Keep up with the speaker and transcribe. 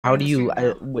How I'm in do the you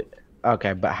stream now.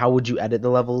 okay, but how would you edit the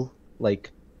level? Like,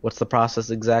 what's the process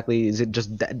exactly? Is it just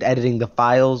editing the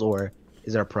files, or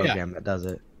is there a Yeah. program that does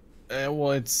it?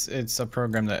 Well, it's a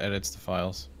program that edits the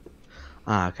files.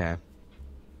 Ah, okay.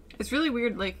 It's really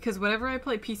weird, like, because whenever I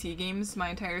play PC games, my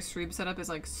entire stream setup is,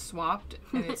 like, swapped,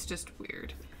 and it's just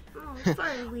weird. Oh,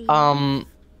 Farley.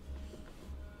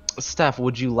 Steph,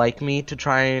 would you like me to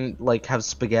try and like have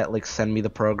Spaghetti like send me the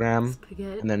program,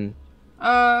 Spaghetti. and then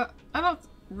I don't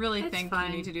really It's think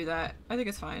fine. you need to do that. I think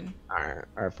it's fine. all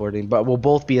right, 14. But we'll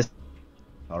both be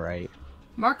all right.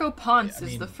 Marco Ponce Yeah, I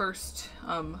is mean- the first,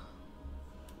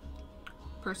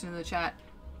 person in the chat,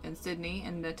 and Sydney,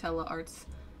 and Nutella Arts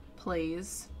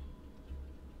plays.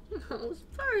 Oh,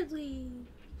 Farley.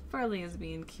 Farley is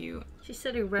being cute. She's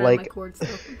sitting right on Like- my cord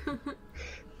still.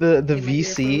 The In my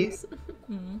VC earphones.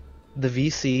 Mm-hmm. the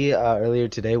VC earlier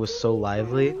today was so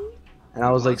lively, and I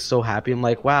was like so happy. I'm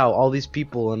like, wow, all these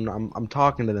people, and I'm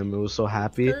talking to them. It was so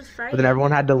happy. 'Cause it's But then Friday.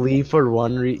 everyone had to leave for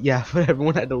yeah, but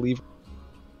everyone had to leave.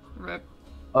 Rip.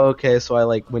 Okay, so I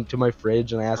like went to my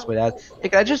fridge and I asked my dad, "Hey,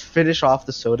 can I just finish off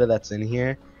the soda that's in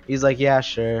here?" He's like, "Yeah,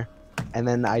 sure." And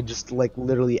then I just like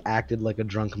literally acted like a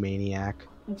drunk maniac.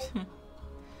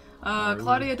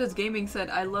 Claudia Does Gaming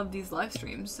said, I love these live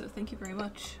streams, so thank you very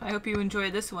much. I hope you enjoy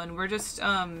this one. We're just,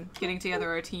 getting together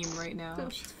our team right now. Oh,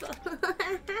 she's fun.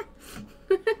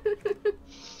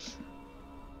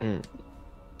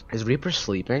 Is Reaper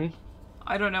sleeping?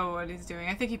 I don't know what he's doing.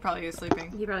 I think he probably is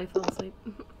sleeping. He probably fell asleep.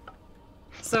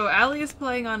 So Allie is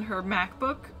playing on her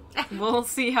MacBook. We'll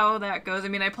see how that goes. I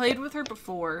mean, I played with her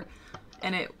before,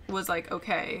 and it was like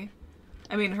okay.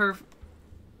 I mean, her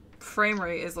frame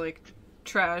rate is like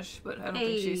trash, but I don't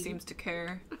think she Hey. seems to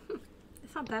care.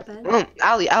 It's not that bad.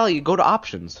 Ali, go to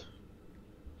options.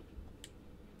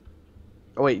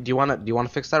 Oh wait, do you wanna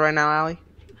fix that right now, Ali?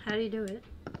 How do you do it?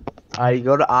 You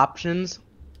go to options,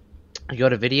 you go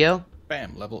to video,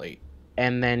 Bam, level 8.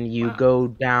 and then you Wow. go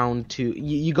down to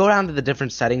you go down to the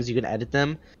different settings. You can edit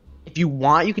them. If you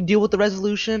want, you can deal with the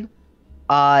resolution.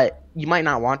 You might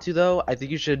not want to though. I think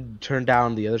you should turn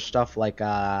down the other stuff like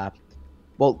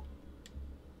well,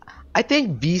 I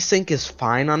think VSync is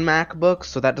fine on MacBooks,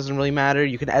 so that doesn't really matter.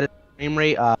 You can edit the frame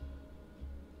rate,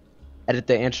 edit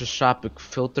the anisotropic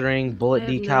filtering, bullet I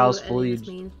have decals, no fully. idea what this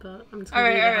means, but I'm just All gonna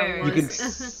right, leave it all how right, it all You can was.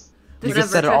 you can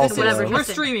This set it is- all this is- below. whatever. We're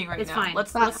Listen, streaming right it's now. fine.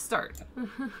 Let's start.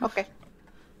 Okay.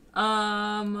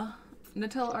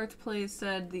 Nutella Arts Plays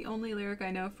said the only lyric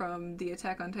I know from the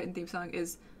Attack on Titan theme song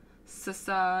is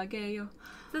Sasageyo.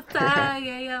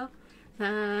 Sasageyo. Da,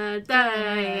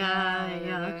 da, ya,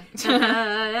 ya. Da,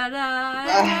 da, da,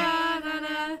 da,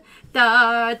 da,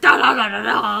 da, da, da, da,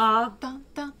 da. Dun,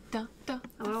 dun, dun, dun,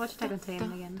 I wanna watch Attack on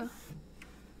Titan again.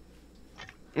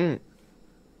 Mm.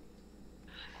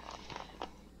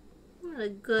 What a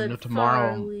good know tomorrow-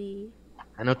 Farley.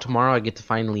 I know tomorrow I get to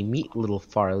finally meet little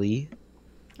Farley.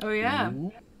 Oh yeah.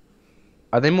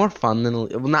 Are they more fun than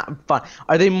well, not fun?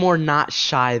 Are they more not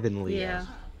shy than Leo? Yeah.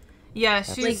 Yeah,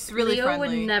 she's Like, really Leo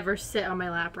friendly. would never sit on my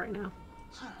lap right now.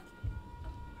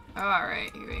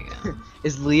 Alright, here we go.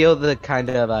 Is Leo the kind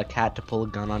of cat to pull a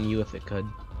gun on you if it could?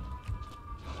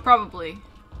 Probably.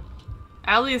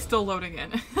 Allie is still loading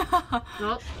in. Oh,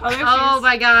 Oh, there she oh is.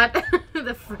 my god.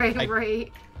 The frame I-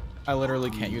 rate. I literally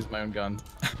can't use my own gun.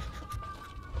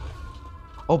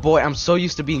 Oh boy, I'm so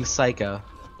used to being psycho.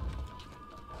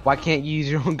 Why can't you use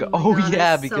your own gun? my Oh God,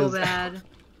 yeah, it's because so bad.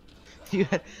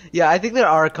 yeah, I think there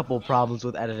are a couple problems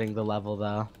with editing the level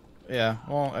though. Yeah,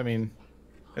 well, I mean,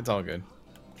 it's all good.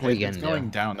 What are you It's gonna going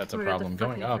do? down, that's a We're at the problem.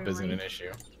 Going fucking up frame isn't an rate.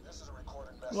 issue.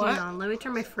 What? Hang on, let me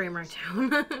turn my frame rate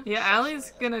down. Yeah,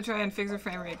 Allie's gonna try and fix her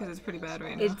frame rate because it's pretty bad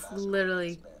right now. It's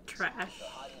literally trash.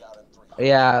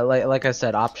 Yeah, like I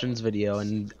said, options video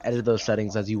and edit those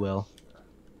settings as you will.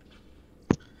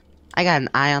 I got an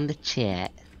eye on the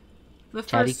chat. The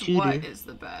Chatty first what Chooter. is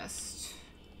the best?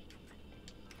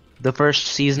 The first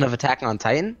season of Attack on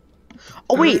Titan?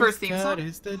 Oh The wait, first theme Cut song?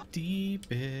 is the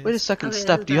deepest. wait a second, Okay, Steph.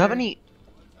 that's Do you have better. any?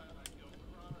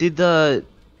 Did the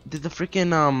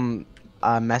freaking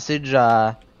message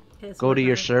Okay, it's go not to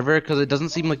your better. server? Because it doesn't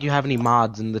seem like you have any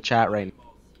mods in the chat right now.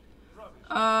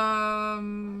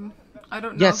 I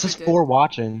don't know. Yeah, it if says it did. for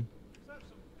watching.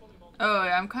 Oh,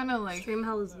 yeah, I'm kind of like Stream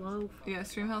health is low. yeah,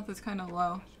 stream health is kind of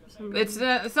low. for some It's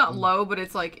reason. it's not low, but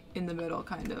it's like in the middle,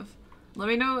 kind of. Let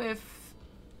me know if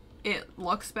it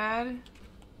looks bad.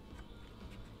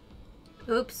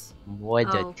 Oops. What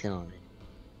Oh. a time.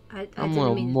 I I'm didn't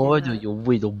gonna mean to do murder that. your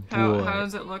little boy. How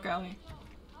does it look, Allie?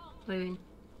 What do you mean?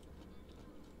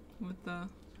 With the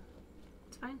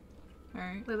It's fine. all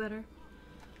right. Way better.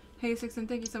 Hey Sicsen,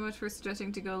 thank you so much for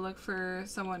suggesting to go look for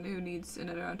someone who needs an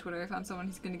editor on Twitter. I found someone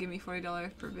who's gonna give me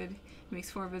 $40 per vid. He makes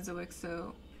 4 vids a week,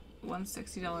 so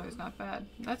 $160 is not bad.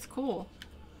 That's cool.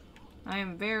 I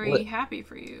am very happy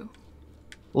for you.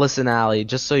 Listen, Allie,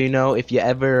 just so you know, if you're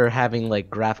ever having like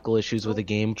graphical issues with a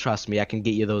game, trust me, I can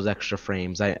get you those extra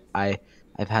frames. I've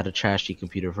had a trashy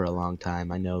computer for a long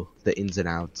time. I know the ins and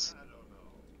outs.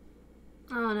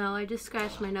 Oh no, I just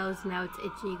scratched my nose and now it's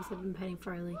itchy because I've been petting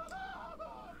Farley.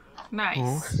 Nice.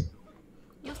 Aw.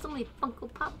 You have so many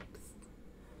Funko Pops.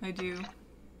 I do.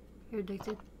 You're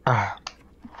addicted. Ah.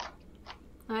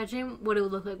 Imagine what it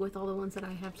would look like with all the ones that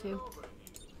I have too.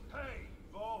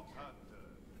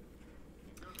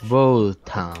 Both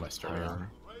Tom.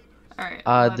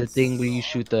 Alright. The thing where you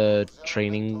shoot the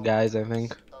training guys, I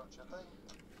think.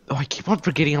 Oh, I keep on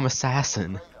forgetting I'm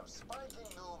assassin.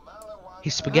 Hey,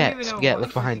 Spaghetti,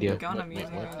 look behind you.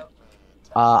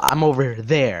 I'm over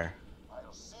there.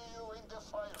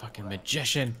 Fucking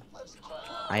magician.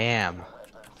 I am.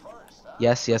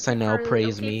 Yes, I know. Farley,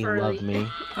 Praise okay, me, Farley. love me.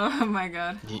 Oh my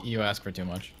god. You ask for too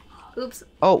much. Oops.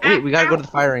 Oh, wait, we gotta go to the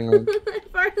firing room.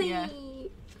 Farley! Yeah.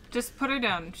 Just put her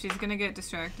down. She's gonna get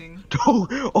distracting.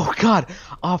 Oh god.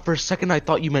 For a second I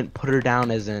thought you meant put her down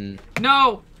as in...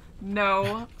 No!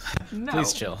 No. No.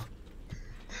 Please chill.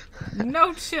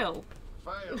 No chill.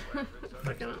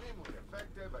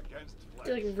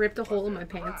 You like ripped a hole in my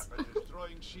pants.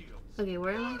 Okay,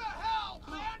 where am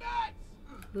I?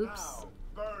 Oops.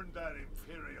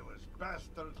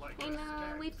 I know,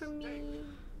 wait for me.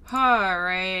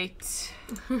 Alright.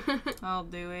 I'll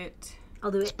do it. I'll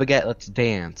do it. Spaghetti, let's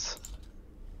dance.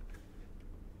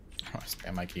 Oh, I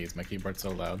spam my keys. My keyboard's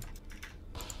so loud.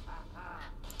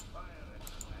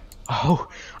 Oh,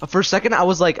 for a second I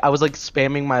was like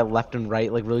spamming my left and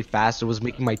right like really fast. It was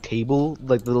making my table,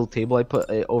 like the little table I put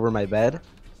over my bed.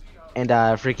 And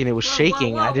freaking it was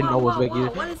shaking. I didn't know it was making.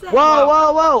 What is that?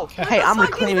 Whoa! What Hey, the I'm fuck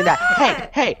reclaiming is that.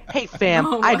 that? Hey, fam,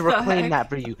 Oh, I'd what the reclaim heck? that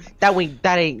for you. That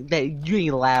you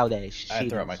ain't allowed that shit. I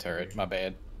threw out my turret. My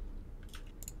bad.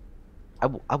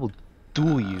 I will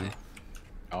duel you.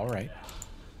 All right.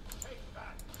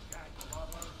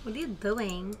 What are you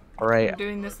doing? All right. I'm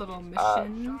doing this little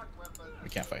mission. We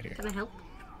can't fight here. Can I help?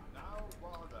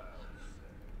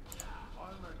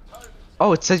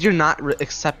 Oh, it says you're not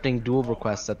accepting duel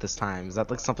requests at this time. Is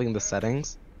that like something in the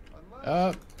settings?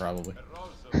 Probably.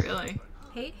 Really.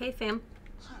 Hey, fam.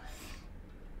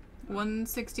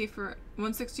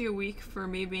 160 a week for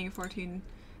me being 14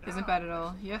 isn't bad at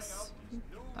all. Yes.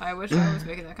 I wish I was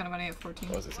making that kind of money at 14.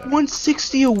 What was it say?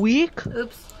 160 a week?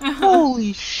 Oops.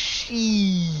 Holy shit!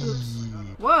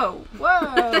 Whoa.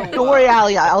 Don't worry,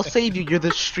 Allie. I'll save you. You're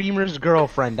the streamer's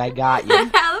girlfriend. I got you.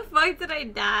 How the fuck did I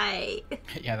die?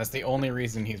 Yeah, that's the only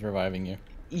reason he's reviving you.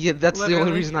 Yeah, that's the only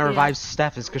Literally. reason I revive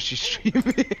Steph is because she's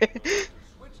streaming.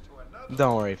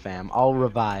 Don't worry, fam. I'll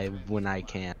revive when I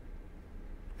can.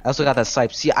 I also got that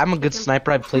snipe. See, I'm a good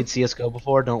sniper. I've played CS:GO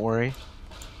before. Don't worry.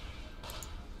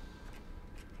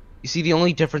 You see, the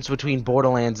only difference between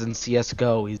Borderlands and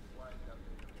CS:GO is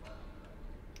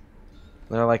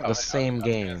they're like the same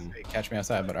game. Catch me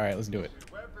outside, but all right, let's do it.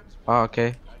 Oh,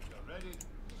 okay.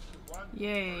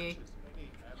 Yay.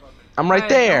 I'm right I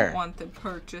there. don't want to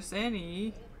purchase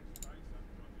any.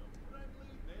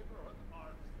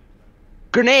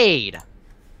 Grenade.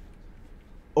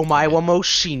 Omae mo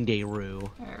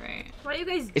shinderu. Alright. What are you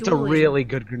guys doing? It's a really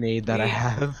good grenade that I Wait.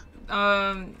 have.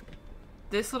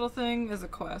 This little thing is a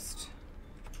quest.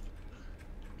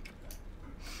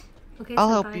 Okay, I'll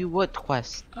help senpai. you. What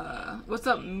quest? What's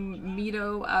up,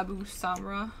 Mito Abu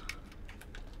Samra?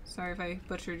 Sorry if I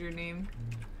butchered your name.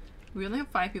 We only have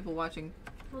 5 people watching.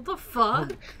 What the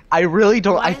fuck? I really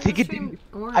don't. Why I is think the it stream didn't.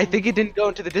 orange? I think it didn't go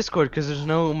into the Discord because there's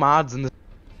no mods in the.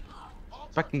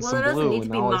 Expecting Well, some there doesn't blue need to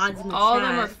and be all this- mods in the All chat. of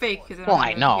them are fake because Well,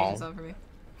 I know. on for me.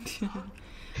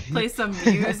 Play some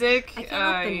music. I can't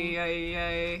open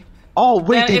Ay. Oh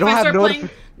wait, Then they if don't I have start notifications.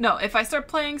 playing, no, if I start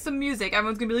playing some music,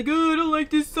 everyone's gonna be like, "Oh, I don't like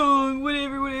this song,"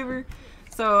 whatever.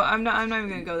 So I'm not even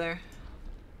gonna go there.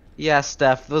 Yeah,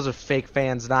 Steph, those are fake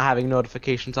fans not having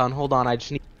notifications on. Hold on, I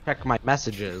just need to check my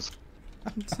messages.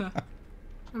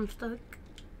 I'm stuck.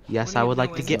 Yes, What are I you would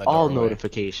like to doing? get In the all doorway.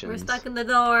 notifications. We're stuck in the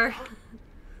door.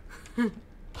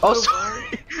 Oh,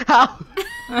 sorry. How?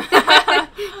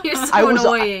 You're so I was.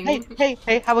 annoying. Hey,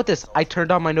 how about this? I turned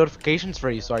on my notifications for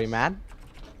you. Sorry, man.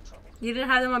 You didn't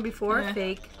have them on before? Yeah.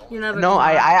 Fake. You'll never No, be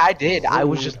mod. I did. I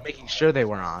was just making sure they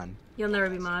were on. You'll never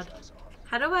be mod.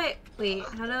 How do I... Wait,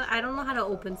 I don't know how to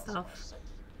open stuff.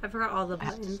 I forgot all the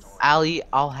buttons. Allie,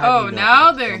 I'll have Oh, you know.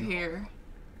 now they're here.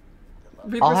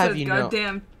 Reaper I'll have says, you know.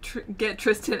 "Goddamn, get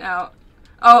Tristan out."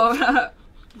 Oh,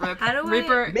 Rip. How do I-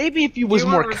 Reaper. Maybe if you was You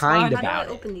wanna more kind respond? How do I about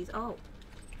it. open these? Oh.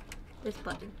 This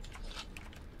button.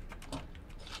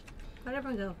 Where'd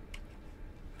everyone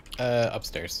go?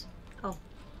 Upstairs. Oh.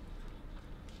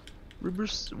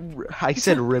 I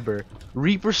said Ribber.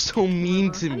 Reaper's so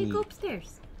mean to How do you me. go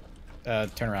upstairs?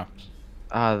 Turn around.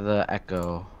 The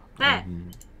echo. That.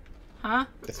 Huh?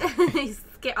 This way. He's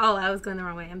scared. Oh, I was going the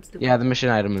wrong way. I'm stupid. Yeah, the mission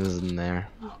item is in there.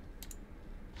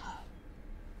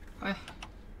 Eh.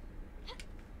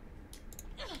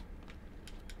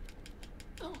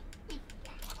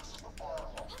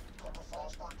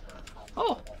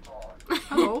 Oh.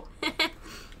 Hello.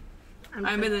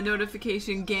 I'm in the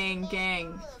notification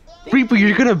gang. Reaper,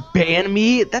 you're gonna ban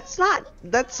me?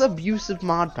 That's abusive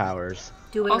mod powers.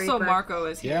 Do it, Also, Reaper. Marco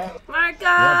is here. Yeah. Marco!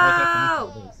 Yeah,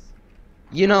 both have to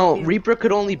be. You know, Yeah. Reaper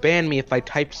could only ban me if I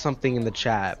typed something in the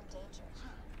chat.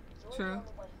 True.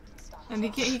 And he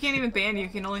can't even ban you.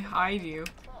 He can only hide you.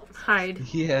 Hide.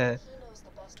 Yeah.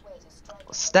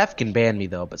 Steph can ban me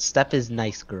though, but Steph is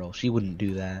nice girl. She wouldn't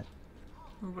do that.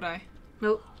 Or would I?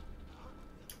 Nope.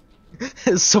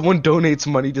 Someone donates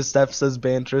money to Steph, says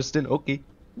ban Tristan. Okay.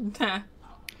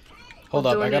 Hold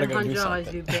up, I Doing gotta it go do $100,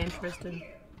 something. you ban Tristan.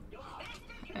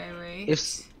 Alright.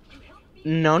 If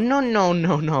no,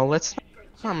 let's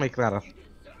not make that a.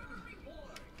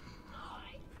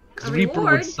 Because A Reaper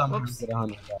reward? would somehow Whoops. get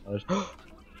 $100.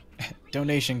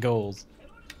 Donation goals.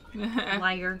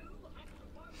 Liar.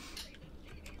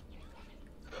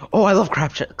 Oh, I love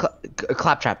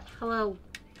Claptrap. Hello.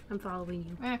 I'm following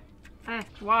you. Eh, Ah.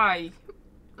 why?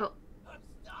 Oh.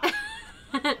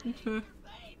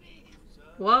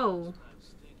 Whoa.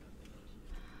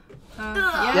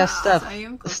 Yes, Steph. I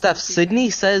am close Steph, to 2K. Sydney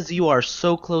says you are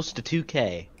so close to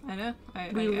 2K. I know.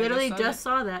 We literally just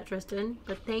saw that, Tristan.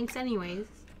 But thanks anyways.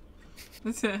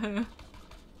 saw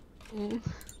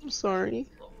I'm sorry.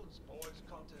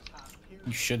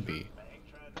 You should be.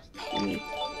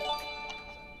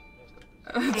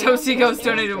 Toasty Ghost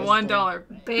donated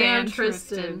 $1. Ban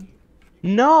Tristan.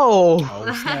 No!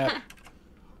 Oh snap.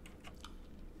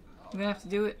 I'm gonna have to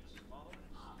do it.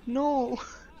 No.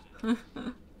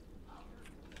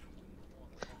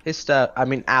 Hey, Steph. I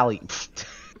mean, Allie.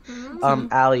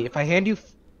 Allie, if I hand you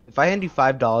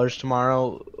 $5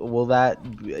 tomorrow,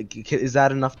 is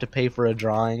that enough to pay for a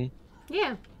drawing?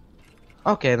 Yeah.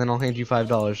 Okay, then I'll hand you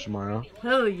 $5 tomorrow.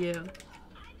 Hell yeah.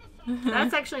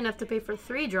 That's actually enough to pay for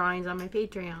 3 drawings on my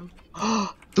Patreon.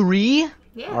 3?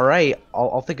 Yeah. All right,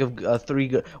 I'll think of 3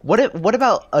 good. What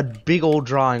about a big old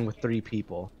drawing with 3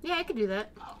 people? Yeah, I could do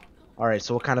that. All right,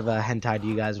 so what kind of a hentai do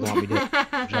you guys want me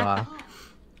to draw?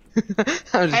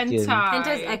 I'm just kidding.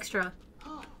 Hentai's extra.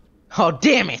 Oh,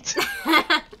 damn it!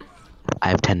 I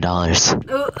have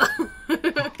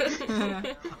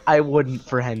 $10. I wouldn't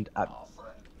for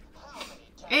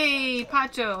Hey,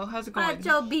 Pacho, how's it going?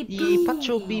 Pacho beep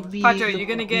Pacho BB. Pacho, you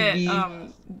gonna get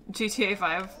GTA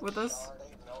 5 with us?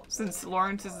 Since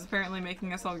Lawrence is apparently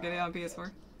making us all get it on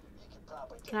PS4.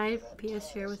 Can I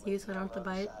PS share with you so I don't have to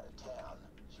buy it?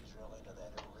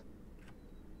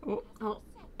 Oh, Oh,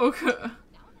 okay.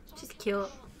 she's cute.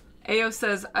 Ayo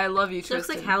says, I love you, She looks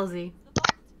Tristan. like Halsey.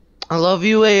 I love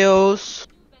you, Aos.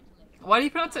 Why do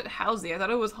you pronounce it Halsey? I thought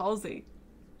it was Halsey.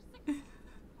 I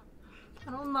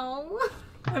don't know.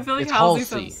 I feel like It's Halsey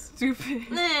Halsey. sounds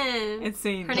stupid. Nah.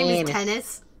 Insane. Her name is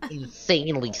Tennis. Tennis.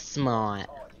 Insanely smart.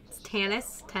 It's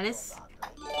Tannis. Tennis.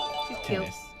 She's cute.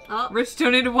 Tennis. Oh, Rich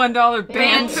donated $1. ban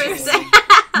Ban Tristan.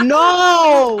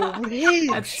 No! Rich!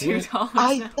 That's $2.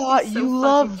 I thought So you fucking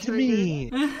loved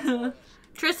triggered. me.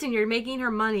 Tristan, you're making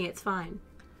her money. It's fine.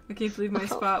 I can't believe my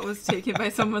spot was taken by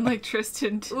someone like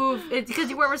Tristan. Oof, it's because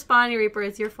you weren't responding, Reaper.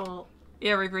 It's your fault.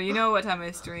 Yeah, Reaper, you know what time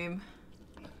I stream.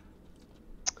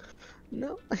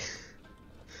 No.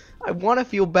 I want to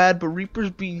feel bad, but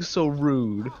Reaper's being so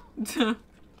rude.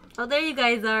 Oh, there you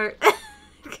guys are.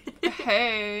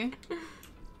 Hey.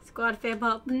 Squad fam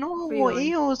up. No, Where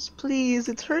you going? Eos, please.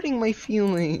 It's hurting my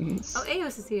feelings. Oh,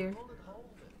 Aos is here.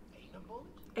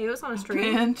 Aos on a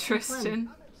stream. Ban Tristan.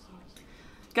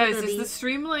 Guys, is Lily. the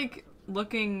stream, like,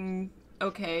 looking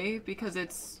okay? Because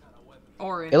it's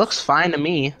orange. It looks fine to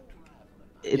me.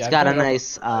 It's Yeah, I've got a got it all-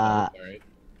 nice, Alright.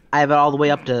 I have it all the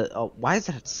way up to, oh, why is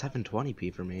it at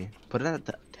 720p for me? Put it at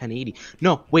the 1080.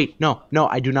 No, wait, no,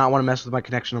 I do not want to mess with my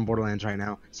connection on Borderlands right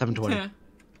now.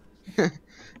 720.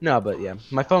 No, but yeah,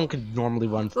 my phone could normally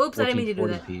run Oops, I didn't mean to do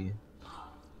that. 1440p.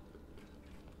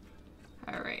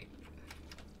 Alright.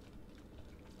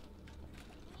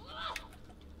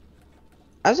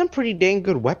 I have some pretty dang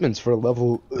good weapons for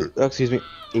level, excuse me,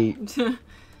 8.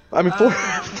 I mean, 4.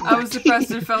 I was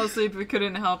depressed and fell asleep but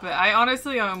couldn't help it. I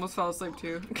almost fell asleep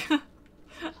too.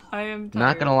 I am tired.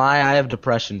 Not gonna lie, I have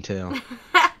depression too.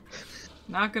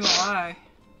 Not gonna lie.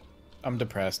 I'm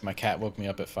depressed. My cat woke me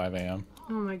up at 5 a.m.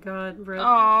 Oh my god, rip.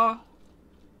 Aww.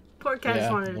 Poor cat just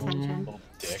Yeah. wanted attention.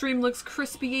 Dick. Stream looks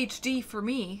crispy HD for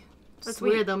me. That's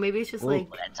Sweet. weird though. Maybe it's just Ooh, like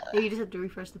maybe you just have to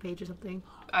refresh the page or something.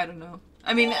 I don't know.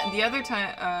 I mean, the other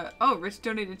time, oh, Rich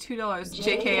donated $2.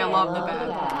 JK, I love the bad.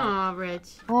 Aw, Rich.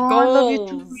 Oh, I love you too,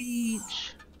 Goals.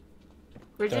 Reach.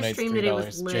 Rich just Donates streamed that it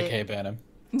was $3. lit. JK ban him.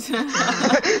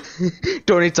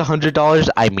 Donates $100.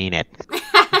 I mean it.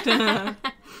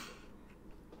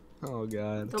 Oh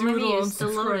god. Don't mind me, Doodle it's and still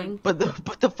subscribe. loading.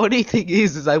 But the funny thing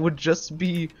is I would just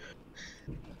be.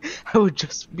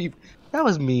 That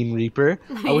was mean, Reaper.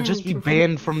 I would just be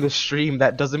banned from the stream.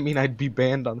 That doesn't mean I'd be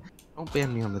banned on. Don't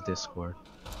ban me on the Discord.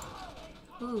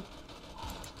 Ooh,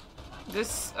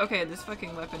 This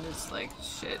fucking weapon is like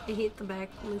shit. I hate the back.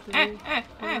 With the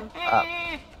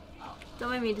Don't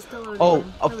mind me, it's still loading. Oh, No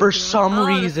for big deal. some Oh,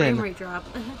 reason- the frame rate drop.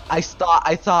 I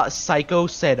thought Psycho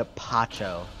said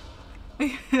Pacho. So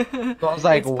I was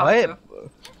like, It's what? Pacho.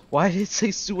 Why did it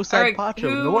say Suicide Alright, Pacho?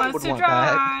 who No one wants would to want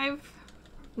that. drive?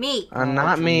 Me.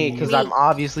 Not me, because Me. I'm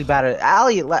obviously bad at.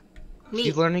 Allie, Me.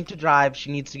 she's learning to drive.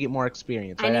 She needs to get more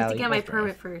experience. I Right, need to Allie? get my Let's drive.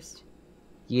 permit first.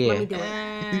 Yeah. Let me do it.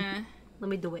 Uh, Let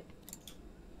me do it.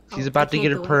 She's Oh, about I to can't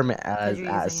get her do it permit 'cause you're as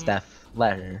using it. Steph.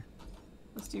 Let her.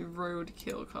 let's do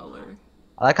roadkill color.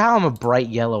 I like how I'm a bright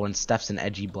yellow and Steph's an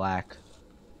edgy black.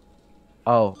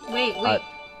 Oh, Wait. alright,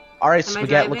 Am I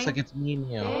Spaghetti looks driving? like it's me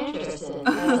and you.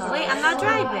 Wait, I'm not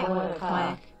driving.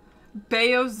 Why?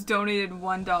 Bayos donated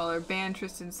 $1. Ban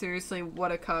Tristan, seriously, what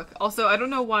a cuck. Also, I don't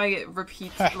know why it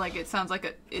repeats, like, it sounds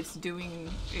like it's doing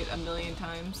it a million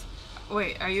times.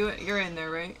 Wait, you're in there,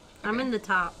 right? I'm in the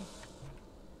top.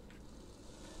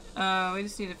 We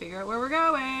just need to figure out where we're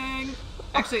going.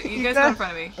 Actually, you guys go in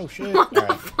front of me. Oh shit.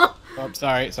 Alright. Oh,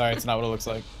 sorry, it's not what it looks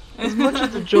like. As much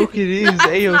as the joke it is, Aos,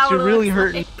 not you're what it really looks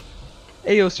hurting. like.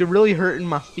 Aos, you're really hurting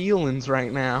my feelings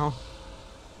right now.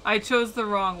 I chose the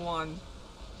wrong one.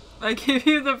 I give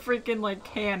you the freaking, like,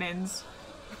 cannons.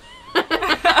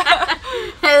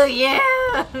 Hell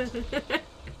yeah!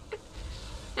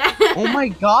 Oh my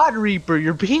God, Reaper,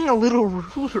 you're being a little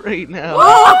rude right now.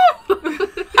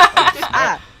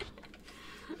 Ah,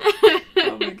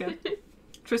 Oh my god.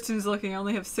 Tristan's looking, I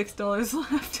only have $6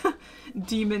 left.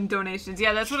 Demon donations.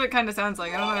 Yeah, that's what it kind of sounds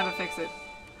like. I don't know how to fix it.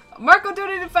 Marco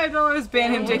donated $5.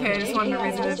 Ban him, JK. I just wanted a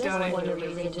reason to donate. Thank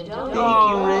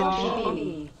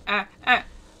you, Rich.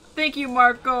 Thank you,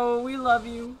 Marco. We love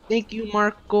you. Thank you,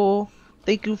 Marco.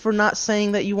 Thank you for not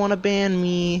saying that you want to ban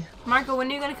me. Marco, when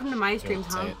are you gonna come to my streams,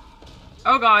 Don't say huh? it.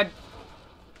 Oh god.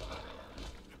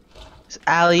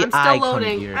 Allie, I'm still I come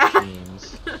loading. to your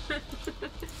streams.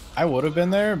 I would have been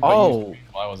there, but Oh.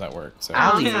 while I was at work, so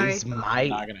Allie, sorry. is not my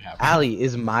gonna happen. Allie,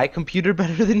 is my computer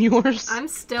better than yours? I'm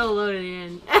still loading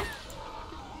in.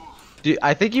 Dude,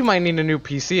 I think you might need a new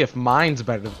PC if mine's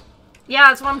better. Yeah,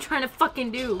 that's what I'm trying to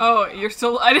fucking do. Oh, you're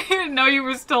still. I didn't even know you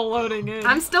were still loading in.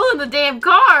 I'm still in the damn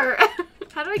car.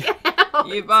 How do I get out?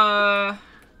 You,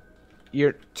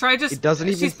 You're. try just. It doesn't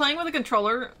even- She's playing with a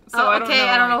controller, so Oh, I don't know. okay,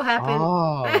 I don't know like-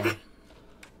 what happened. Oh.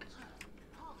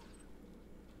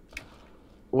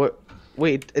 What?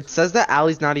 Wait, it says that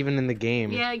Allie's not even in the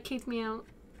game. Yeah, it kicked me out.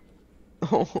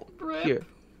 Oh, Rip. here,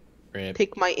 Rip.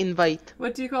 take my invite.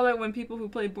 What do you call it when people who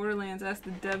play Borderlands ask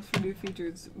the devs for new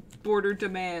features? Border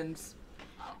demands.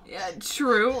 Yeah,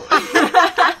 true.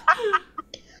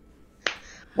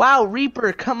 Wow,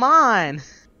 Reaper, come on.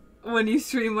 When you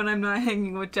stream when I'm not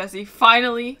hanging with Jesse.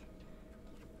 Finally.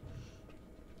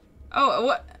 Oh,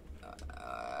 what?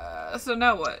 So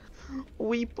now what?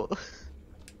 Reaper.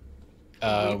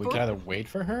 We could either wait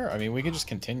for her. I mean, we could just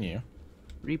continue.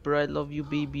 Reaper, I love you,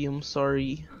 baby. I'm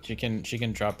sorry. She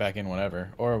can drop back in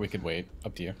whenever, or we could wait.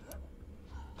 Up to you.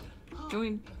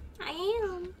 Join. I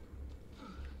am.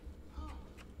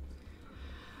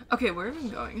 Okay, where are we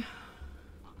going?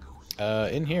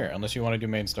 In here, unless you want to do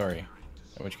main story,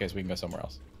 in which case we can go somewhere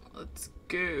else. Let's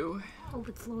go. Oh,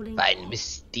 it's loading. Find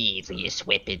mysterious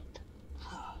weapon.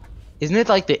 Isn't it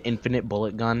like the infinite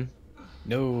bullet gun?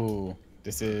 No,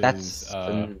 this is That's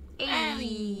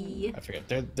Hey. I forget.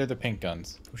 They're the pink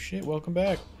guns. Oh shit! Welcome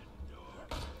back.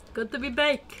 Good to be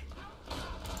back.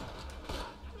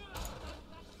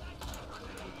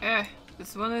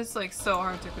 This one is like so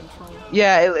hard to control.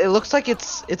 yeah. It looks like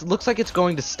it's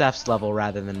going to Steph's level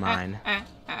rather than mine.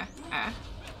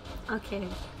 Okay,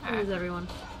 where's everyone?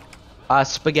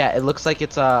 Spaghetti. It looks like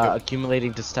it's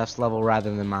accumulating to Steph's level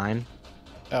rather than mine.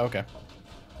 Oh, okay.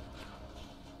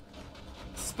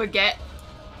 Spaghetti.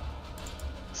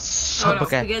 Spaghetti.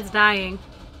 Spaghetti's dying.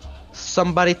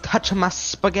 Somebody touch my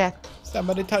spaghetti.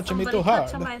 Somebody touching me Somebody too hard.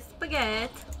 touch my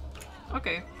spaghetti.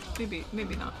 Okay,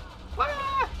 maybe not.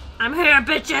 I'm here,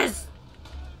 bitches!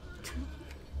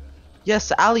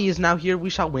 Yes, Ali is now here. We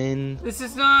shall win. This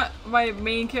is not my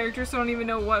main character, so I don't even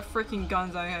know what freaking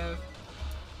guns I have.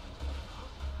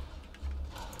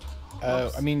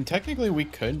 I mean, technically we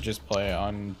could just play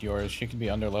on yours. She could be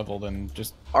underleveled and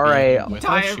just. Alright. With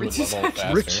Die us, she every would 2 level seconds.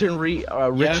 faster. Rich and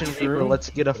Reaper, true. let's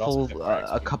get a Could also full, get fire a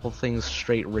speed. couple things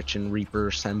straight. Rich and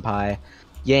Reaper, senpai,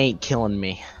 you ain't killing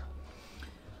me.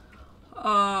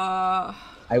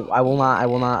 I will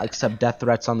not accept death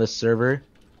threats on this server.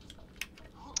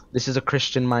 This is a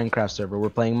Christian Minecraft server. We're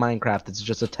playing Minecraft. It's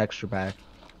just a texture pack.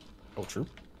 Oh, true.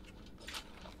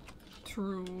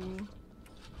 True.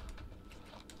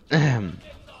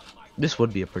 This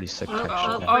would be a pretty sick texture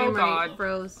oh, pack. oh. Frame rate God.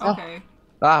 froze. Okay.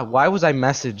 Ah, why was I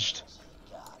messaged?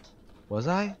 Was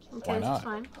I? Okay, Why this not? is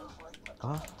fine.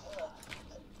 Oh.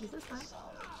 This is fine.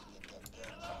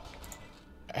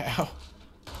 Ow.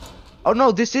 Oh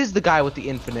no, this is the guy with the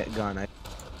infinite gun.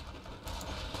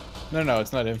 No,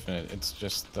 it's not infinite. It's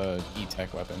just the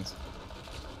E-Tech weapons.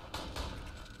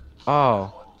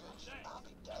 Oh.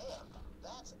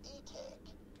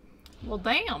 Well,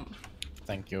 damn.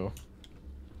 Thank you.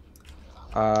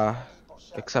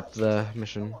 Accept the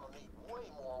mission.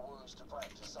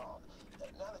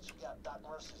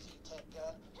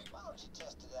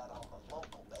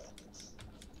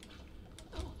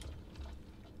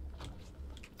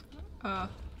 Oh,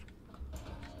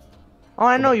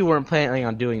 I know you weren't planning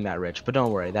on doing that, Rich, but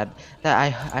don't worry. I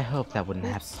hope that wouldn't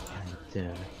happen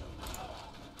soon.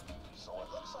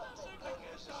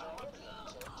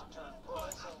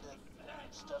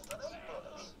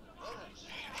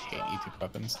 I hate E-Tech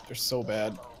weapons. They're so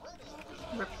bad.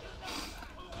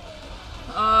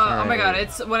 Oh my god,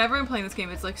 it's whenever I'm playing this game,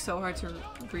 it's like so hard to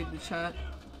read the chat.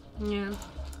 Yeah.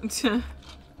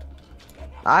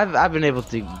 I've been able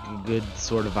to get a good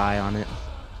sort of eye on it.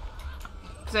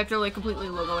 Because I have to like completely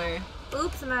look away.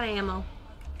 Oops, I'm out of ammo.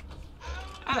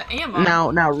 Out of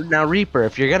ammo. Now, Reaper,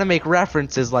 if you're gonna make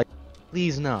references like,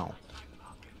 please no.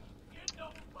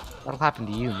 That'll happen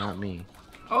to you, not me.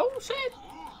 Oh shit.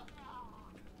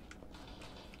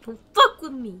 Don't fuck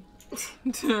with me.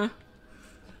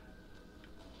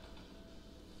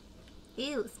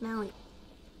 Ew, smelly.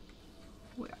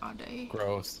 Where are they?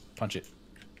 Gross. Punch it.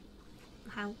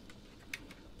 How?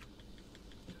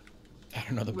 I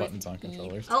don't know the With buttons on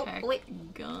controllers. Oh, Tech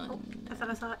wait. Gun. I thought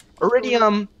I saw it.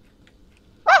 Iridium.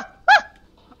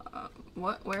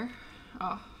 What? Where?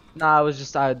 Oh. No, I was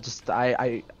just I'm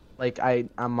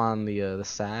on the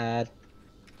side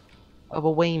of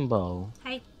a rainbow.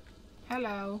 Hey.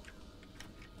 Hello.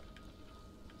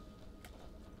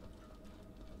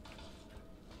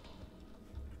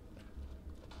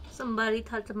 Somebody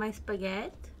touched my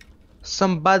spaghetti.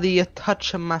 Somebody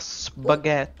touch my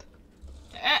spaghetti.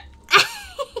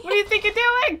 What do you think you're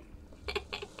doing?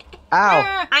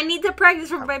 Ow! I need to practice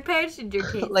for my passenger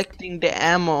test. Collecting the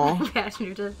ammo.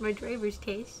 Passenger test, my driver's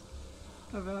test.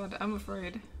 Oh god, I'm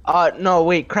afraid. No,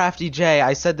 wait, Crafty J.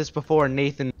 I said this before.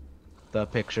 Nathan, the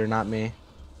picture, not me.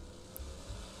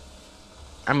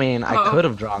 I mean, I could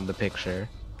have drawn the picture,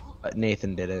 but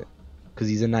Nathan did it because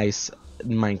he's a nice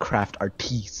Minecraft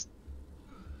artiste.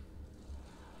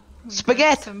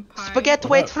 Spaghetti! Senpai. Spaghetti,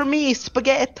 What wait up? for me!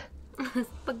 Spaghetti!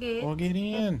 Spaghetti. Well, get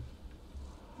in.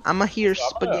 I'm a here I'm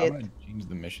spaghetti. gonna change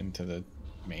the mission to the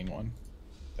main one.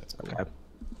 That's cool. Okay.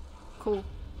 Cool.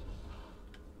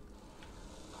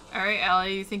 Alright,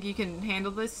 Allie, you think you can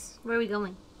handle this? Where are we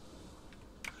going?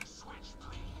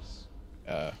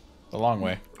 The long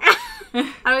way.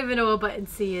 I don't even know what button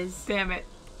C is. Damn it.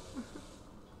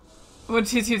 When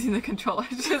she's using the controller,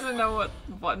 she doesn't know what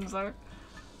buttons are.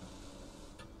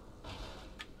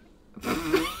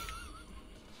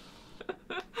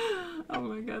 Oh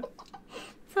my god.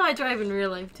 That's how I drive in real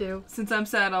life too. Since I'm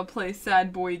sad, I'll play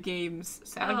sad boy games.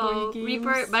 Sad boy games?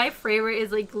 Reaper, my frame rate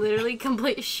is like literally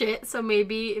complete shit, so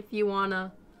maybe if you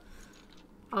wanna,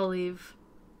 I'll leave.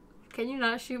 Can you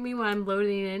not shoot me when I'm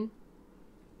loading in?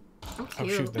 I'm Oh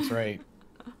cute. shoot, that's right.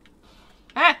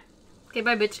 Ah! Okay,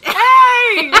 bye bitch.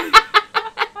 Hey!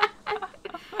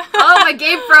 Oh, my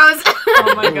game froze.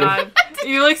 Oh my god.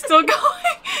 You're like still going.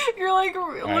 You're like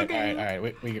looking. Alright,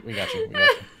 we got you. We got you.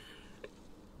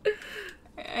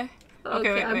 Eh.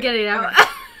 Okay, wait, I'm wait. getting out.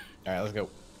 Alright, let's go.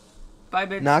 Bye,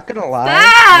 bitch. Not gonna lie.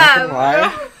 Stop! Not gonna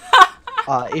lie.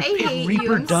 I hate If you.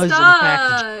 Reaper I'm does stuck. in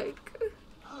fact,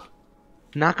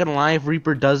 not gonna lie, if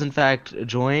Reaper does in fact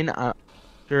join, I'm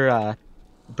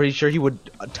pretty sure he would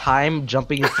time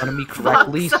jumping in front of me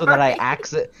correctly so that I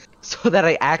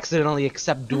accidentally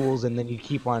accept duels and then you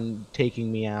keep on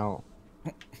taking me out.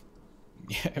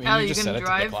 Yeah, I mean, Allie, you you just gonna said it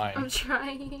drive? to decline. I'm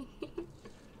trying.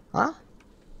 Huh?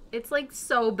 It's like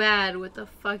so bad with the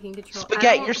fucking control.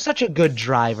 Spaghetti, you're such a good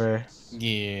driver.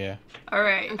 Yeah.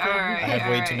 Alright, Okay. alright. I have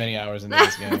way too many hours into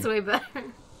this game. That's way better.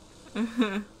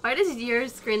 Why does your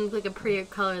screen look like a prettier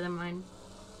color than mine?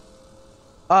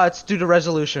 It's due to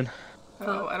resolution.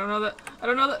 Oh, I don't know that. I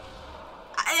don't know that.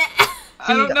 I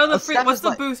See, don't know the Steph what's is the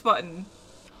like- boost button?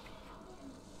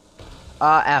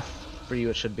 F for you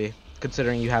it should be,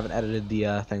 considering you haven't edited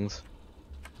the things.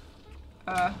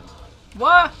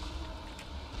 What?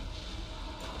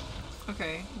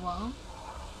 Okay, well,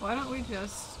 why don't we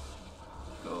just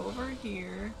go over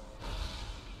here?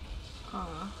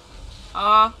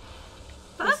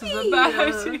 This is a bad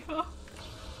Puppy! idea.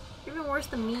 You're even worse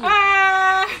than me.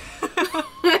 Ah!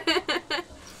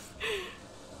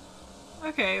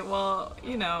 Okay, well,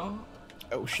 you know.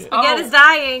 Oh shit. Spaghetti's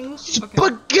dying.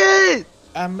 Spaghetti!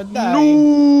 I'm a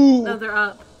dying. No, No! they're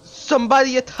up.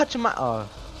 Somebody are touching my. Oh.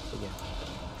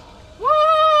 Woo!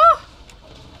 Oh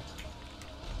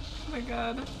my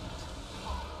god.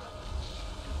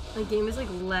 The game is like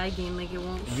lagging, like it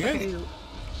won't Yeah. shoot.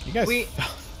 You guys. We-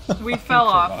 fell- We fell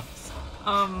off.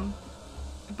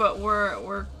 But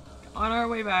we're on our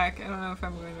way back. I don't know if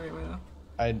I'm going the right way though.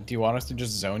 Do you want us to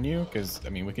just zone you? Because I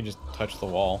mean, we could just touch the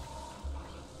wall.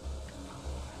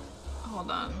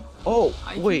 Hold on. Oh,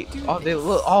 I can wait. do Oh, they this.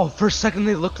 look. Oh, for a second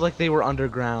they looked like they were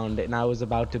underground, and I was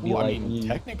about to be Well, I like, mean,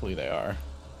 technically they are.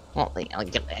 well, you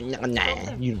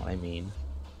know what I mean.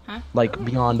 Huh? Like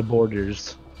beyond the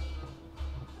borders.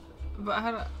 But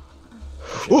how do?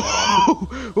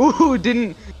 Ooh,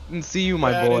 didn't see you,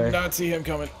 my I boy. did not see him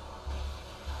coming.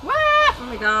 What? Oh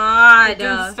my god.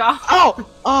 Didn't stop. Oh!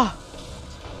 Ah!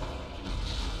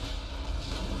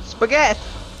 Spaghetti!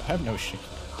 I have no shit.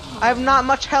 I have not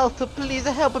much health, so please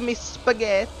help me,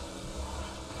 Spaghetti.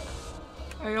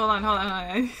 Okay, hold on.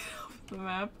 I need to open the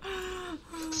map.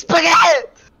 Spaghetti!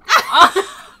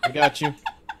 I got you.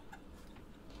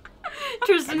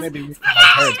 Tristan's Maybe we can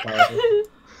have powerful.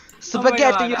 Spaghetti,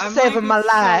 oh my God, you're I'm saving my like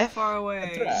life. So far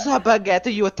away.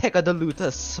 Spaghetti, you take a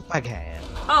diluter. Spaghetti.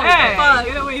 Oh Hey, fuck.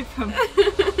 get away from me.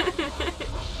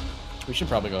 We should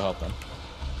probably go help them.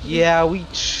 Yeah, we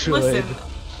should. Listen,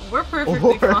 we're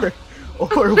perfectly fine.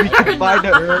 Or we can find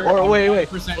a. Or wait.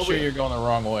 100% sure you're going the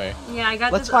wrong way. Yeah, I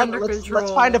got Let's this find. under Let's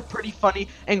control. find a pretty funny.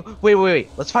 Wait.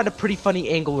 Let's find a pretty funny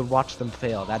angle and watch them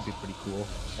fail. That'd be pretty cool.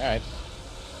 All right.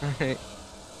 Alright.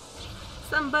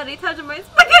 Somebody touching my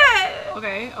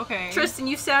spaghetti! Okay. Tristan,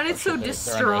 you sounded so they're under us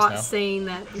distraught now. saying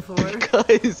that before.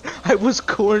 Guys, I was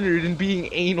cornered and being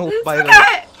anal by the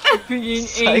Spaghetti! Being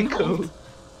psycho. anal.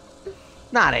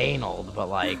 Not anal, but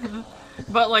like.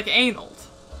 But like anal.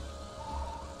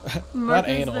 Not Marcus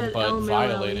anal, said but LMAO.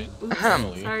 violated. Oops,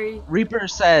 Ahem. sorry. Reaper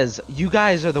says, "You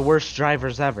guys are the worst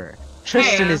drivers ever.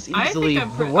 Tristan is I think easily I'm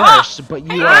the pretty- worst, but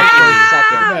you are You're for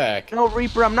second." back. No,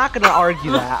 Reaper, I'm not gonna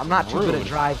argue that. I'm not too good at Rude.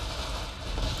 drive.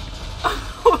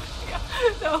 Oh my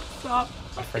god. No, stop.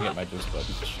 I forget my boost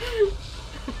button.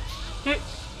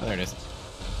 Oh, there it is.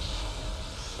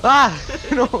 Ah,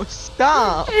 no,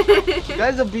 stop! You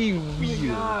guys are being Oh my weird.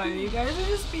 god, you guys are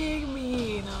just being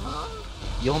mean, huh?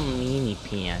 You're meanie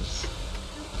pants.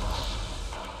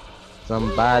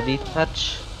 Somebody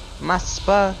touch my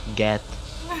spaghetti.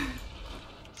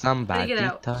 Somebody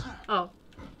out. Oh.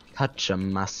 touch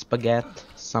my spaghetti.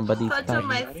 Somebody Touch on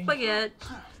my Ready? spaghetti.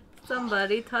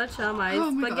 Somebody touch on my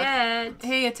Oh my spaghetti.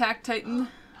 Hey, Attack Titan.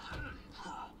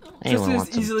 Anyone Tristan wants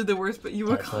is to- easily the worst, but you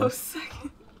were Typo. close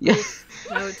second. Yeah.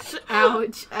 Ouch,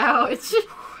 ouch, ouch.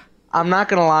 I'm not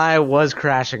gonna lie, I was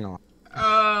crashing on.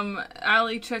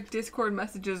 Allie, check Discord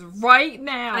messages right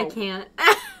now. I can't.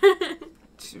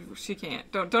 She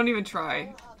can't. Don't even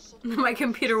try. My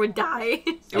computer would die. It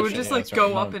would Actually, just yeah, like that's right, go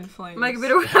no. up in flames. My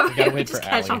computer would, have, gotta it would wait just for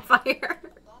catch Allie. on fire.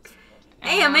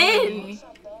 Hey, I'm in!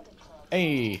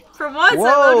 Hey, For once, I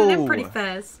loaded in Whoa. pretty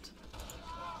fast.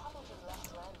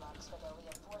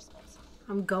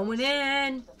 I'm going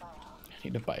in. I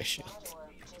need to buy a shit.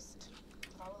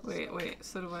 Wait.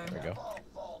 So do I. There we go.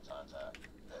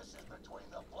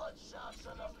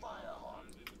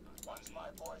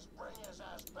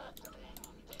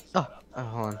 Oh,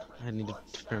 hold on. I need to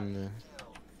turn the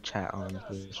chat on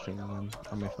for the stream on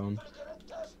my phone.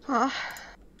 Huh?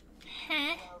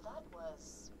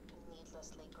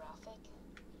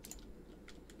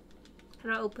 How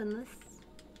do I open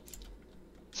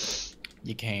this?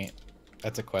 You can't.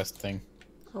 That's a quest thing.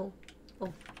 Oh.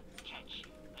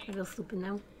 I go stupid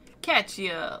now. Catch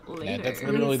ya later. Yeah, that's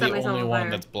gonna literally set the myself only on one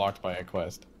fire. that's blocked by a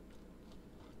quest.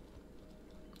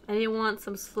 Anyone want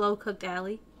some slow cooked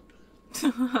Allie?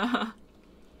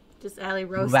 Just Allie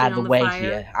roasting By on the the way, fire.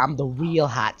 here, I'm the real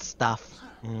hot stuff.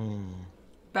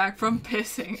 Back from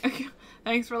pissing.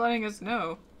 Thanks for letting us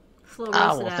know. Slow Ah,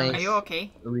 roast it well, out. thanks. Are you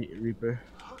okay? Reaper.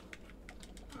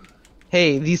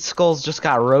 Hey, these skulls just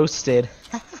got roasted.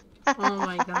 Oh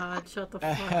my god, shut the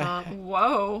fuck up.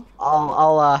 Whoa.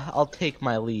 I'll take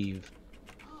my leave.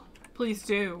 Please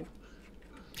do.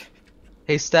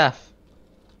 Hey, Steph,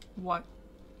 What?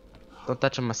 don't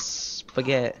touch on my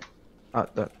spaghetti.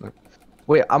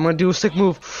 Wait, I'm gonna do a sick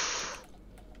move.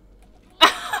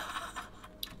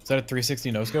 Is that a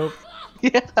 360 no scope?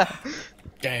 Yeah.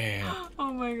 Damn.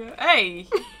 Oh my god. Hey!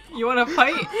 You wanna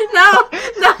fight? No!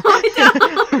 No,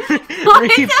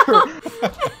 I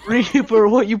don't! Reaper,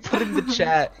 what you put in the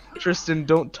chat? Tristan,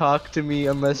 don't talk to me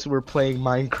unless we're playing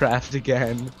Minecraft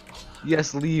again.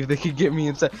 Yes, leave. They could get me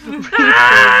inside. Reaper,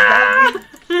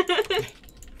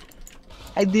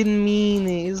 I didn't mean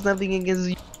it. It's nothing against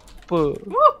you. Woo!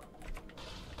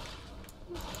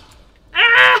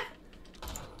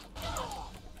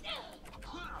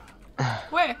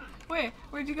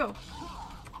 Where'd you go?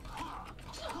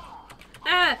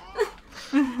 Ah.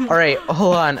 Alright,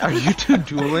 hold on. Are you two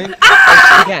dueling?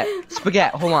 Oh,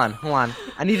 Spaghetti, hold on.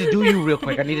 I need to duel you real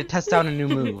quick. I need to test out a new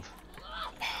move.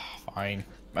 Fine.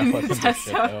 My weapons are Test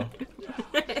shit out.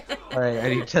 though. Alright, I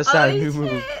need to test out a new shit,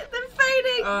 move. they're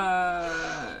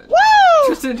fighting! Woo!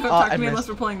 Tristan, don't talk I to me unless missed.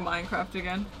 we're playing Minecraft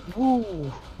again.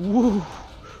 Woo! Woo!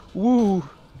 Woo!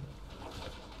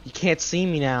 You can't see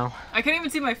me now. I can't even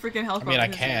see my freaking health. I mean, bar I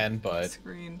because can, of but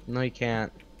screen. No, you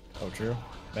can't. oh, true.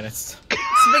 Minutes.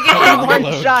 Spaghetti! I Reload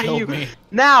one-shot killed you me.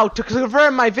 now to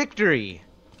confirm my victory.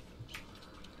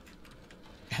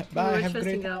 Bye. Where'd Have a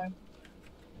Tristan great go? time.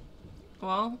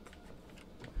 Well,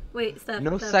 Wait, stop.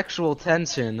 No stop. sexual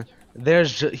tension.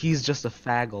 He's just a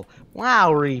faggle.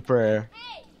 Wow, Reaper.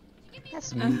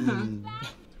 That's mean.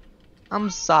 I'm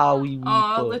sorry, Reaper.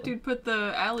 oh, that dude put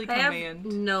the alley I have command.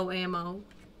 no ammo.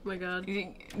 Oh my god.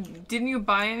 Didn't you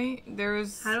buy any? There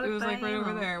was. How do I It was buy like right over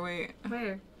ammo? there. Wait.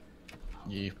 Where?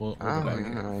 Yeah, we'll go Oh,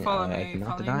 back. Follow I me, cannot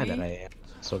follow deny me. that I am.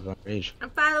 So going rage. I'm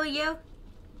following you.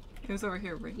 It was over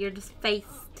here, Brie. You're just faced.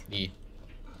 Yeah.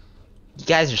 You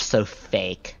guys are so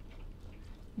fake.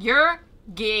 You're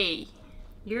gay.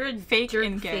 You're a Fake jerk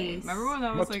and gay. face. Remember when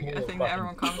that was like a thing that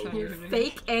everyone commented on You're your video?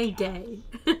 fake and gay.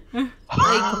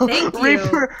 Like, thank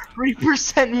you. Reaper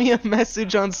sent me a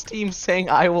message on Steam saying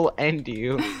I will end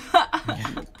you.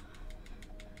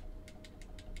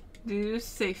 Did you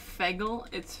just say fagel?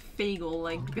 It's fagel,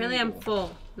 like. Apparently I'm bagel.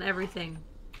 full and everything.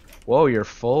 Whoa, you're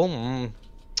full? Mm.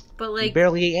 But You like,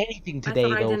 barely ate anything I today,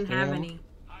 thought I though, didn't have fam. any.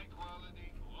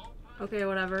 Okay,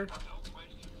 whatever.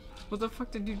 What the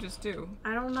fuck did you just do?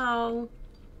 I don't know.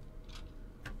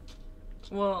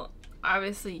 Well,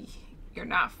 obviously, you're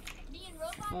not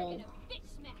full.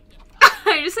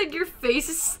 I just said your face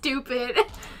is stupid.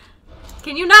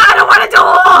 Can you not? I don't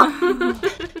want to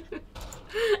duel!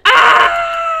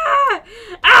 Ah!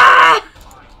 Ah!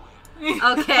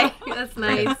 Okay, that's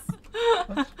nice.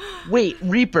 Wait,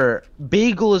 Reaper,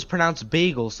 bagel is pronounced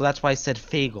bagel, so that's why I said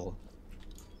fagel.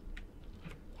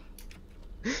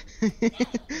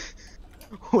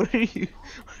 What are you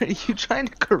trying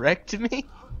to correct me?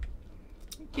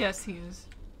 Yes, he is.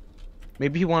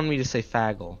 Maybe he wanted me to say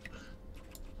fagel.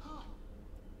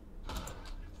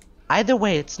 Either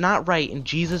way, it's not right, and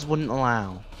Jesus wouldn't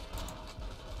allow.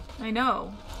 I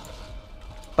know.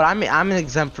 But I'm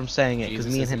exempt from saying it because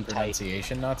Jesus me and is a him tight.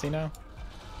 pronunciation Nazi now.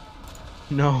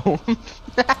 No.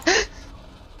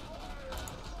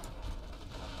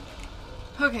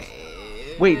 Okay.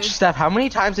 Wait, Steph, how many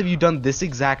times have you done this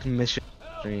exact mission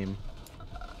stream?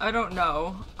 I don't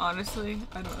know. Honestly,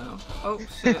 I don't know. Oh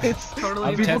shit! It's- Totally.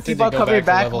 I'm People tempted keep to on go coming back to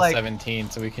back, level like- 17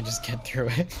 so we can just get through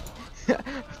it.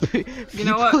 You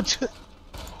know what?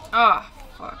 Ah,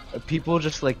 fuck. People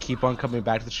just like keep on coming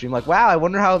back to the stream, like, wow, I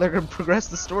wonder how they're gonna progress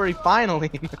the story finally.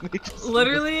 And then they just-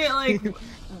 Literally, like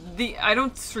I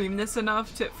don't stream this enough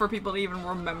for people to even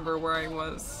remember where I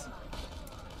was.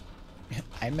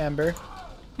 I remember.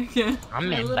 Yeah. I'm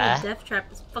My in little back. death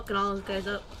trap is fucking all those guys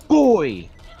up. Boy.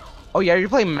 Oh yeah, you're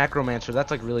playing Macromancer. That's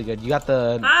like really good. You got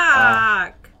the.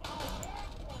 Fuck!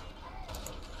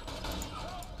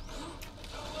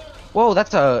 Whoa, that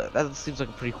seems like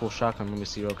a pretty cool shotgun. Let me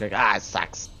see real quick. Ah, it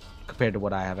sucks compared to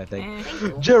what I have, I think.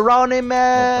 Eh.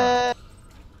 Geronimo.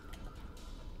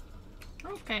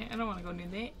 Okay, I don't want to go near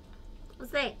that.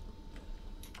 What's that?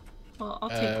 Well, I'll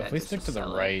take that. If we just stick to the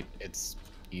sell it. right, it's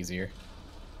easier.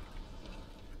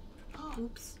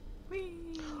 Oops. Whee!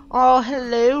 Oh,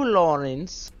 hello,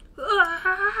 Lawrence.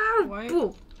 Ah, What?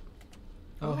 boo.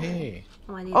 Oh, hey.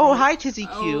 Oh, I need Oh, that. hi, Tizzy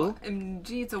Oh, Q.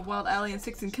 MG, it's a wild alien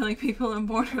Sicsen killing people in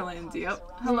Borderlands. Yep.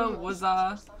 Hello,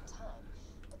 Wazza.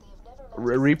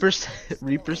 Reaper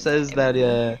says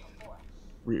that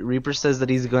Reaper says that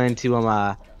he's going to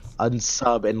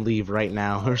unsub and leave right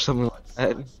now or something like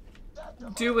that.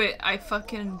 Do it. I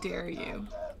fucking dare you.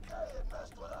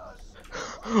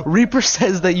 Reaper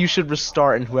says that you should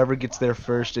restart and whoever gets there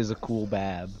first is a cool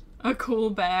bab. A cool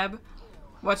bab.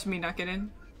 Watch me not get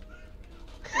in.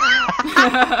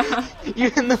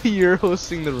 Even though you're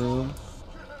hosting the room.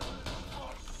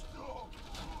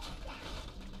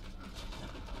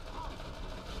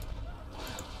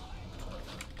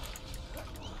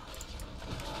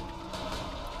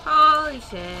 Holy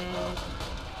shit.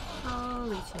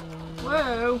 Holy shit.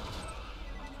 Whoa.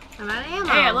 I'm out of ammo.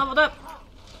 Hey, I leveled up.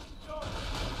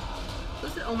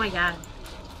 Who's it? Oh my god.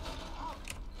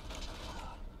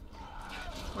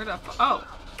 Where the oh.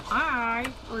 Hi.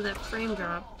 Oh, that frame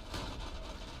drop.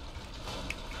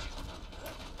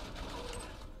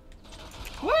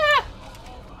 Wah!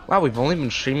 Wow, we've only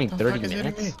been streaming The 30 fuck is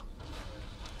hitting minutes. me?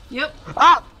 Yep.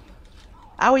 Ah!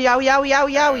 Owie, owie, owie,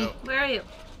 owie, owie! Where are you?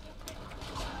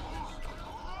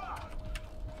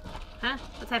 Huh?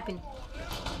 What's happening?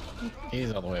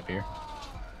 He's all the way up here.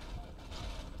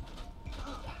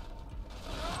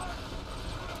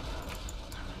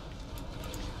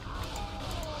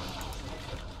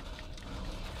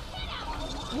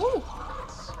 Woo.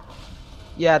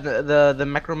 Yeah, the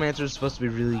Necromancer is supposed to be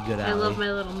really good at I it. love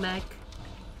my little mech.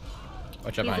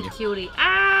 Watch out He's behind a you. cutie.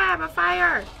 Ah, I'm a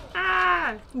fire!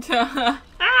 Ah!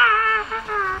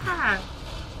 Ah!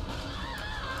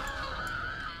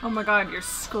 Oh my god, your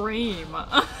scream.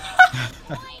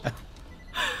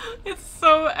 It's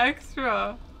so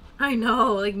extra. I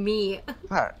know, like me.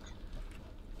 Fuck.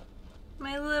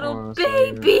 My little Honestly.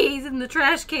 baby's in the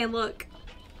trash can, look.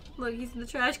 Look, he's in the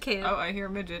trash can. Oh, I hear a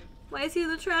midget. Why is he in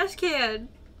the trash can?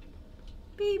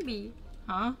 Baby.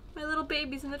 Huh? My little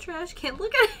baby's in the trash can.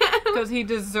 Look at him. Because he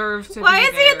deserves to Why be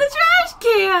is he in there. the trash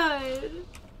can?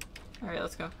 Alright,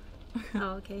 let's go. Oh,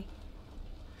 okay.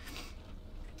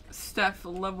 Steph,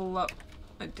 level up.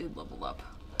 I did level up.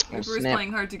 Oh, Reaper's snap.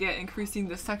 playing hard to get, increasing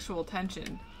the sexual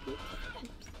tension.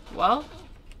 Well,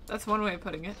 that's one way of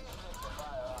putting it.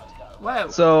 Whoa.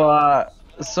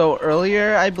 So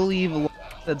earlier, I believe, Lawrence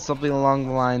said something along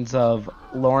the lines of,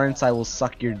 Lawrence, I will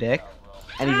suck your dick.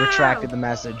 And he retracted the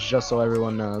message, just so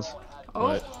everyone knows.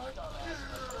 Oh.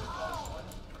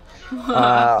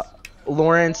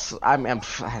 Lawrence,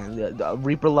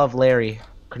 Reaper love Larry.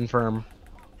 Confirm.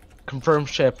 Confirm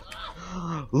ship.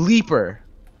 Leaper.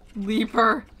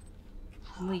 Leaper.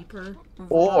 Leaper.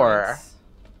 Or- Lawrence.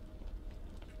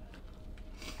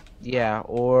 Yeah,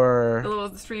 or... Hello,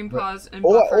 the stream pause and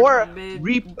Or- buffered or mid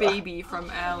Reap- baby from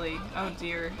Allie. Oh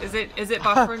dear. Is it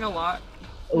buffering a lot?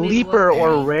 Leaper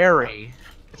or Rary.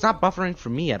 It's not buffering for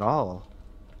me at all.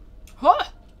 What?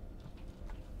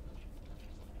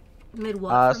 Mid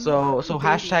what? So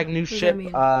hashtag new What does ship, that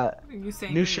mean? Are you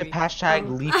saying new baby? ship hashtag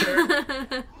Oh.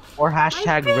 Leaper or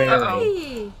hashtag My Rary.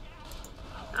 baby!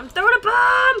 I'm throwing a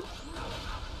bomb!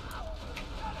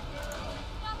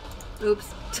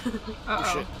 Oops.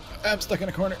 Uh-oh. Shit. I'm stuck in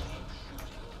a corner.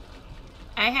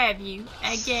 I have you.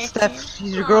 I guess Steph,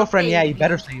 she's your girlfriend. Yeah, you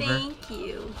better save her. Thank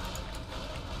you.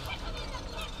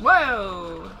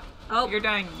 Whoa! Oh, You're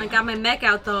dying. I got my mech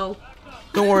out though.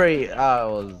 Don't worry.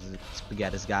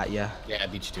 Spaghetti's got ya. Yeah, I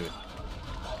beat you to it.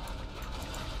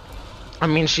 I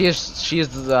mean, she is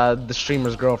the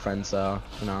streamer's girlfriend, so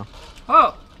you know.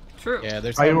 Oh, true. Yeah,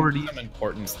 there's Priority. some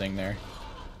importance thing there.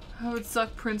 I would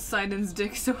suck Prince Sidon's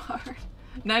dick so hard.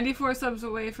 94 subs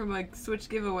away from a Switch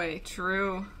giveaway.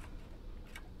 True.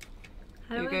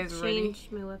 How You do I guys ready? change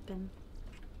my weapon?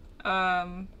 Oh,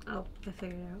 I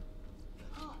figured it out.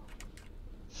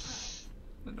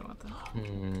 I don't want that.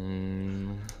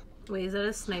 Wait, is that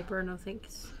a sniper? No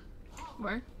thanks.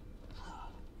 Where?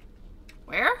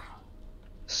 Where?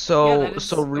 So Yeah, that is-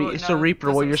 so oh, so no, Reaper,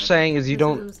 that's what not you're a saying is you This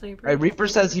don't. isn't a sniper. Right, Reaper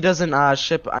says he doesn't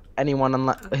ship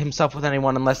anyone himself with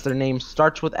anyone unless their name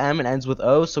starts with M and ends with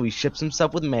O. So he ships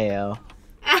himself with Mayo.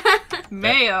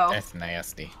 Mayo. That's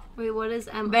nasty. Wait, what is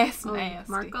M? That's oh,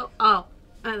 nasty. Marco? Oh,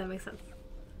 that makes sense.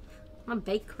 I'm a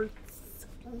baker.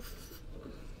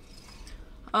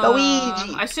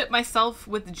 Luigi. I ship myself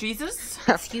with Jesus.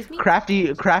 Excuse me?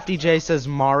 Crafty J says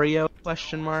Mario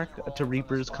question mark to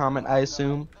Reaper's comment, I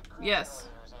assume. Yes.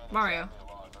 Mario.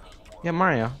 Yeah,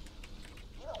 Mario.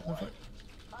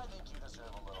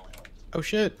 Oh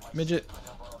shit, midget.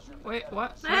 Wait,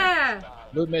 what? Ah!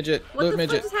 Loot midget. What Loot the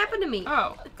midget. fuck just happened to me?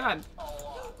 Oh, God.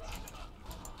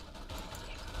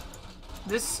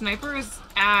 This sniper is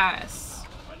ass.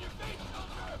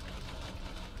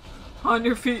 On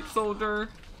your feet, soldier.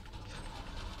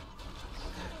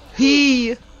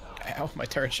 He. Ow, my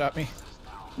turret shot me.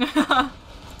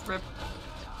 Rip.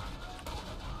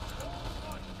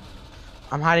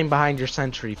 I'm hiding behind your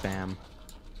sentry, fam.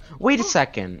 Wait a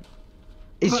second.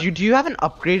 Do you have an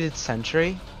upgraded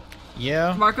sentry?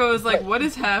 Yeah. Marco is like, what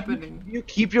is happening? You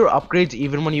keep your upgrades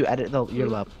even when you edit your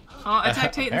level. Oh,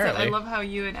 Attack Titan said, I Apparently. love how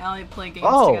you and Allie play games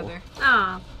Oh. together.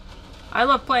 Aw. I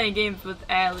love playing games with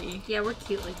Allie. Yeah, we're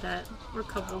cute like that. We're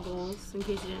couple goals, in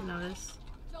case you didn't notice.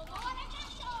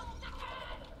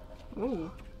 Ooh.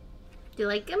 Do you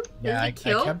like him? Yeah, Is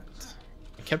he cute?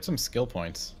 I kept some skill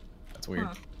points. That's weird.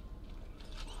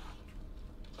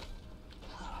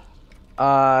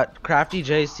 Huh. Crafty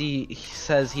JC he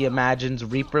says he imagines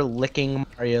Reaper licking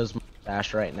Mario's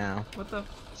mustache right now. What the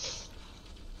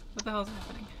hell's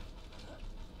happening?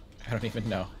 I don't even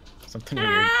know. Something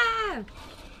weird. Ah!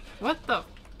 What the?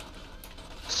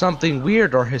 Something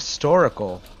weird or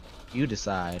historical. You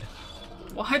decide.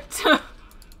 What?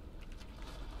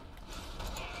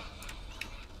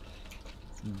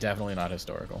 Definitely not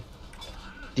historical.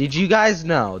 Did you guys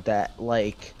know that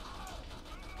like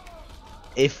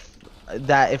if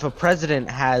a president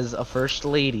has a first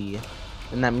lady,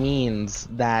 then that means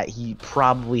that he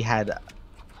probably had,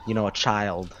 you know, a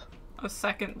child. A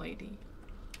second lady.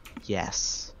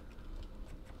 Yes.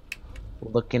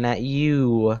 Looking at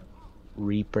you,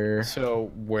 Reaper.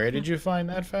 So, where did you find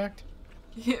that fact?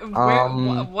 Yeah,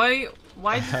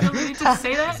 why did you feel the need to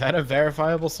say Is that? that a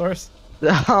verifiable source?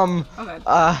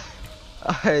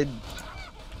 Okay.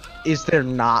 Is there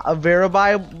not a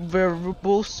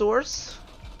verifiable source?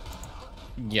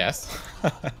 Yes.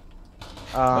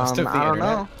 Most of the I don't internet.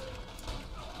 know.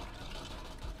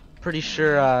 Pretty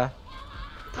sure, Oh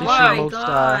pretty Wow. sure my most,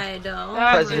 god.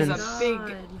 That is presidents- a big.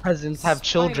 presidents have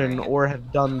children Spider. or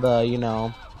have done the, you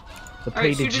know, the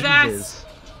pray Alright, to shoot his Jesus. ass.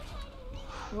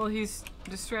 Well, he's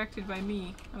distracted by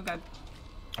me. Oh god.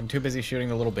 I'm too busy shooting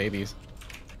the little babies.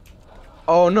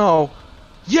 Oh no!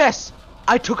 Yes!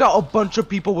 I took out a bunch of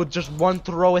people with just one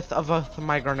throweth of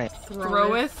my grenade.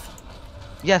 Throweth.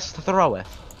 Yes, throweth.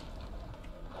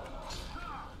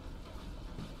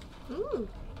 Ooh.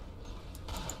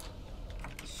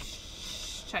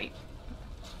 Shite.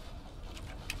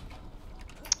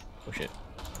 Oh shit.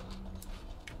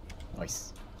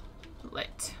 Nice.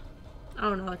 Lit.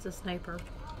 Oh no, it's a sniper.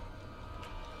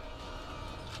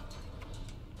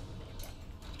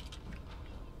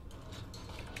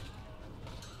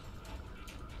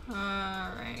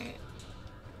 Alright.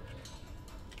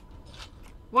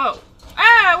 Whoa.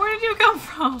 Ah! Where did you come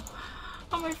from?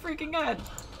 Oh my freaking god.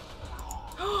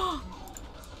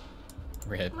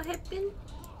 Red. What happened?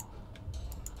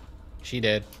 She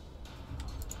did.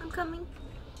 I'm coming.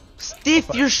 Steve,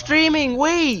 you're streaming!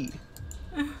 Wait!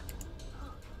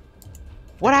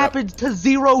 What happened to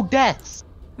 0 deaths?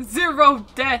 0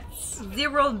 deaths.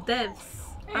 0 deaths.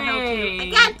 I'll help you. I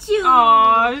Hey. got you!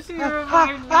 Aw, she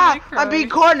reminded me to I'm being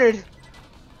cry. cornered!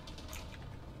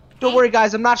 Don't worry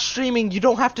guys, I'm not streaming, you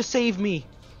don't have to save me.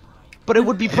 But it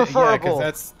would be Yeah, preferable.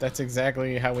 because that's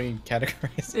exactly how we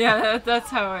categorize. Yeah, that's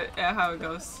how it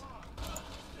goes.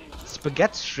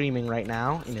 Spaghetti's streaming right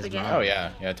now in his Spaghetti. mouth. Oh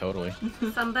yeah, yeah, totally.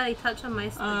 Somebody touch on my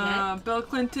spaghetti. Bill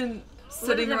Clinton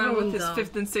sitting did around with everyone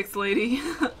his go? 5th and 6th lady.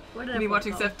 Where did Me everyone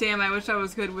watching go? stuff. Damn, I wish I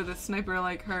was good with a sniper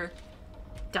like her.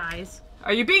 Dies.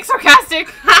 Are you being sarcastic?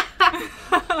 Who's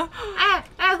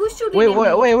shooting Wait,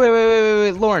 at wait, me?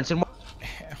 wait, Lawrence, and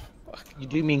you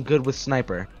do mean good with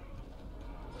sniper?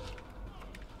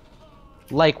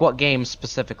 Like what game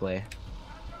specifically?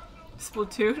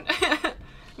 Splatoon.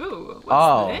 Ooh, what's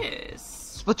Oh.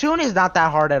 this? Splatoon is not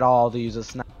that hard at all to use a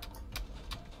sniper.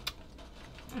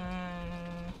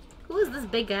 Who is this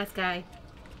big ass guy?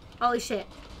 Holy shit.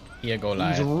 Here go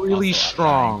live. He's really Also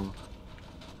strong.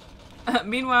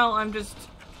 Meanwhile, I'm just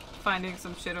finding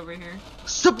some shit over here.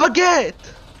 Spaghetti!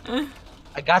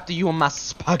 I got you on my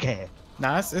spaghetti.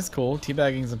 Nah, it's cool.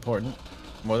 Teabagging's important.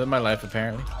 More than my life,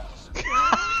 apparently.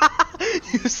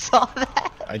 You saw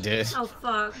that? I did. Oh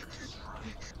fuck.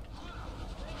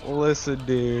 Listen,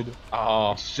 dude.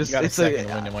 Oh, just- you got a it's a- second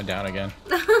when it went down again.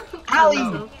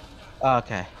 Allie!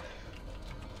 Okay.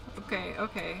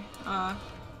 Okay.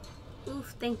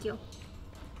 Oof, thank you.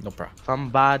 No problem.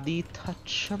 Somebody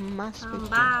touch my spaghetti.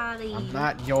 Somebody. I'm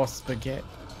not your spaghetti.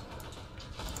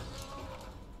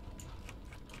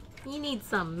 You need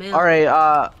some milk. Alright,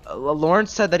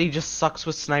 Lawrence said that he just sucks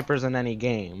with snipers in any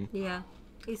game. Yeah.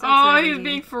 He's Oh, he's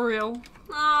being for real.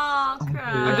 Oh, cry.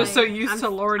 I'm just so used to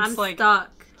Lawrence, I'm like, stuck.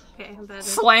 Okay, I'm better.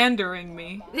 slandering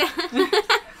me.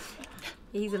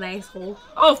 He's an asshole.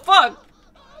 Oh, fuck!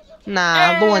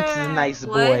 Nah, Lawrence is a nice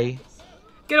What? boy.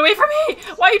 Get away from me!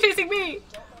 Why are you chasing me?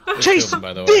 Just Chase killed him,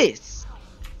 by the way. this!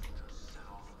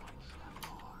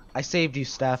 I saved you,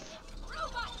 Steph.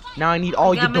 Now I need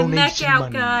all your Got my neck donation out,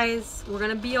 money. guys. We're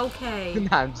gonna be okay.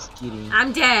 Nah, I'm just kidding.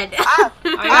 I'm dead. I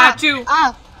got you.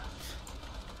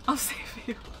 I'll save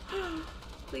you.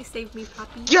 Please save me,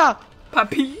 Poppy. Yeah!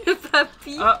 Puppy.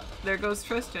 Puppy. Oh, there goes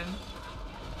Tristan.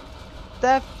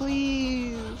 Steph,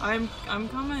 please! I'm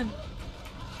coming.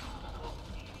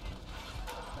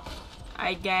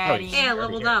 I got him. Yeah,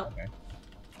 leveled up.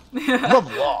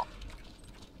 Level up!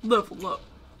 Level up.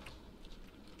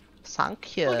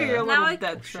 Thank you. Look at your Now little I-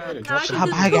 death trap. Now I How can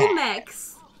bad? do 2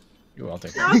 mechs. You will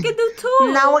take Now I that. can do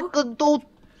 2. Now I could do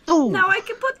 2! Now I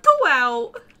can put 2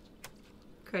 out.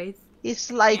 Crazy.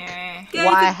 It's like, Eh. Yeah,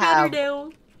 why you can have... better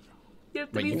now. You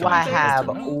have to Wait, be you so Why Don't have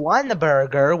taste it. one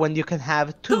burger when you can have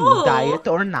 2, Two. diet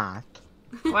or not?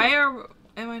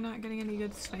 Am I not getting any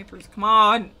good snipers? Come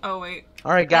on. Oh wait.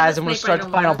 Alright guys, I'm gonna sniper I start the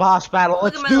don't final want. boss battle. Look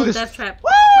Let's at my do little this! death trap.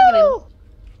 Look at him. Woo!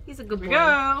 He's a good Here boy. we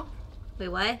go. Wait,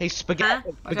 what? Hey, Spaghetti.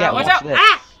 Huh? Spaghetti, Watch watch out. this.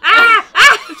 Ah! Ah!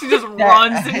 Ah! She just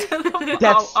runs into the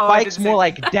Death I spikes didn't more see-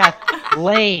 like death.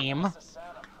 Lame.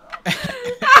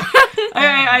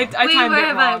 I Wait, timed where it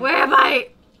am I? wrong. Where am I?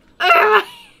 Where am I?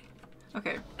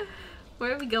 Okay.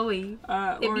 Where are we going?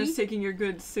 Laura's me? taking your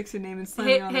good Sicsen name and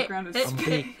slamming it on the ground. As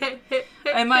Okay.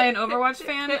 Am I an Overwatch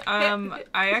fan?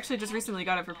 I actually just recently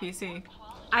got it for PC.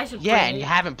 I should Yeah, play. and you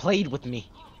haven't played with me.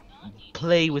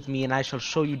 Play with me and I shall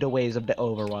show you the ways of the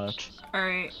Overwatch.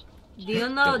 Alright. Do you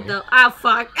know the... Ah,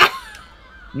 fuck.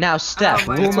 Now, Steph,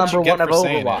 my rule God. number What you 1 get of for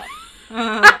saying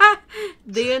Overwatch.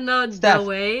 Do you know Steph. the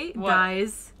way, What?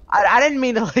 guys? I didn't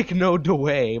mean to, like, know the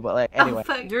way, but, like, anyway.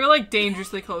 Oh, fuck. You're like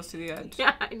dangerously close to the edge.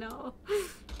 Yeah, I know.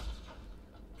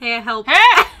 Hey, help.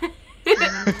 Hey!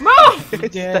 Move! You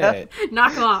did it.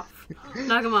 Knock him off.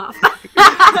 Knock him off.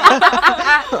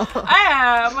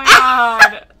 Ah, oh my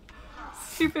god.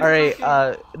 Stupid. Alright,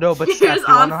 fucking- no, but He Steph, is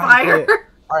you wanna on know how you play fire.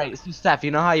 Alright, so Steph,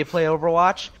 you know how you play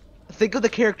Overwatch? Think of the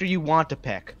character you want to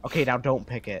pick. Okay, now don't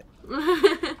pick it.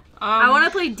 I want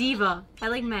to play Diva. I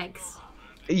like Megs.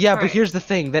 Yeah, but Alright. here's the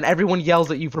thing. Then everyone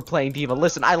yells at you for playing Diva.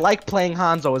 Listen, I like playing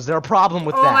Hanzo. Is there a problem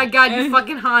with Oh that? my god, you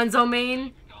fucking Hanzo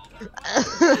main.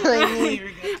 I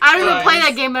I don't even play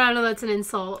that game, but I know that's an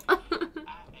insult.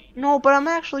 no, but I'm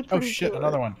actually Oh pretty shit, good.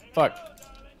 another one. Fuck.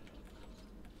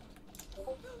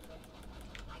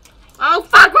 Oh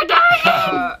fuck, we're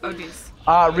dying! oh geez.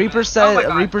 Reaper said Oh my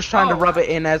God. Reaper's trying to Oh. rub it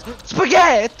in as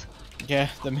spaghetti. Yeah,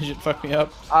 the midget fucked me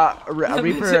up.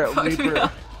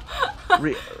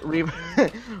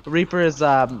 Reaper is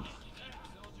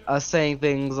saying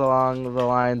things along the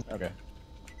lines. Okay.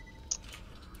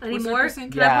 Any What's more? Reaper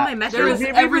saying? Can I Yeah. put my mech There out? is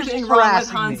Reaper's everything wrong with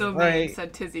harassing me, Hanzo Main, right?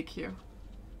 said Tizzy Q.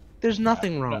 There's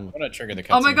nothing I'm wrong. gonna trigger the cutscene.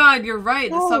 Oh my god, you're right.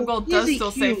 The No, sub goal does Tizzy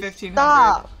still Q, say 1500.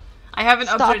 Stop. I haven't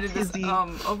Stop, updated this Tizzy.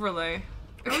 overlay.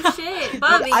 Oh shit,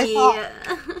 Bobby! I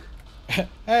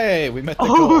Hey, we met the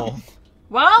Oh. goal.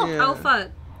 Well, Yeah. Oh fuck.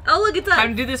 Oh look, it's time up.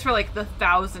 to do this for like the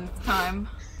 1000th time.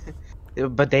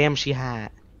 But damn, she had.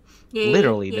 Yeah,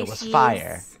 Literally, yeah, there was she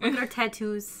fire. is. Look at her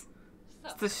tattoos.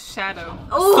 It's the shadow.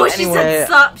 Oh, So she anyway- said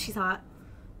sup. She's hot.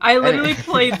 I literally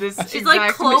played this. She's like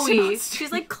exact Chloe. mission on She's stream.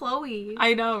 like Chloe.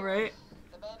 I know, right?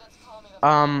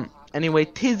 Anyway,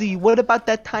 Tizzy, what about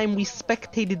that time we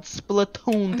spectated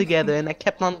Splatoon together and I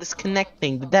kept on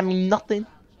disconnecting? Did that mean nothing?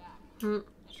 True.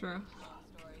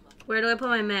 Where do I put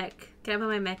my mech? Can I put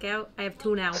my mech out? I have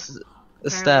 2 now.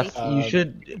 Steph, Uh, you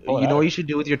should, pull it you know out. what you should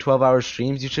do with your 12-hour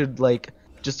streams? You should, like,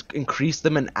 just increase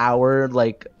them an hour,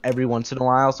 like, every once in a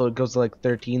while, so it goes to, like,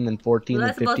 13, then 14, Well, then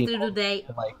that's about to 15, do today.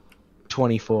 to, like,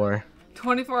 24.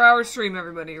 24-hour stream,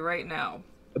 everybody, right now.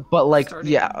 But, like,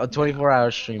 Starting. yeah, a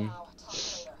 24-hour stream.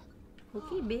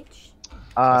 Okay, bitch.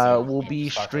 We'll be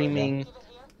Fuck, streaming...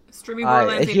 Streaming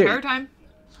Borderlands the here- entire time.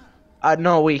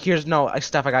 no, wait,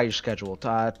 Steph, I got you scheduled.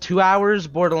 2 hours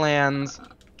Borderlands,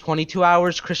 22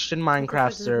 hours Christian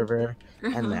Minecraft server,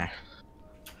 and there.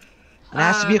 It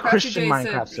has to be a Crafty Christian J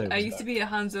Minecraft said, server. I used to be a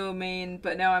Hanzo main,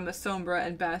 but now I'm a Sombra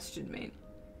and Bastion main.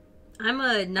 I'm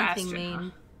a nothing Bastion,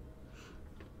 main.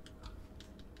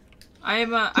 I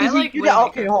like Okay,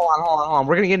 Widowmaker. hold on.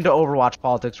 We're gonna get into Overwatch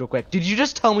politics real quick. Did you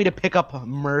just tell me to pick up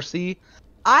Mercy?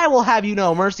 I will have you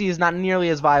know, Mercy is not nearly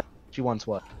as viable as she once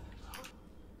was.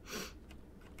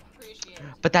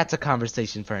 But that's a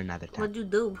conversation for another time. What'd you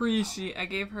do? Appreciate. I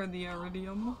gave her the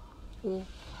iridium. Ooh.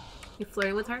 You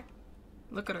flirting with her?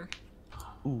 Look at her.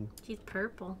 Ooh. She's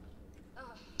purple.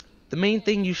 The main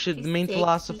thing you should, She's the main sexy.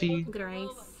 philosophy. Look at her eyes.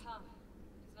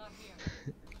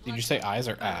 Did you say eyes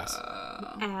or ass?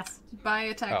 Ass. Bye,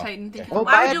 Attack Oh, Titan. Thank okay. you. Oh,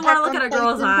 Why bye, would you want to look at Attack a on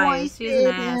girl's Titan eyes? boys, She's an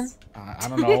yeah. ass. I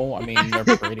don't know. I mean,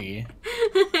 they're pretty.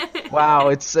 Wow,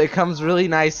 it comes really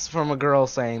nice from a girl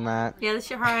saying that. Yeah,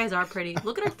 her eyes are pretty.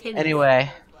 Look at her titties.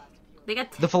 Anyway, They got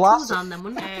the tattoos philosophy. on them.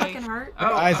 Wouldn't that Hey. fucking hurt? Her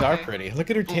Oh, eyes are okay. pretty. Look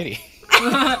at her titty.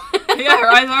 Hey, Yeah, her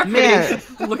eyes are Man.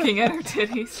 pretty. Looking at her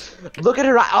titties. Look at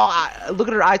her look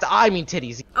at her eyes. I mean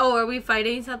titties. Oh, are we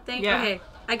fighting something? Yeah. Okay.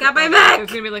 I got my There's mech!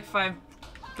 gonna be like 5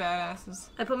 badasses.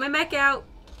 I put my mech out.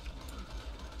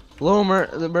 Low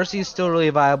Mercy is still really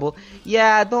viable.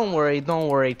 Yeah, don't worry,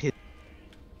 titties.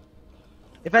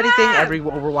 If anything, Ah! every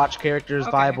Overwatch character is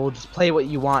Okay. viable. Just play what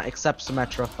you want, except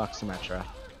Symmetra. Fuck Symmetra.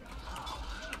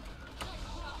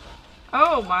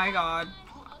 Oh my god.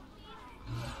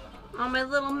 Oh, my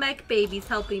little mech baby's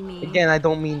helping me. Again, I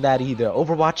don't mean that either.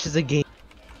 Overwatch is a game.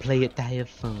 Play it to have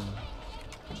fun.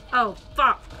 Oh,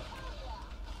 fuck.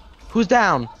 Who's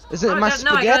down? Is it Oh, my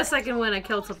no, I got a spaghetti? second win. I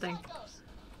killed something.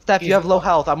 Steph, you have low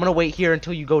health. I'm gonna wait here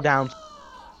until you go down.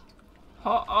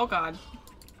 Oh god.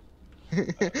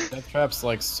 Death Trap's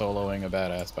like soloing a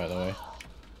badass, by the way.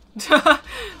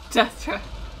 Death trap.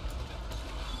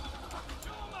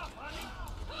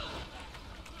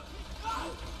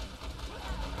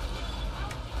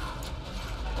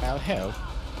 I'll help.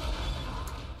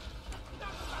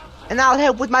 And I'll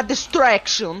help with my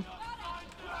distraction.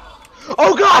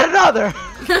 Oh god, another!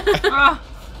 Ah.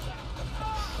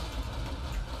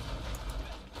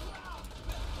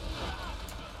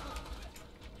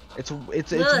 It's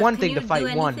Lilith, one can thing you to fight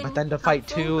do one, anything but then to fight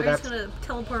helpful, two, or that's just gonna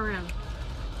teleport around.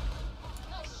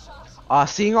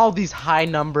 seeing all these high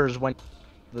numbers when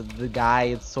the guy,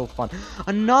 it's so fun.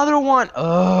 Another one.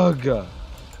 Ugh.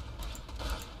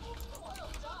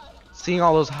 Seeing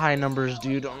all those high numbers,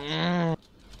 dude. Eh.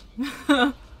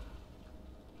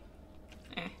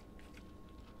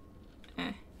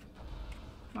 Eh.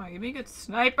 Oh, you be a good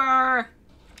sniper.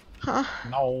 Huh?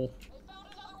 No.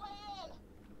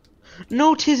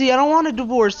 No, Tizzy, I don't want a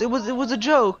divorce. It was a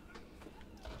joke.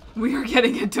 We are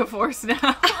getting a divorce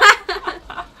now.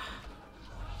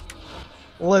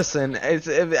 Listen,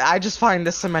 I just find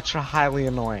this Symmetra highly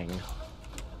annoying.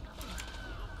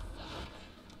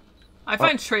 I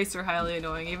find Tracer highly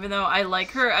annoying, even though I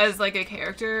like her as like a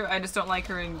character. I just don't like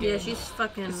her in game. Yeah, she's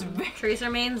fucking It's Tracer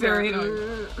mains. very are-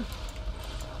 annoying.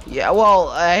 Yeah,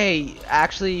 well, hey,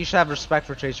 actually, you should have respect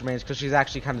for Tracer Mains because she's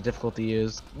actually kind of difficult to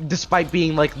use. Despite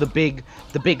being like the big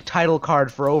title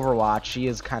card for Overwatch, she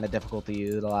is kind of difficult to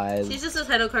utilize. She's just a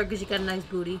title card because she got a nice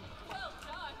booty.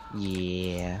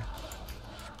 Yeah.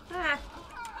 Ah,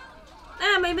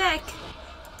 ah, my mech.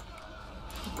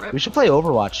 Rip. We should play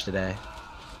Overwatch today.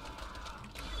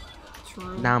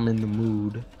 True. Now I'm in the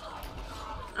mood.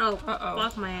 Oh, Uh-oh.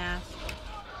 fuck my ass.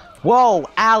 Whoa,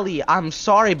 Allie, I'm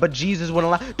sorry, but Jesus wouldn't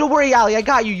allow. Don't worry, Allie, I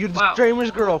got you. You're the Wow. streamer's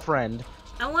girlfriend.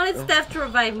 I wanted Steph to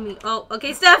revive me. Oh,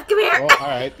 okay, Steph, come here. Well,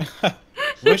 alright.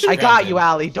 Wish I got granted. you,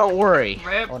 Allie. Don't worry.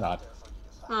 Rip. Or not.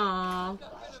 Aw.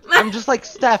 I'm just like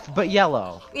Steph, but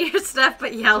yellow. You're Steph,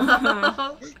 but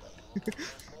yellow.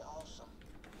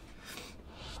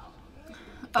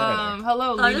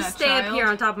 Hello, I'll Lena, just stay child. up here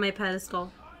on top of my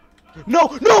pedestal.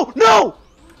 No, no, no!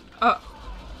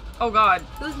 Oh god.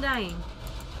 Who's dying?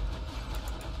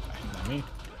 Not me.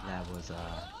 That was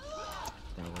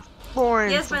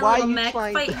Lawrence. Yes, my why little you mech.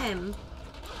 trying Fight to... him.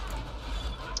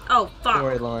 Oh, fuck. Don't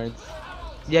worry, Lawrence.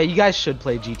 Yeah, you guys should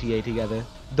play GTA together.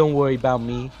 Don't worry about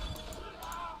me.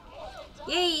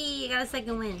 Yay, I got a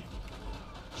second win.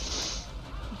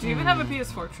 Do you even have a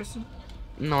PS4, Tristan?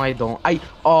 No, I don't.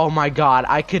 Oh my god,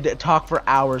 I could talk for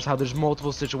hours how there's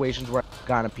multiple situations where I've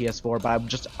gotten a PS4, but I'm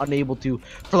just unable to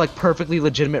for like perfectly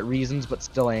legitimate reasons, but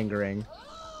still angering.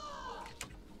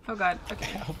 Oh god.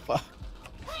 Okay. Oh, fuck.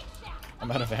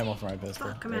 I'm out of ammo for my pistol.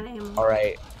 Fuck, I'm out of ammo.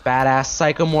 Alright, badass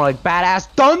Psycho, more like badass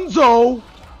Dunzo!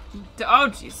 Oh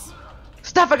jeez.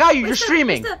 Steph, I got you, Where's you're Steph?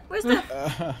 streaming! Where's Steph?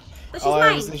 Where's Steph? She's All I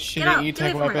mine. was a Get shitty out. E-Tech Get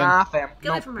away from weapon. her. Nah, fam. Get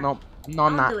away Nope, from her. nope. No,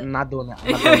 I'm I'll not. do it. I'm not doing that.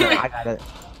 I'm not doing that. I got it.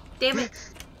 Damn it.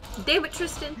 Damn it,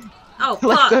 Tristan. Oh,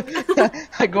 Like fuck.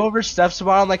 I go over Steph's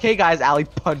tomorrow. I'm like, hey guys, Allie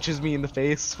punches me in the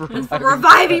face for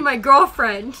Reviving my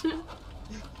girlfriend.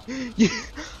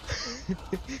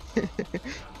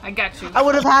 I got you. I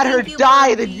would have had her Thank you, die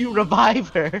Bobby. than you revive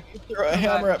her. Throw a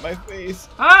hammer at my face.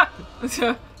 Ah!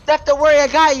 Steph, don't worry, I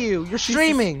got you. You're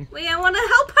streaming. Wait, I want to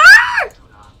help her!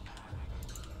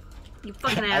 You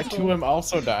fucking I asshole. too am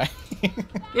also dying.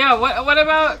 Yeah, what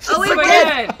about Oh, wait,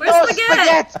 spaghetti? Where's Oh,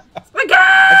 spaghetti? spaghetti. I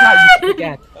got you,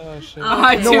 spaghetti. Oh shit. Oh,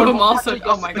 I No too one am wants also. to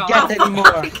Oh my spaghetti god.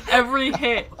 anymore. Every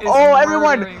hit is Oh,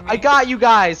 everyone, murdering me. I got you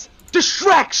guys.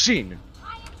 Distraction.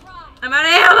 I'm out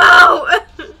of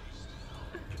ammo!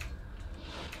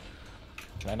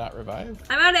 Can I not revive?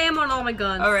 I'm out of ammo on all my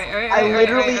guns. Alright, alright. I alright,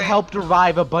 literally alright. helped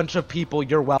revive a bunch of people.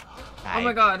 You're welcome. Oh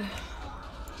my god.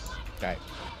 Okay.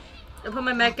 I put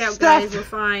my mech out, Steph, guys. We're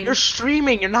fine. You're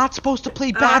streaming. You're not supposed to play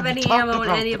I don't have bad. any Talk ammo in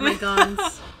about any of them. my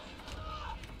guns.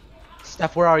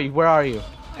 Steph, where are you? Where are you?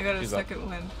 I got a She's up. second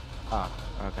win. Oh,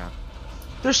 okay.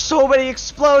 There's so many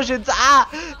explosions.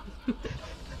 Ah!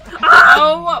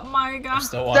 Oh my god.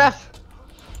 Still one. Steph!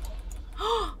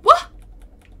 What?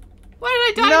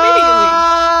 Why did I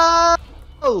die immediately?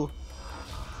 No!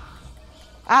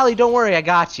 Allie, don't worry, I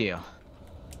got you.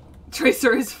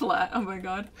 Tracer is flat. Oh my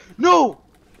god. No!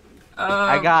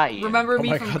 I got you. Remember Oh me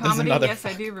my from God, there's comedy? another Yes,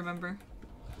 I do remember.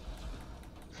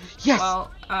 Yes!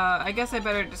 Well, I guess I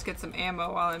better just get some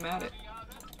ammo while I'm at it.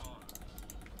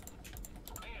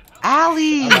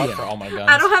 Allie! I'm out for all my guns.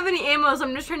 I don't have any ammo, so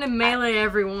I'm just trying to melee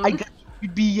everyone. I got you,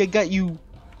 B. I got you.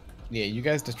 Yeah, you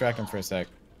guys distract him for a sec.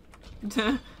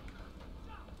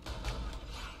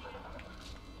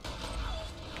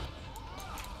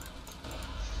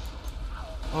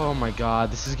 Oh my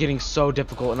god, this is getting so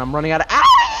difficult and I'm running out of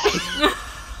ah!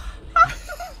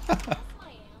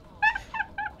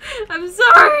 I'm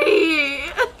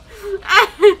sorry.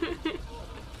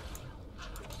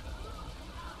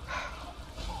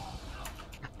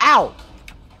 Ow!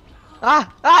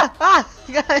 Ah! Ah! Ah!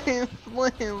 Guys,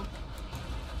 Slim.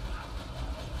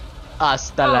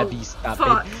 Hasta la Oh, vista,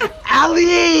 fuck. baby.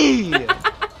 Allie!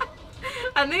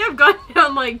 I think I've gone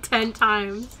down like 10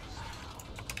 times.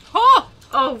 Oh!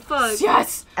 Oh fuck.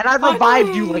 Yes! And I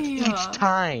revived you like Finally! each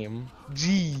time.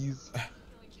 Jeez.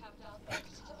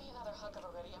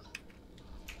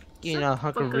 You know,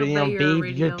 hunk of fuck iridium, obey your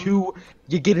babe. iridium.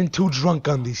 You're getting too drunk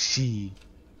on this shit.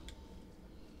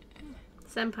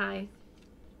 Senpai.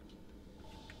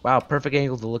 Wow, perfect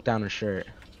angle to look down her shirt.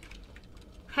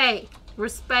 Hey,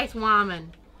 respect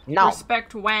woman. No,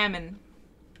 Respect whammon.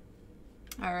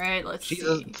 Alright, let's she's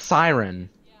see. a siren.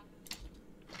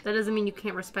 That doesn't mean you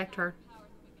can't respect her.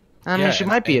 I mean, Yeah, she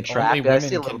might be and attractive. only I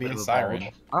see a women little can be bit a of siren.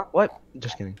 siren. Huh? What?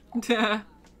 Just kidding.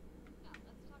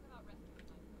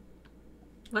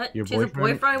 What? Your She's a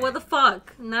boyfriend? boyfriend? What the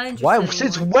fuck? Not interested Why? anymore.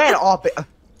 Since when? Oh,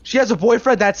 she has a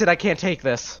boyfriend. That's it. I can't take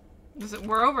this.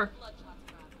 We're over.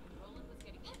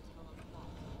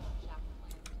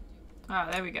 Ah,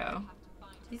 there we go.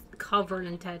 She's covered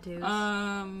in tattoos.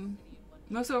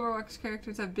 Most Overwatch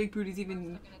characters have big booties,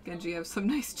 even Genji has some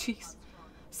nice cheeks.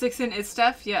 Sicsen is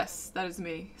Steph? Yes, that is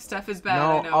me. Steph is bad,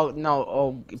 I No. know. Oh no.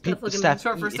 Oh, people. looking Steph.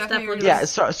 Short for Steph Stephanie. looking- Yeah.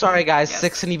 Sorry, guys. Yes.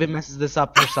 Sixen even messes this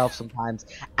up herself sometimes.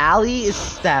 Allie is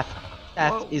Steph.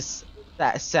 Steph Whoa. is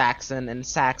Saxon, and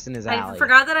Saxon is I Allie.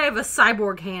 forgot that I have a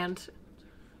cyborg hand.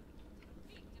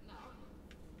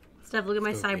 Steph, look at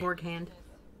my Spooky. cyborg hand.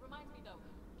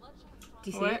 Do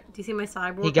you see What? it? Do you see my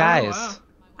cyborg? Hey guys. wow.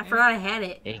 I forgot I had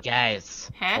it. Hey guys.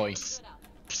 Huh? Voice.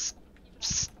 Psst,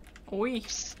 psst, Oi.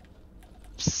 psst,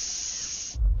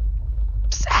 psst.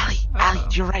 Psst, Allie, Allie, Uh-oh.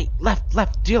 to your right,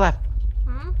 left, to your left.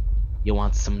 Hmm? You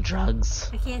want some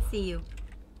drugs? I can't see you.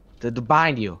 To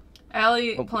bind you.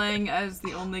 Allie Oh. playing as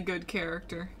the only good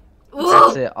character.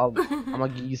 That's it. I'm gonna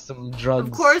give you some drugs.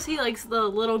 Of course he likes the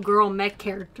little girl mech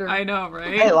character. I know,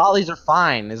 right? Hey, lollies are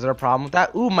fine. Is there a problem with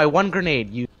that? Ooh, my one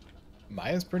grenade. You.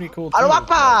 Maya's pretty cool too. Allahu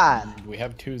Akbar! but we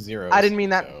have 2 zeros. I didn't mean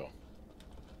that. so-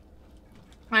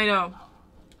 I know.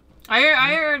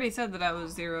 I already said that I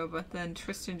was 0, but then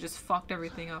Tristan just fucked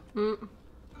everything up. Mm.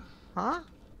 Huh?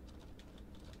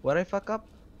 What'd I fuck up?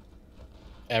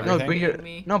 No, Everything. but you're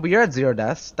Me. no, but you're at 0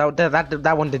 deaths.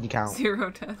 That one didn't count. 0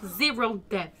 deaths. 0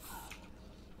 deaths.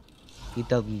 It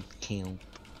doesn't count.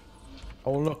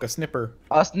 Oh look, a snipper.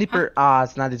 Snipper.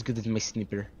 It's not as good as my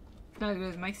snipper. Not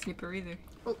good as my snipper either.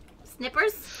 Oh,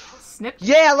 snippers? Snip?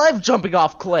 Yeah, I love jumping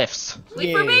off cliffs.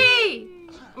 Wait for me!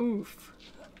 Oof.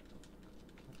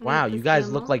 Wow, Need you this guys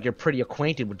ammo? look like you're pretty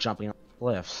acquainted with jumping off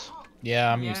cliffs.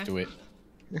 Yeah, I'm Yeah. used to it.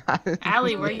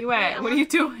 Allie, where you at? What are you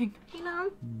doing? You know?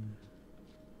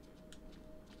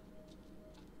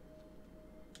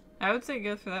 I would say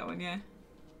go for that one, yeah.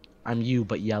 I'm you,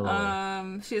 but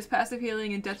yellow. She has passive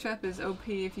healing and Death Trap is OP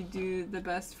if you do the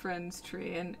best friends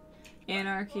tree, and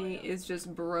Anarchy is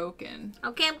just broken.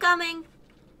 Okay, I'm coming.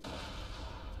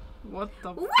 What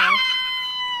the Wow!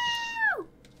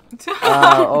 fuck?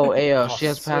 Ayo, she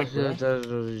has sick,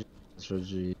 passive.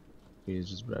 He's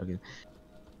just broken.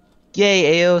 Yay,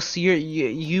 Ayo, so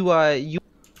you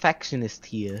perfectionist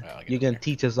here. Well, I get You're gonna there.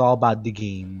 teach us all about the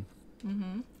game.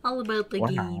 Mm-hmm. All about the Wow.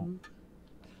 game.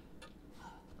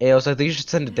 Ayo, so I think you should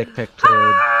send a dick pic to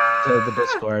the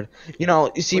Discord. You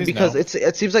know, you see, Please because no.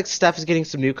 it seems like Steph is getting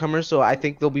some newcomers, so I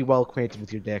think they'll be well acquainted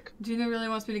with your dick. Gina really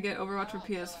wants me to get Overwatch for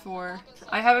PS4.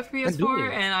 I have it for do PS4, you?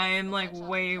 and I am like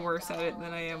way worse at it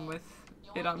than I am with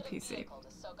it on PC.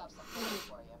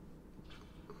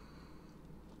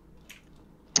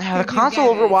 The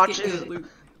console Overwatch Get is. good loot.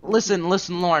 Listen,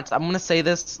 Lawrence. I'm gonna say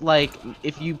this. Like,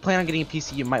 if you plan on getting a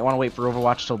PC, you might want to wait for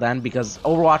Overwatch till then, because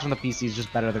Overwatch on the PC is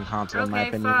just better than console, in my Okay,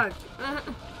 opinion. fuck.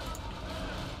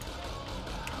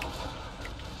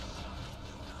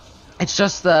 It's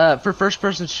just for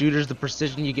first-person shooters, the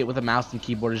precision you get with a mouse and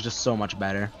keyboard is just so much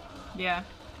better. Yeah.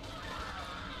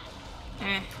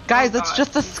 Guys, Oh, let's God.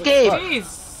 just escape.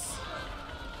 Jeez.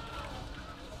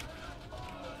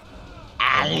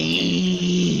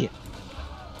 Ali!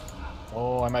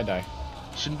 Oh, I might die.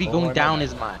 Shouldn't be Oh, I going might down die.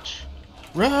 as much.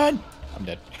 Run! I'm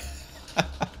dead.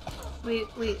 Wait,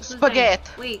 who's Spaghetti.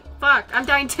 dying? Wait, fuck, I'm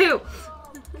dying too.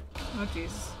 Oh,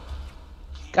 jeez.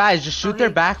 Guys, just shoot Oh, their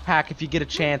hey. backpack if you get a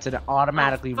chance and it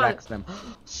automatically fuck. wrecks them.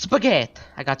 Spaghetti!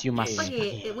 I got you, my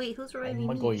Spaghetti. Wait, who's reviving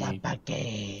I'm me? going to go.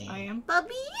 Spaghetti. I am.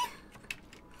 Bubby.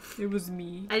 It was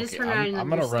me. I just Okay, turned around and I'm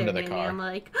gonna run to the staring at me, car. I'm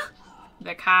like,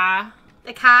 The car.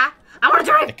 the car. I want to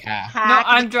drive. The cat. No,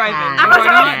 I'm driving. I'm We're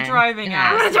driving. not driving,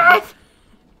 I want Alice. to drive.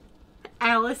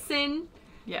 Allison.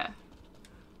 Yeah.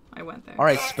 I went there.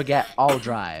 Alright, Spaghetti, I'll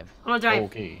drive. I want to drive.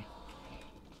 Okay.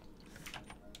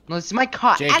 No, it's my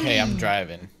car. JK, Ali! I'm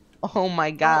driving. Oh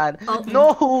my god. Oh.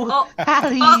 No! Oh.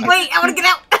 Ali! Oh wait, I want to get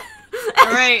out.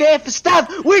 Alright. Steph, stop!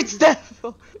 Wait, Steph!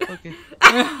 Oh,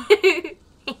 okay.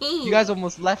 You guys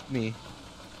almost left me.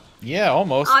 Yeah,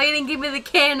 almost. Oh, you didn't give me the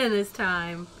cannon this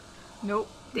time. Nope.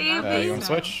 Damn Not it. You this want to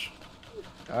time. switch?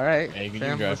 Alright, Yeah, you can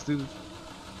fam, drive. let's do this.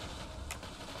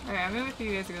 Alright, I'm gonna wait for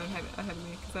you guys to go ahead of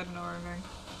me, because I don't know where I'm going.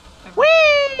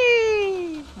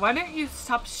 Whee! Why don't you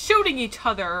stop shooting each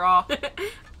other off?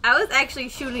 I was actually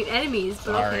shooting enemies,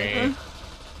 but Sorry. okay.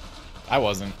 I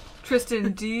wasn't.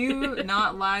 Tristan, do you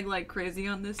not lag like crazy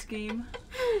on this game?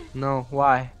 No,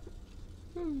 why?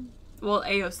 Well,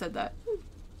 Ayo said that.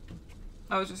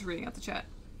 I was just reading out the chat.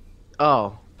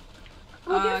 Oh.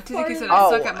 Tizuki said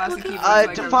Oh, I suck at mouse and keyboard. so I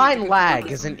define don't lag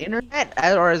get as an internet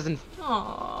or as in...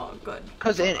 Oh, good.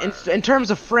 Because in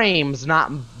terms of frames,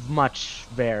 not much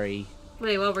vary.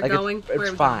 Wait, well, we're Like, going. it's Where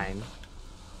are we fine.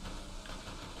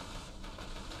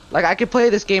 Like, I could play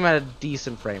this game at a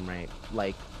decent frame rate.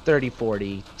 Like, 30,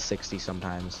 40, 60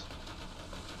 sometimes.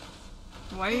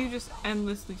 Why are you just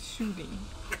endlessly shooting?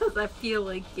 Because I feel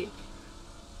like it.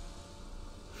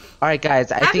 Alright,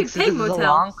 guys, I Happy think since Pig this is a Motel.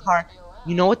 long car...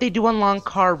 You know what they do on long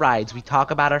car rides? We talk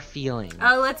about our feelings.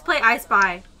 Oh, let's play I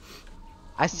Spy.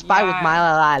 I spy with Yeah.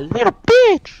 my little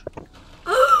bitch!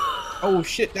 Oh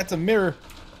shit, that's a mirror.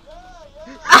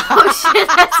 Oh shit,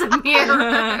 that's a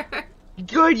mirror.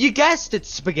 Good, you guessed it,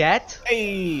 Spaghetti!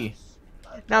 Hey!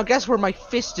 Now guess where my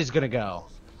fist is gonna go.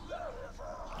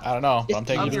 I don't know, but I'm It's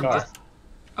taking Up your your car. butt.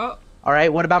 Oh,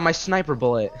 Alright, what about my sniper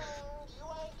bullet?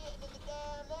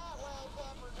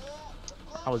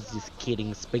 I was just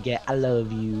kidding, Spaghetti. I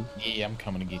love you. Yeah, I'm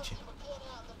coming to get you.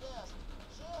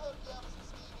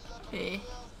 hey.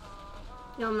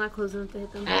 No, I'm not close enough to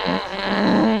hit them.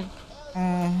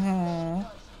 Mm-hmm.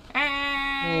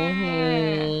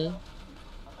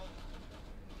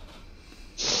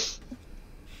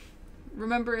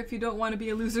 Remember, if you don't want to be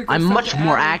a loser, go I'm suck much at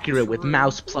more it. accurate with True.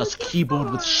 mouse plus keyboard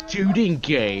with shooting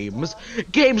games.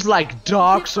 Games like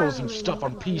Dark Souls and stuff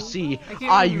on PC, I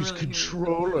can't I even use really hear you.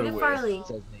 controller Get with. Farley.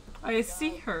 I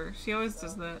see her. She always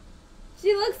does that.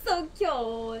 She looks so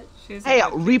cute. She is a Hey,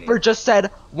 good Reaper baby. just said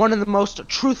one of the most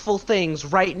truthful things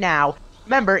right now.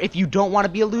 Remember, if you don't want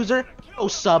to be a loser, go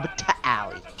sub to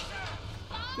Allie.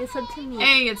 Yes, up to me.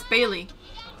 Hey, it's Bailey.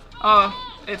 Oh,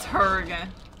 it's her again.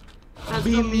 That's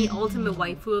the ultimate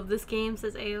waifu of this game,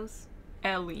 says Aos.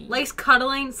 Ellie. Likes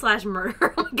cuddling /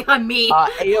 murder. Oh my god, me.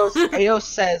 Aos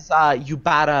says you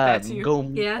better That's you. go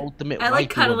Yeah. ultimate I like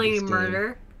waifu of cuddling this and game.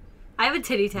 murder. I have a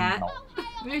titty tat.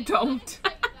 You don't.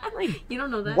 You don't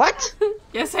know that. What?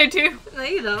 Yes, I do. No,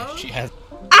 you don't. She has.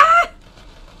 Ah!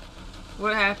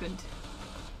 What happened?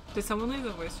 Did someone leave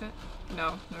the voice chat?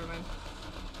 No, never mind.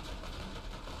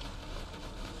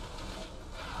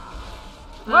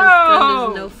 Oh, this gun Whoa!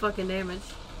 does no fucking damage.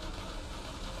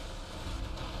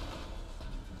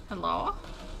 Hello?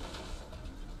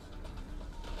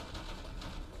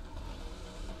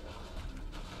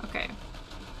 Okay.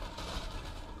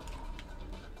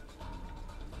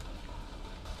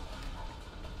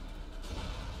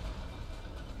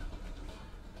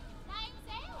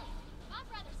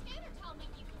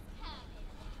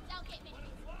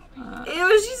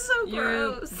 Ew, she's so You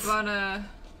gross. wanna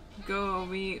go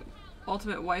meet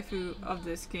ultimate waifu of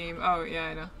this game? Oh, yeah,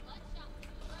 I know.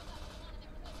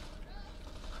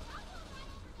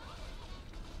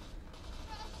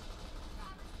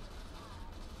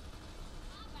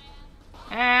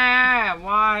 Ah,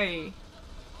 why?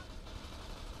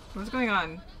 What's going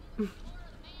on?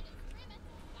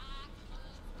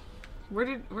 Where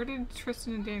did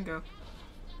Tristan and Dan go?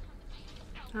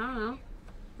 I don't know.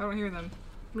 I don't hear them.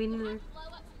 Me neither.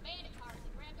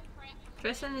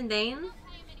 Tristan and Dane?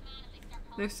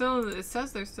 They're still. It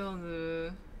says they're still in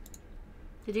the.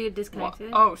 Did you get What? disconnected?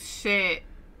 Oh shit!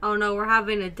 Oh no, we're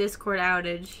having a Discord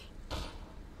outage.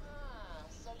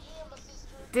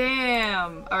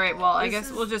 Damn. Alright, well, I guess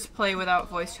is- we'll just play without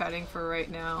voice chatting for right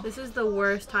now. This is the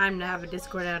worst time to have a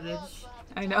Discord outage.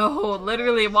 I know,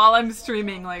 literally, while I'm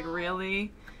streaming, like,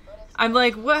 really? I'm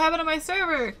like, what happened to my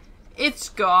server? It's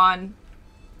gone.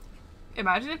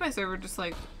 Imagine if my server just,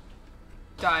 like,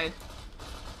 died.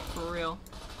 For real.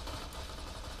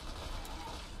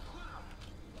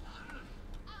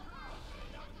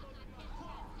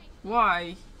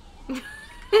 Why?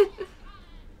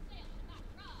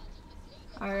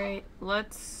 Alright,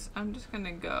 I'm just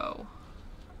gonna go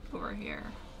over here.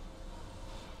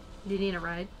 Do you need a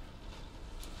ride?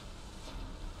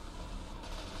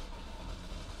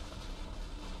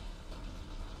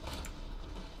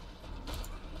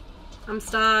 I'm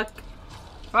stuck.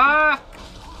 Fuck!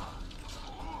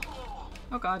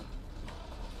 Oh god.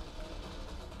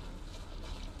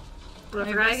 But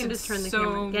I forgot I can just turn the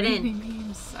camera. Get in.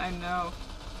 Memes. I know.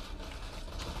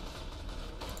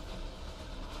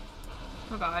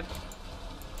 Oh god.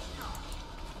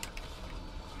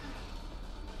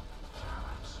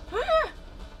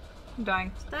 I'm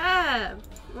dying. Stop!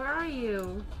 Where are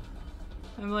you?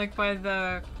 I'm like by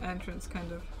the entrance,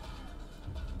 kind of.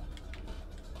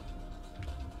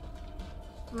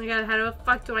 Oh my god, how the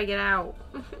fuck do I get out?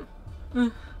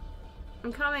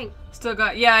 I'm coming. Still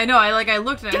got, yeah, I know. I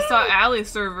looked and I saw Allie's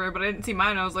server, but I didn't see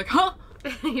mine. I was like, huh?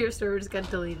 Your server just got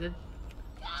deleted.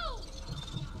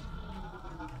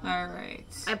 All right.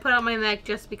 I put on my mech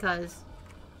just because.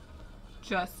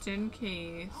 Just in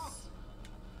case.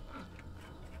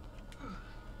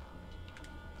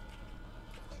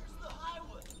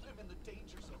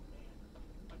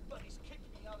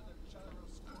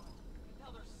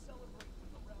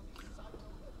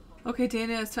 Okay,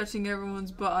 Dana is touching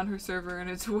everyone's butt on her server, and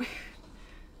it's weird.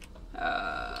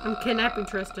 I'm kidnapping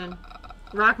Tristan.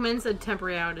 Rockman said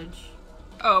temporary outage.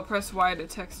 Oh, press Y to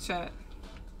text chat.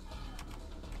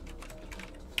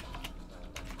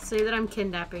 Say that I'm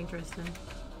kidnapping Tristan.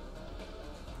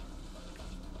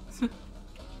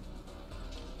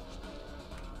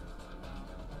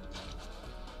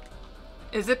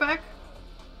 Is it back?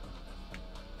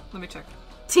 Let me check.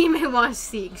 Teammate wants to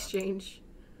see exchange.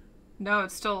 No,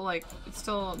 it's still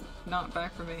not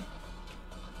back for me.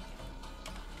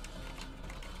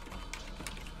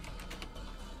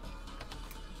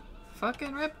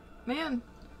 Fucking rip, man.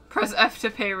 Press F to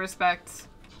pay respects.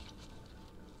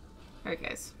 Alright,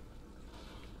 guys.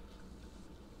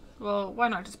 Well, why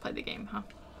not just play the game, huh?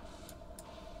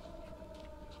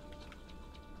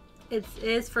 It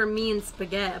is for me and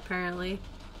Spaghetti, apparently.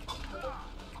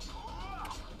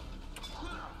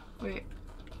 Wait.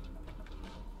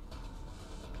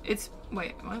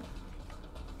 Wait, what?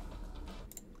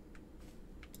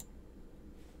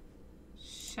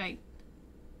 Shite.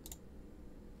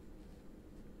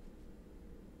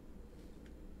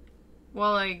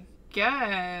 Well, I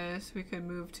guess we could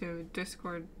move to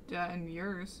Discord and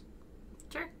yours.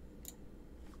 Sure.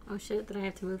 Oh shit, then I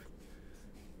have to move.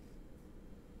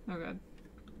 Oh god.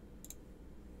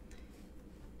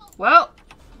 Well,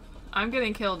 I'm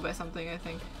getting killed by something, I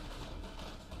think.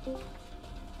 Okay,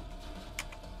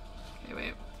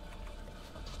 wait.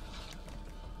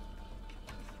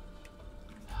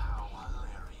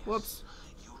 Whoops.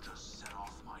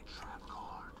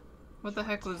 What the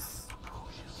heck was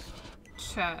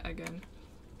chat again?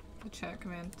 The chat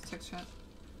command, text chat.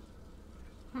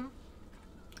 I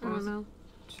What was don't know.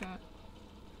 chat?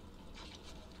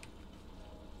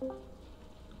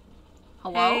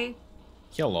 Hello? Hey,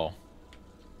 Hello.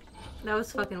 that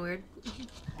was fucking weird.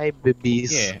 Hey,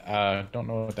 babies. Yeah, don't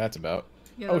know what that's about.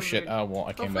 Yeah, Oh that was shit, weird. well,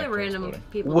 I came Hopefully back. random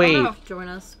people Wait. don't join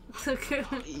us.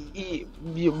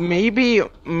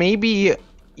 Maybe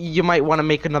you might want to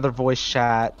make another voice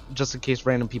chat just in case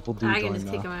random people do I join. can just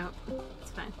take though. them out.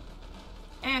 It's fine.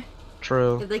 Eh.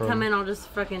 True. If they true. come in, I'll just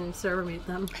fucking server mute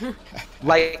them.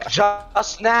 Like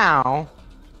just now.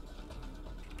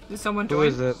 Did someone join? Who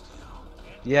is it?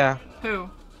 Yeah, Who?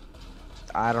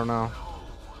 I don't know.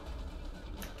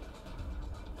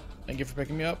 Thank you for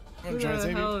picking me up. I'm Who trying to the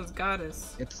save hell you. is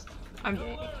Goddess? It's I'm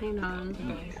Hang on.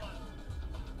 okay.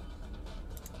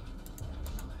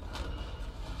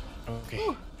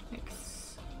 Okay,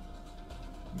 Thanks.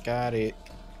 got it.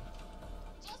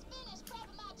 Just finished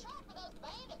prepping my truck for those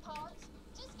bandit parts.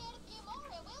 Just get a few more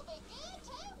and we'll be good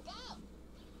to go.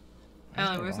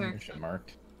 Ella, where's her? Shit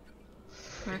marked.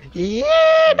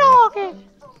 yeah, doggy.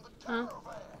 Huh?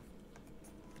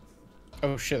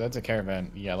 Oh shit, that's a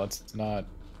caravan. Yeah, let's not.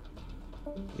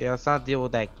 Yeah, let's not deal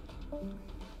with that.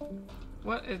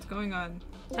 What is going on?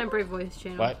 Temporary voice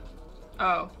channel. What?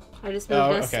 Oh. I just moved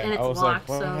Oh, this okay. and I it's was like, blocked,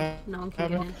 what so no one can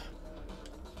get happened? in.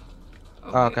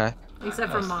 Oh, okay.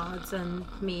 Except for mods and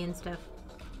me and stuff.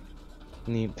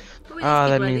 Neat. Who is Ah,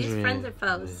 that these means these we- friends or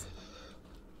foes?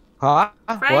 Huh?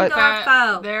 Friend What? or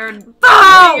foe? They're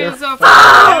Foe! is a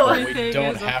Foe! Everything We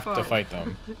don't is a have foe. to fight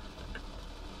them.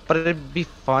 But it'd be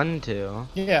fun to.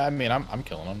 Yeah, I mean, I'm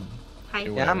killing them. Hi.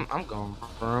 Do Yeah, whatever. I'm going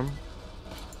for him.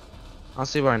 I'll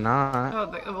see why not.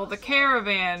 Oh, the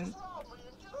caravan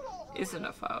isn't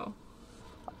a foe.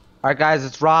 Alright, guys,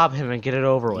 let's rob him and get it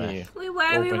over with. Yeah. Wait,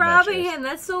 why are we Open that robbing chest. him?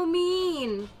 That's so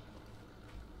mean.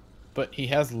 But he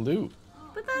has loot.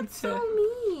 But that's It's so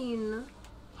mean.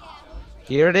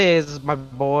 Here it is, my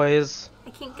boys. I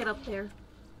can't get up there.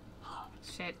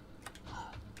 Shit.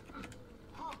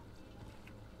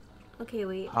 Okay,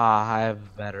 wait. Ah, I have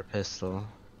a better pistol.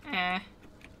 Eh.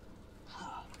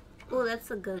 Oh,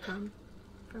 that's a good gun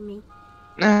for me.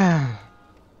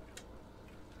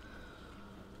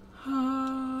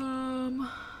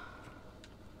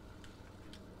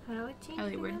 How do I change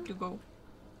Ellie, it where again? did you go?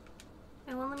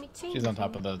 It won't let me change She's it. on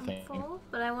top of the I'm thing. full,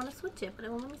 but I want to switch it, but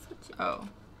it won't let me switch it. Oh.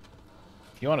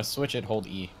 If you want to switch it, hold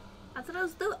E. That's what I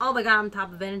was doing. Oh my god, I'm on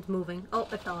top of it and it's moving. Oh,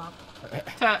 it fell off.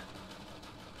 Ta-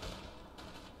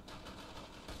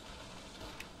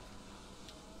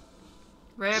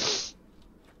 Rip.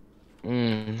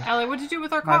 Ellie, what'd you do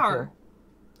with our car?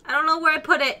 I don't know where I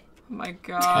put it. Oh my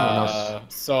god.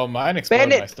 So mine exploded.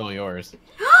 Bandit! I stole yours.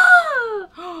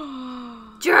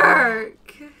 Jerk.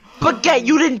 But get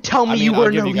you didn't tell me I mean, you I'll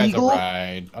weren't give you guys a illegal.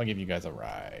 ride. I'll give you guys a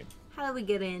ride. How do we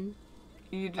get in?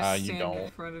 You just you stand in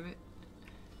don't. front of it.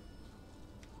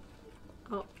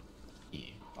 Oh,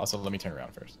 E. Also, let me turn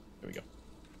around first. Here we go.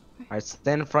 Alright,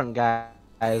 stand in front, guys.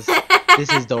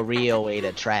 This is the real way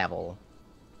to travel.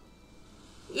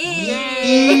 yeah!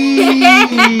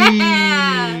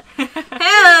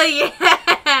 Hell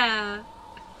yeah!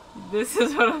 This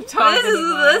is what I'm talking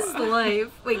This is about.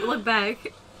 life. Wait, look back.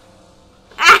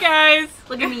 Hey guys!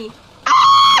 Look at me.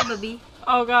 Hey, Bubby.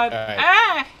 Oh god. Alright.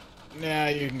 Ah! Nah,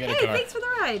 you can get a Hey, car. thanks for the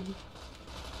ride.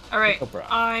 Alright, No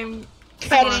problem. I'm...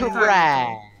 Catch getting a in front.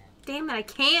 rat. Damn it, I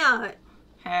can't.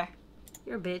 Heh.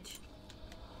 You're a bitch.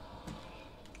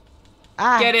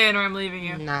 Ah, Get in or I'm leaving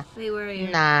you. Nah, Wait, where are you?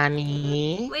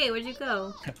 Nani. Wait, where'd you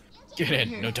go? Get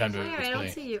in. No time to Where? I don't explain.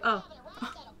 see you. Oh.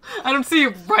 I don't see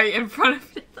you right in front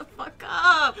of me. The fuck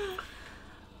up!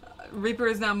 Reaper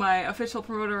is now my official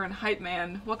promoter and hype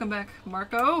man. Welcome back,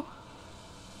 Marco.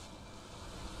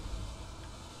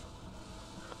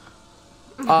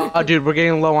 Dude, we're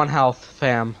getting low on health,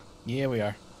 fam. Yeah, we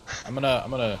are. I'm gonna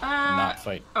not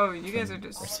fight. Oh, you guys are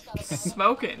just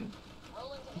smoking.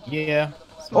 Yeah.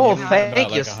 Oh, Yeah. thank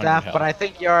About you, like 100 Steph, but health. I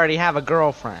think you already have a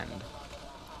girlfriend.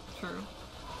 True.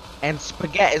 And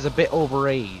Spaghetti is a bit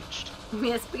overaged.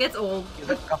 Yeah, spaghetti's old. He's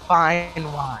like a fine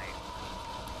wine.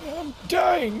 I'm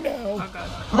dying now. Oh god.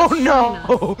 Oh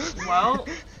no! Well,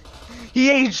 He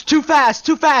aged too fast,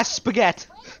 Spaghetti!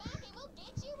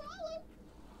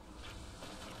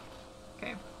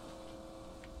 okay.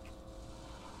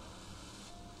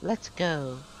 Let's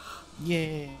go.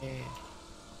 Yeah.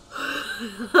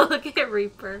 Look at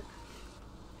Reaper.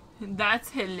 That's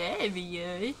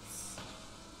hilarious.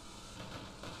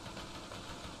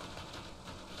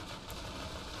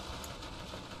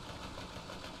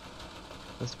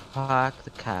 Let's park the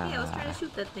car. Yeah, I was trying to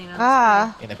shoot that thing.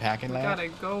 Ah! In the packing We lab. gotta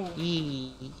go.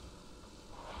 Yee.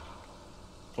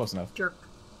 Close enough. Jerk.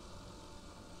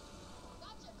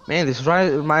 Man, this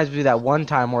reminds me of that one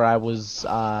time where I was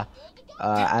at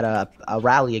a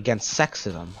rally against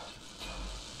sexism.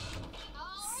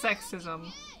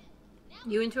 Sexism.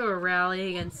 You into a rally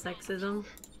against sexism?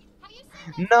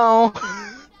 No!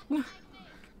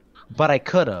 But I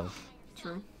could have.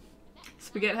 True.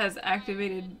 Spaghetti has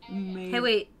activated made Hey,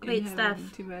 wait, in wait, heaven.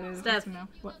 Steph. Too bad it Steph. doesn't know.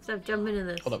 What? Steph, jump into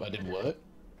this. Hold up, I did what?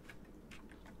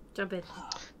 Jump in.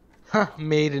 Huh,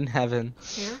 made in heaven.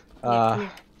 Here? Uh, come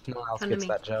here. no one else Come to gets me.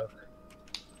 that joke.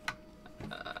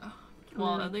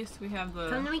 Well, at least we have the...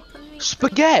 Come to me, come to me.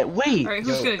 Spaghetti, wait! Alright,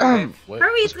 who's Yo. gonna drive? What?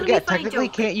 Hurry, it's gonna be a Spaghetti, funny technically,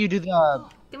 joke. can't you do the...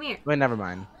 Come here. Wait, never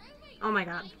mind. Oh my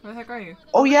god. Where the heck are you?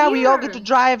 Oh yeah, we all here. get to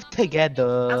drive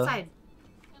together. Outside.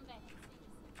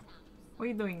 What are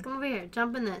you doing? Come over here.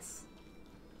 Jump in this.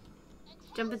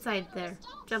 Jump inside there.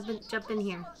 Jump in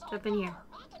here. Jump in here.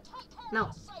 No.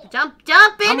 Jump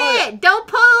in it! Don't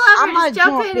pull the I'm lever, a just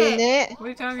jump in it! it. What are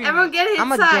you talking Everyone about? get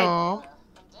I'm a inside! jump.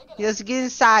 Let's get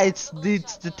inside. It's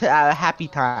the happy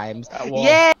times. Well,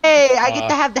 Yay! I get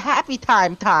to have the happy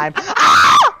time.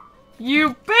 Ah!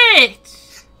 You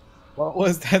bitch! What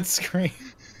was that scream?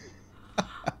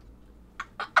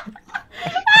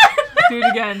 Do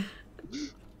it again.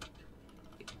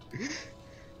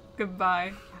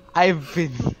 Goodbye. I've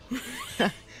been Look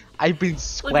at the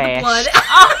squashed. blood.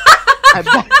 I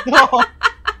bet. No. Oh,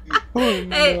 Hey,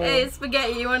 no. hey,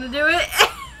 Spaghetti, you want to do it?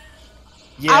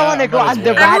 Yeah, I wanna might go as on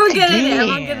the well. ride. Everyone get in it. again.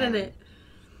 Everyone get in it.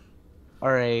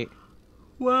 All right.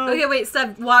 Whoa. Okay, wait,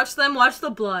 Steph. Watch them. Watch the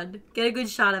blood. Get a good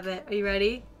shot of it. Are you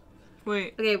ready?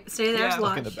 Wait, Okay, stay there. Yeah. Look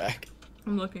Watch. in the back.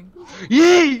 I'm looking.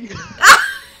 Yay!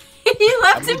 He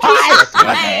left him Hi,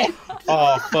 behind.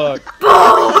 Oh fuck.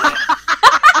 Boom!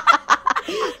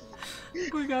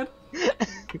 Oh my god.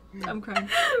 I'm crying.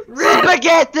 Rip.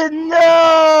 Spaghetti,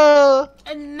 no!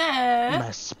 No.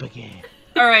 My spaghetti.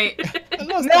 Alright,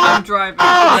 No! I'm driving.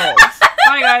 Oh!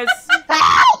 Bye, guys.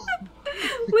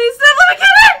 Wait, Steph, let me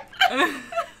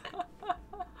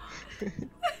get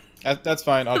in! That's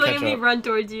fine. I'll Look catch at me up. run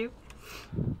towards you.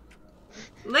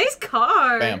 Nice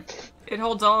car. Bam. It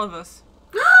holds all of us.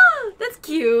 That's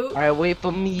cute. All right, wait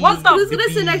for me. What's the- Who's gonna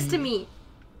sit next to me?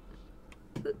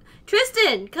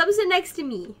 Tristan, come sit next to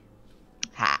me.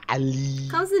 Ali.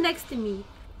 Come sit next to me.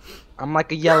 I'm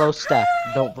like a yellow step.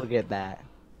 Don't forget that.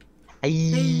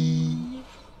 Hey.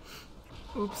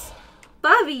 Oops.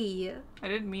 Bobby. I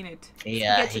didn't mean it.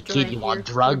 Yeah, Get hey your kid, drive you want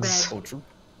here. drugs? Your Oh, true.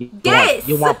 Gates!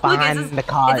 You want Look, it behind says- the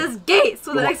car? It says gates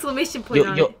with You an want- exclamation point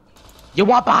on it. You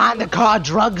want behind the car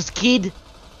drugs, kid?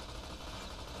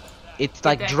 It's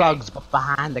like that drugs, but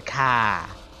behind the car.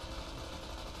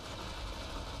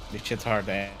 This shit's hard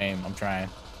to aim. I'm trying.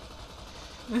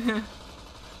 I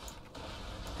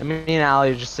mean, me and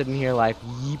Allie are just sitting here like,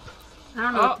 yeep. I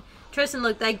don't know. Oh. Tristan,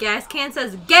 look, that gas can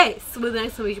says gas with an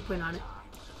exclamation point on it.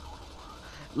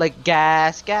 Like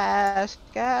gas, gas,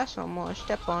 gas. I'm gonna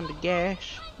step on the gas.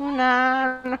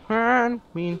 My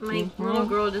little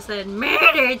girl just said,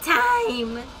 murder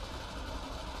time!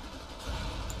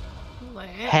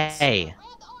 Hey,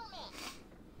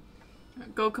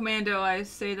 Go Commando, I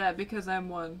say that because I'm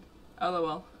one.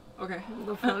 LOL. Okay.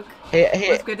 The fuck? hey,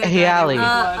 Let's get that hey, guy. Allie.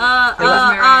 Yeah,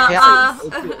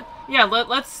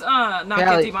 let's not get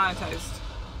Allie. demonetized.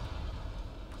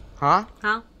 Huh?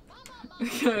 Huh?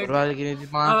 What about it getting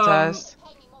demonetized?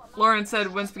 Lauren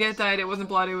said when spaghetti died, it wasn't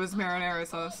blood, it was marinara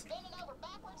sauce.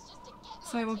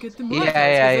 So I won't get demonetized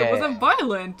Yeah, because it wasn't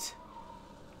violent.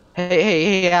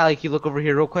 Hey, Allie, can you look over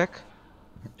here real quick?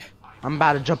 I'm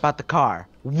about to jump out the car.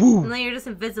 Woo! And then you're just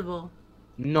invisible.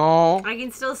 No, I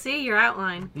can still see your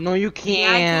outline. no, you Yeah, I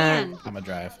can't. can. I'm gonna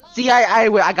drive. See, I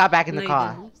got back in No, the you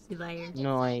car. didn't, you liar.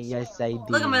 No, yes, I did.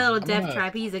 Look at my little I'm death gonna-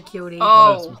 trap. He's a cutie. I'm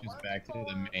Oh. gonna switch this back to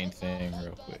the main thing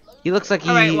real quick. He looks like he.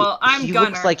 Alright, well, I'm he Gunner.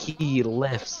 looks like he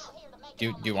lifts.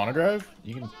 Do you want to drive?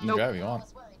 You can Nope. drive if you want.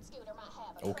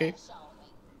 Okay.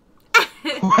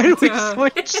 Why do we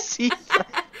switch seats?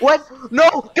 What?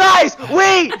 No, guys,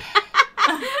 wait!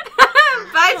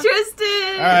 Bye,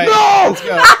 Tristan! All right. No! Let's go.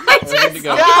 We're good to go.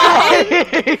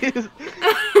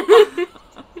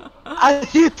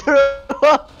 Guys! You threw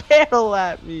a barrel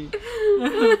at me.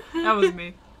 That was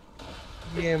me.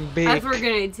 Damn I big. threw a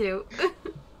grenade too.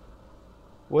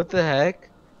 What the heck?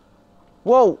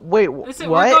 Whoa, wait, Listen,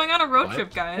 what? we're going on a road What?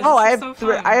 trip, guys. Oh, This I is have so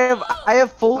fun. I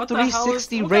have full What the hell is-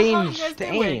 360 what the hell are you range guys to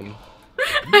doing? aim.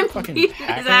 I'm fucking beating his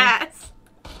hacker. ass.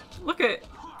 Look at.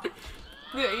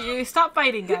 You stop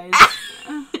fighting, guys.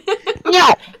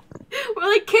 No! We're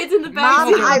like kids in the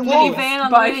Mom, backseat I of a won't. minivan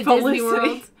on the By way to Disney Felicity.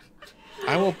 World.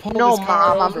 I will pull No, this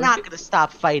car Mom, over. I'm not gonna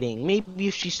stop fighting. Maybe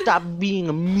if she stopped being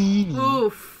a meanie.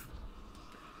 Oof.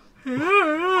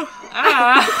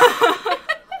 Ah.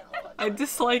 I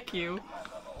dislike you.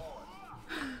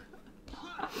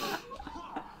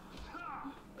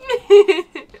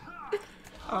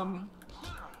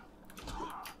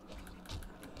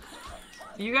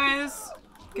 You guys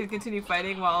can continue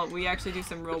fighting while we actually do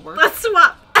some real work. Let's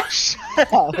swap.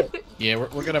 Yeah,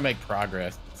 we're gonna make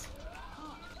progress.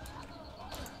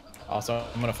 Also,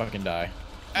 I'm gonna fucking die.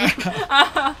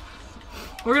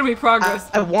 We're gonna be progress.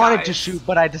 I wanted to guys. shoot,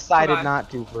 but I decided Goodbye. not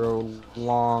to for a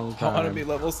long I wanna time. be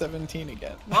level 17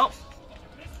 again. Well,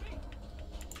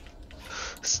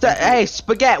 Hey,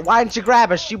 Spaghetti, why didn't you grab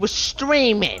her? She was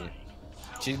streaming.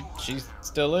 She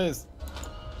still is.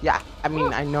 Yeah, I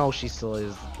mean, I know she still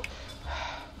is.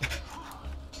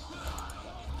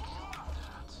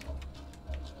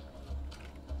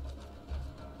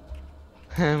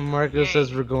 Marco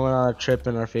says we're going on a trip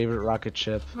in our favorite rocket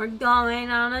ship. We're going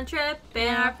on a trip in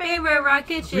our favorite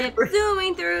rocket ship,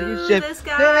 zooming through Ship. the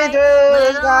sky. Zooming through the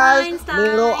Little skies, Einstein.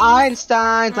 little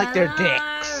Einsteins like they're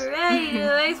dicks. Ready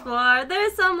to explore.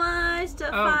 There's so much to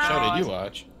Oh, find. Show did you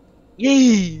watch?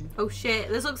 Yee! Oh shit!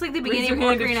 This looks like the raise beginning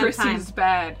your of hand if Ocarina of Time. Tristan's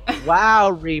bad.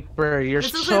 Wow, Reaper, you're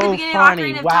This looks like the so beginning of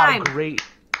funny. Ocarina of Wow, Time. great.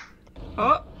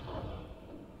 Oh.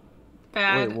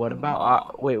 Bad.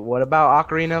 Wait, what about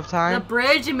Ocarina of The Time?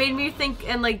 bridge, it made me think,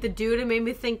 and like the dude, it made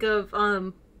me think of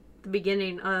the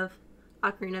beginning of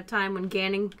Ocarina of Time when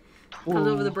Ganon comes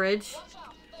over the bridge.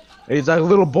 He's like,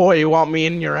 little boy, you want me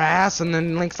in your ass? And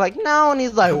then Link's like, no, and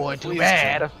he's like, well, too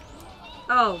bad.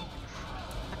 Oh.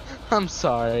 I'm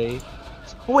sorry.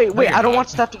 Wait, you're I don't not. want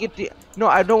stuff to get No,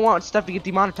 I don't want stuff to get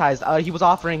demonetized. He was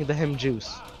offering him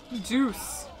juice.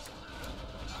 Juice.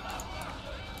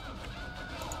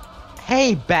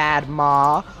 Hey, bad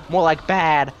ma. More like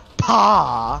bad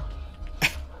pa.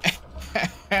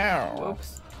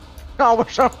 Whoops. Oh, we're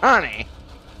so funny.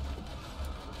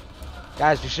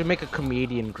 Guys, we should make a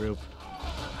comedian group.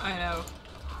 I know.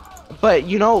 But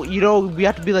you know, we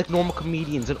have to be like normal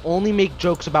comedians and only make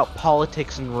jokes about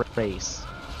politics and race.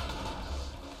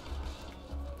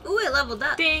 Ooh, it leveled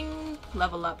up. Ding.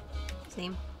 Level up.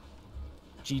 Same.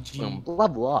 GG.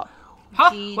 Level up.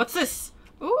 Huh? Jeez. What's this?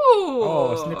 Ooh.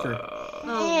 Oh, Snipper.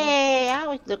 Oh. Hey, I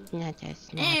was looking at that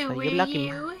snapper. You're lucky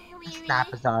the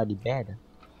snapper's already dead.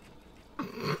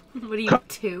 What are you,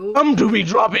 2? Come to me,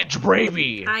 drawbridge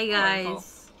bravey. Hi,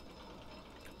 guys.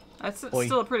 That's Oi.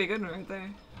 still a pretty good one right there.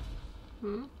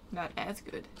 Hmm? Not as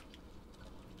good.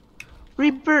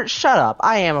 Reaper, shut up.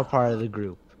 I am a part of the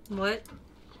group. What?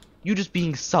 You just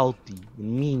being salty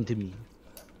and mean to me.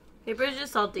 Paper's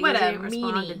just salty What because a he didn't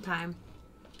respond meanie. in time.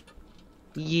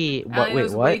 Yeah. What? Allie Wait,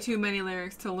 knows way what? too many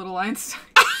lyrics to Little Einstein.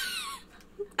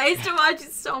 I used to watch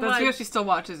it so That's much. because she still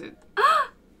watches it.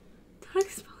 Don't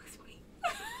expose me.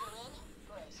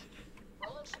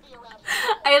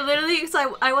 I literally,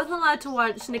 so I wasn't allowed to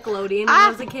watch Nickelodeon when I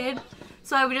was a kid,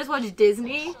 so I would just watch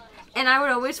Disney, and I would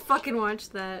always fucking watch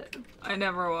that. I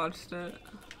never watched it.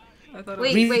 I thought it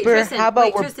Wait, was... wait, Reaper, Tristan, how about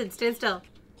wait, we're- Tristan, stand still.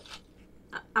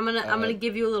 I'm gonna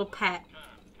give you a little pat.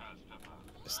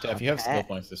 Steph, you have skill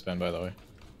points to spend, by the way.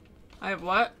 I have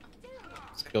what?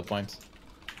 Skill points.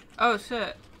 Oh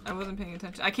shit. I wasn't paying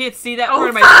attention. I can't see that Oh, part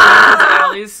of my screen because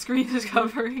Allie's screen is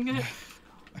covering it.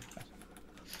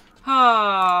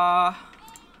 Ah.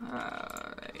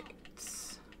 Alright.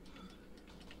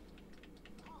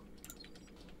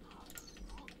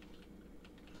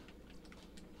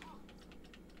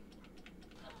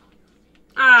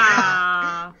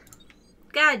 Ah.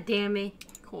 God damn it.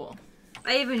 Cool.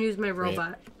 I even used my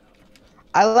robot.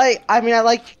 I like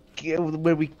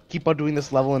when we keep on doing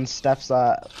this level in Steph's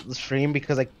stream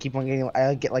because I keep on getting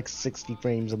I get like 60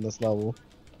 frames in this level.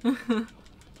 I'm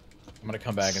gonna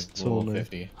come back at So level annoying.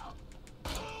 50.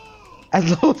 At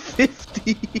level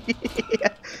 50.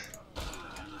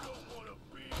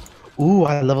 Ooh,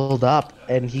 I leveled up,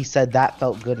 and he said that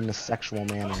felt good in a sexual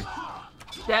manner.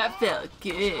 That felt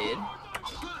good.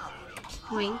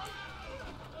 Wink.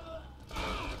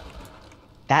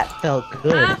 That felt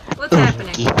good. Ah, what's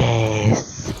happening?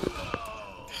 Yes.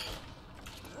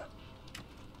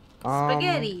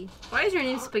 Spaghetti. Why is your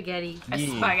name Spaghetti? A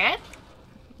Yeah. spaghetti?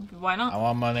 Why I not?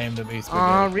 want my name to be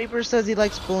Spaghetti. Reaper says he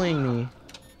likes bullying me.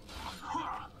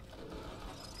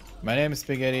 My name is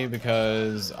Spaghetti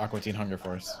because Aqua Teen Hunger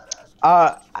Force.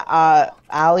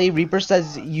 Ali, Reaper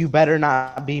says you better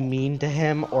not be mean to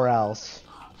him or else.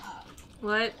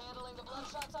 What? Handling the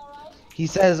bloodshots all right? He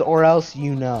says or else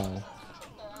you know.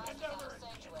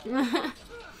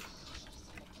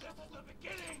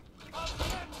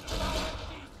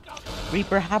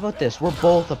 Reaper, how about this? We're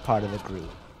both a part of the group.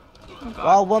 Oh We're god.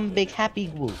 all one big happy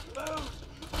group.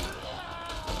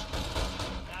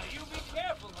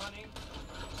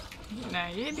 Now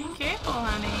you be careful,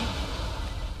 honey.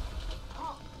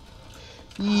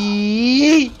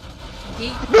 Yeet.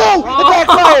 Yeet. No! Oh. It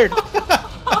backfired!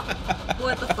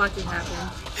 What the fuck just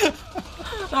happened?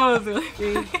 That was really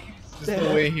great. Just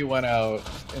the way he went out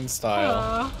in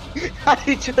style.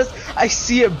 I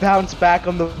see it bounce back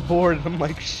on the board and I'm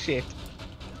like, shit.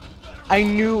 I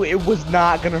knew it was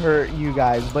not gonna hurt you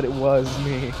guys, but it was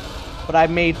me. But I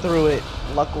made through it,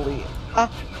 luckily. Ah.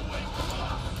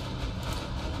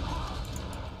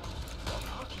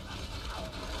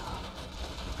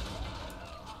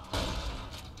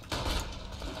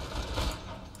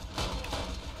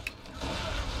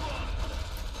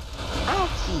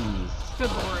 Ouchies.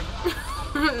 Good lord.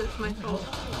 It's my fault.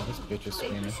 Oh, this bitch is Wait,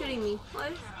 screaming. who's shooting me?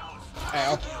 What?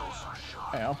 Ow.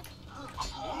 Ow.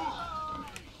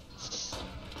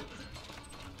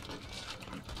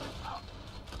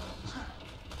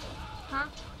 Huh?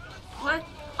 What?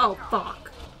 Oh,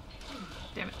 fuck.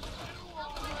 Damn it.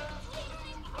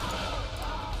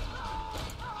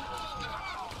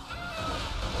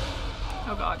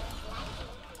 Oh god.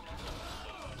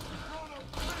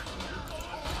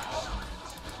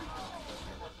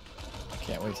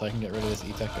 Can't wait till I can get rid of this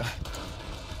E-Tech guy.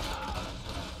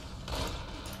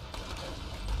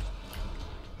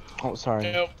 Oh, sorry.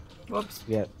 Nope. Whoops.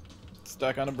 Yeah.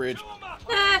 Stuck on a bridge.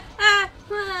 Ah, ah,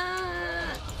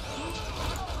 ah.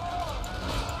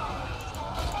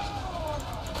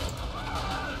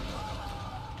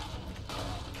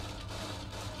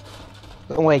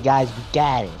 Don't worry, guys, we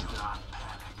got it.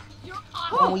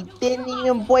 And we didn't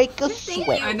even break a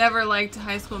sweat. I never liked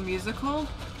High School Musical.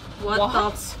 What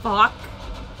the fuck?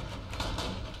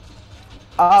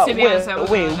 To be honest, I wasn't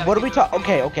really that what are big we of a talking?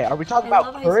 fan. Okay, are we talking I love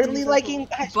about High School currently Musical. liking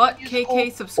High School But Musical,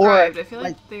 KK subscribed. I feel or,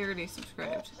 like they already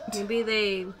subscribed. Maybe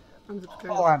they unsubscribed.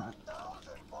 hold on.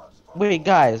 Wait,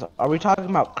 guys, are we talking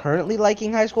about currently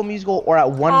liking High School Musical, or at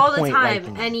one All the point time.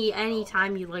 liking it? Any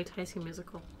time you liked High School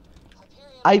Musical.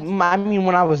 I mean,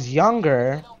 when I was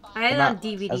younger, I had but it on not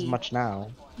DVD. as much now.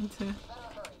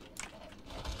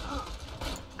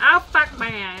 Oh, fuck my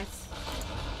ass.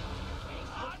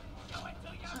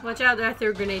 Watch out, I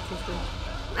threw grenades into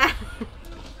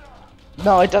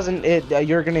No, it doesn't.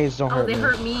 Your grenades don't Oh, hurt they me.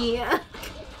 hurt me.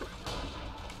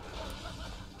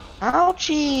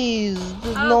 Ouchies!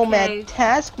 The Okay. Nomad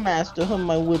Taskmaster hurt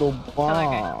my little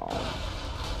bomb.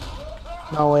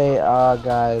 No way,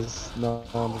 guys. No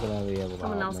one's gonna be able to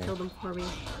Someone help else me. killed him for me.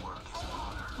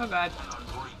 Oh god.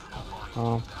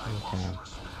 Oh, okay.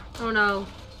 Oh no.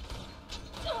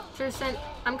 Tristan,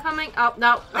 I'm coming. Oh,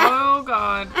 no. Oh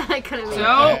god. I couldn't make it. No.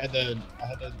 I had to.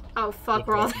 Oh, fuck,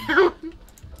 we're all down.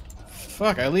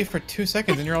 Fuck! I leave for 2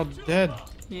 seconds and you're all dead.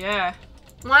 Yeah.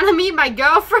 Wanna meet my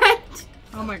girlfriend?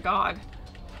 Oh my god.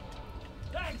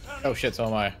 Oh shit! So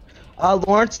am I.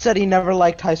 Lawrence said he never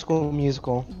liked High School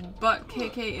Musical. But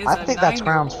KK is I a think that's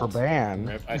grounds for 9-year-old. ban.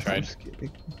 Rip, I I'm tried. just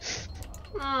kidding.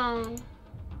 Oh,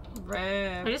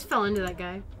 I Rip. just fell into that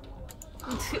guy.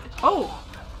 Oh!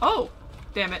 Oh!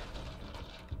 Damn it.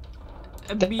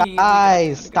 Immediately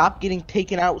Guys, got stop getting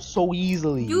taken out so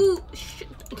easily. You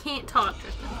can't talk,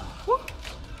 Tristan.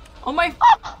 Oh my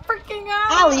freaking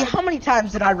god! Allie, how many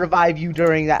times did I revive you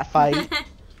during that fight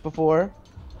before?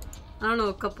 I don't know,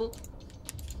 a couple.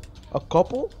 A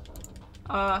couple?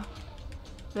 Does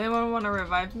anyone want to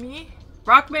revive me?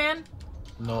 Rockman?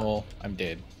 No, I'm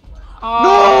dead.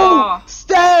 Oh! No!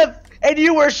 Steph! And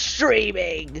you were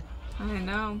streaming! I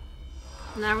know.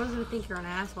 And I wasn't think you're an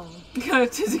asshole.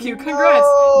 Tizuku, congrats!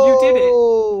 You did it.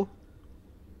 No!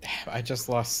 Damn, I just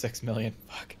lost 6 million.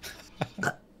 Fuck.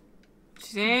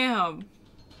 Damn.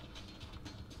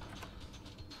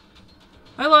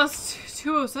 I lost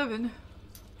 207.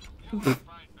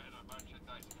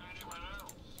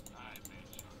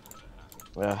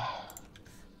 Ugh.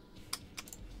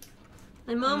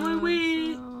 I'm on my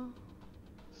way.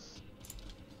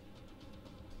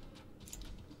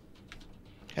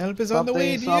 Help is on the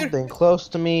way, dear. Something close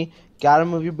to me. Gotta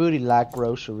move your booty like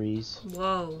groceries.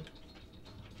 Whoa.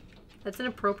 That's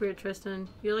inappropriate, Tristan.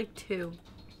 You're like 2.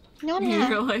 No,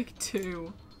 You're like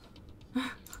 2.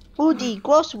 Booty,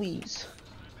 groceries.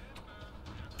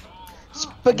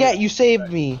 Spaghetti, you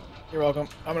saved me. You're welcome.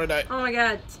 I'm gonna die. Oh my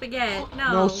god, spaghetti.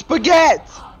 No. No, spaghetti!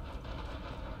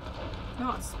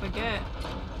 Not spaghetti.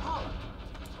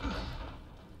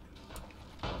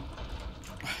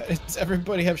 Does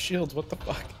everybody have shields? What the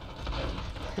fuck?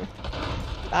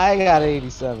 I got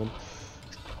 87.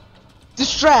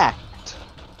 Distract!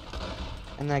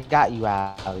 And I got you,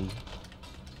 Allie.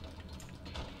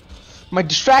 My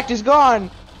distract is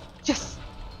gone! Yes!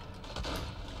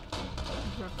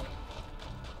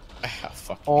 Ah,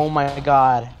 fuck. Oh my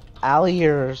god. Allie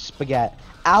or spaghetti?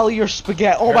 Allie or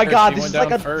spaghetti? Oh my Her, god, she this went is like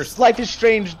down a first. Life is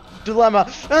Strange dilemma.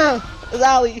 It's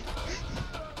Allie!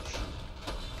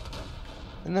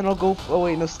 And then I'll go. Oh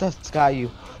wait, no, Steph's got you.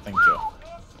 Thank you.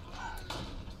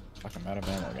 Fuck, I'm out of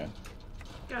ammo again.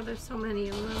 God, there's so many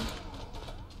of them.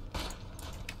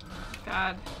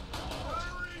 God.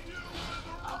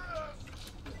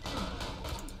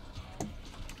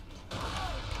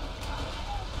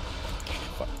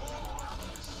 Fuck.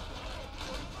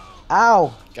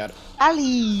 Ow! Got it.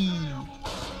 Allie!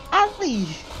 Allie!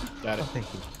 Got it. Oh, thank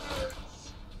you.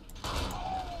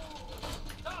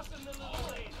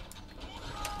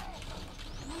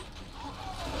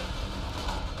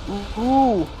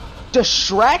 Ooh,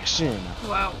 distraction.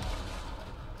 Wow.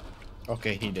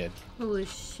 Okay, he did. Holy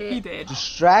shit. He did.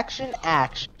 Distraction,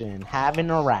 action, have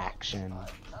interaction.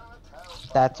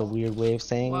 That's a weird way of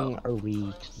saying Whoa. a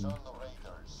read.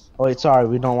 Oh wait, sorry,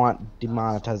 we don't want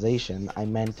demonetization. I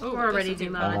meant Oh, We're already this is-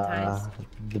 demonetized.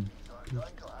 the.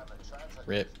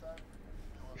 Rip.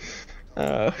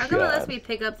 Oh, How come it lets God. me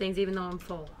pick up things even though I'm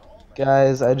full?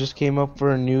 Guys, I just came up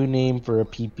for a new name for a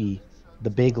peepee. The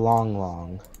Big Long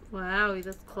Long. Wow,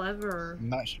 that's clever. I'm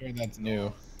not sure that's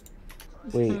new.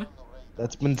 Wait,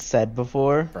 that's been said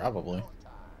before? Probably.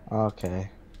 Okay.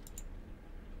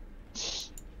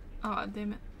 Aw,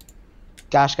 damn it.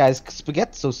 Gosh, guys,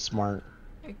 Spaghetti's so smart.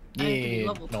 I have to be Yeah,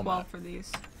 level no 12 matter. for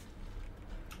these.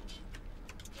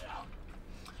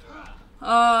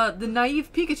 The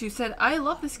naive Pikachu said, I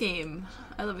love this game.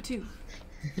 I love it too.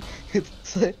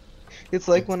 It's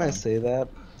like, when I say that,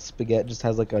 Spaghetti just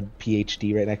has like a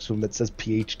PhD right next to him that says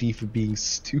PhD for being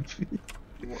stupid.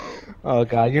 Oh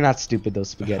god, you're not stupid though,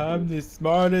 Spaghetti. I'm the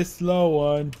smartest slow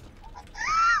one.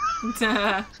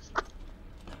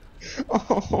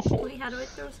 Oh. Wait, how do I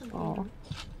throw something? Oh.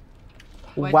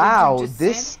 What did Wow, you just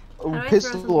this say? do I throw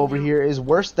pistol something over down? here is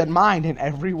worse than mine in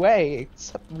every way,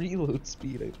 except reload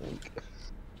speed, I think.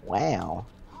 Wow.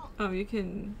 Oh, you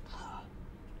can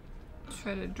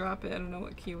try to drop it. I don't know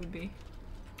what key would be.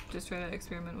 Just try to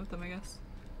experiment with them, I guess.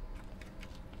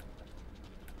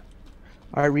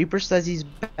 Alright, Reaper says he's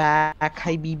back.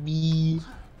 Hi, BB.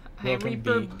 Hey, Welcome,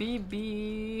 Reaper B.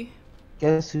 BB.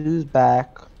 Guess who's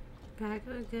back? Back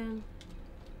again.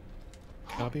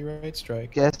 Copyright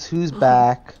strike. Guess who's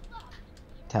back?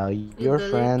 Tell your The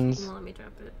link friends. won't let me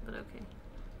drop it, but okay.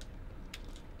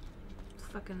 It's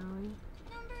fucking annoying.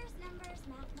 Numbers,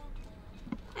 math.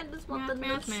 I just want Math, the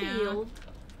math, no math. shield.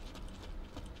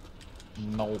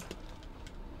 No.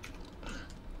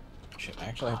 Shit, I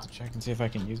actually have to check and see if I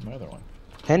can use my other one.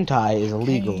 Hentai is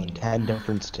illegal in Okay. 10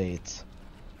 different states.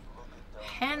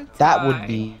 Hentai. That would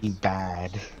be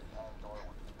bad.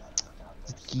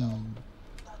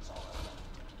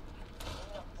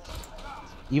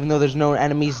 Even though there's no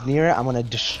enemies near it, I'm gonna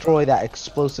destroy that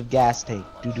explosive gas tank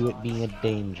due to it being a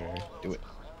danger. Do it.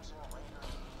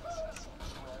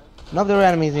 No, there were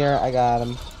enemies near it. I got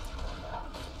him.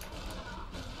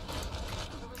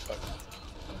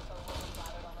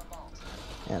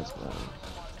 Yeah, it's fine.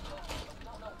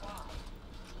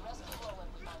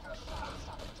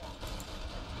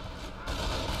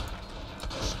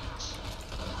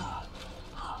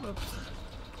 Oops.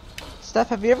 Steph,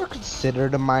 have you ever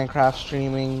considered a Minecraft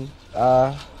streaming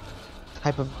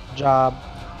type of job?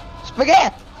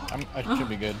 Spaghetti! I should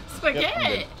be good. Yep, I'm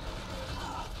Spaghetti! good.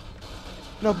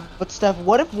 No, but Steph,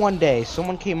 what if one day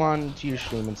someone came on to your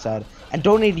stream and said, and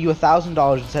donated you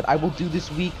 $1,000 and said, I will do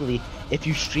this weekly if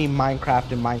you stream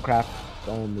Minecraft and Minecraft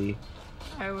only.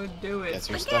 I would do it. That's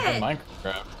your stuff in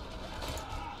Minecraft.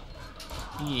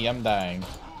 Yee, I'm dying.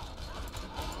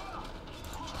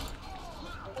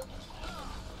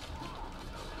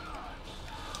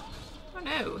 Oh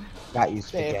no. Got you,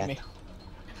 Save Spaghetti. me.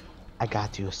 I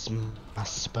got you a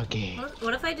spaghetti.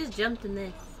 What if I just jumped in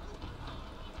this?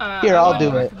 Here, I I'll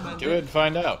wouldn't do it. recommend Do it and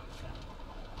find out.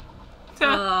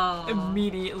 Oh.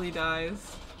 Immediately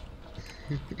dies.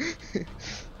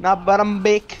 Not but I'm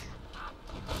big.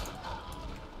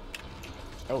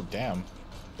 Oh, damn.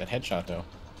 That headshot, though.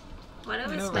 Why do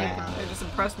I I know, snipe? right? I just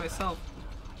impressed myself.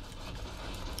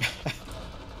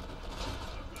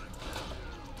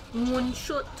 One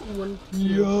shot, one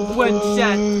kill. One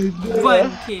shot,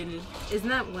 one kill. Isn't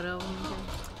that Widow?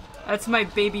 That's my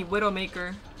baby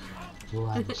Widowmaker.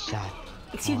 One shot.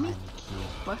 Excuse me? one kill.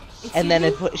 What? And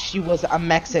then she was a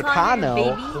Mexicano.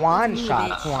 baby? One It's me,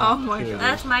 shot, bitch. one Oh my kill. God.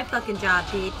 That's my fucking job,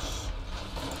 bitch.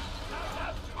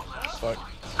 Fuck.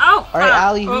 Oh, Alright, fuck.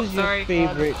 Ali, Oh, who's your sorry.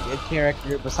 favorite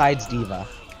character besides Diva?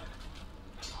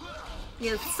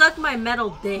 Yeah, suck my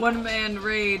metal dick. One man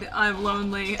raid. I'm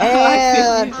lonely.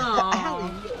 And Aw.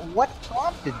 Ali, what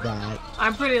prompted that?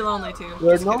 I'm pretty lonely too.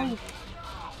 There are Just no, kidding.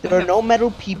 there are no metal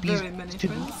very peepees many to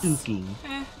be friends. spooking.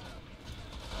 Eh.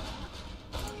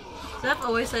 Steph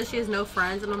always says she has no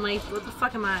friends, and I'm like, what the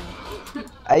fuck am I?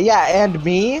 Yeah, and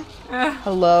me? Eh.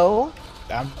 Hello?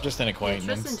 I'm just an Tristan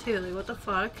acquaintance. too, like, what the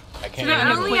fuck? I can't Yeah, even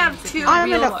I an only agree. have two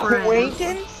I'm an real friends.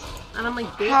 acquaintance? And I'm like,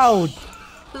 bitch. How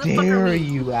who the fuck are dare we?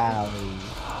 you, Ali?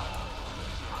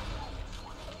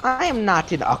 I am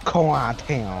not an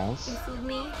acquaintance. This is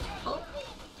me. Oh.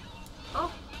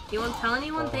 Oh. You won't tell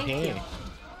anyone? Thank you. Okay.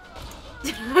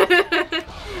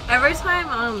 Every time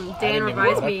Dan didn't even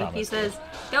revives know what I me, he promised. says,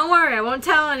 "Don't worry, I won't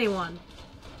tell anyone."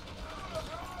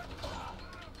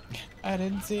 I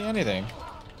didn't see anything.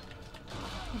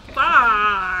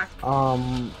 Fuck.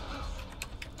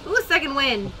 Ooh, second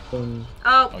win.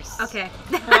 Oh, Nice. okay.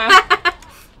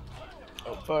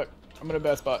 Oh, fuck. I'm in a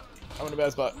bad spot. I'm in a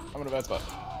bad spot. I'm in a bad spot.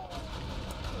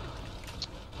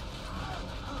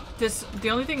 The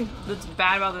only thing that's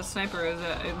bad about this sniper is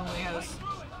that it only has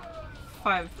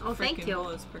 5 Oh, thank freaking you.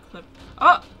 bullets per clip.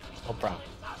 Oh! No problem.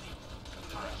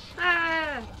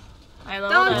 Ah, I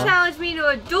leveled don't up. challenge me to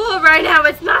a duel right now.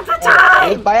 It's not the It was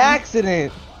time. by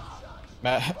accident.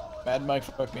 Mad Mike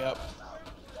fucked me up.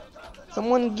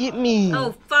 Someone get me.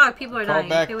 Oh fuck! People are Crawl dying.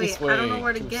 back Okay, wait. this I don't know way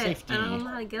where to to get. safety. I don't know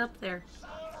how to get up there.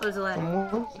 What is it like?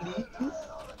 Someone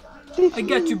please. I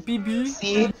got you, BB.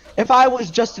 See, if I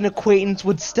was just an acquaintance,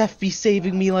 would Steph be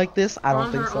saving me like this? I don't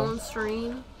On think her so. own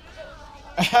stream.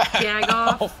 Jag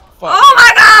off. Oh, fuck. Oh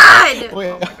my god! Wait,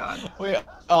 Oh my God. wait,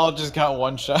 I'll just got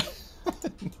one shot.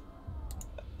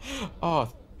 Oh,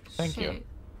 thank you. Shit.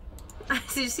 I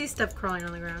just see stuff crawling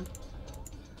on the ground.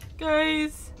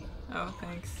 Guys! Oh,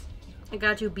 thanks. I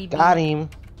got you, BB. Got him.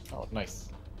 Oh, nice.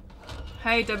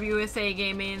 Hey, WSA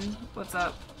Gaming. What's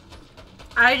up?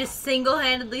 I just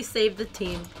single-handedly saved the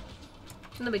team.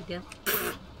 No big deal.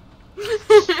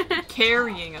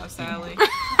 Carrying us, Allie.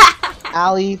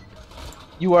 Allie,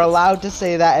 you are allowed to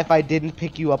say that if I didn't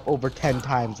pick you up over 10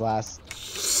 times last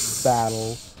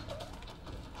battle.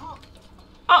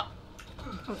 Oh!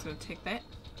 I was gonna take that.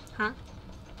 Huh?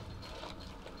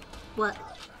 What?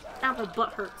 Now my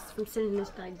butt hurts from sitting in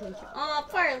this bag bench. Oh,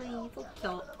 Farley, so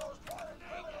cute.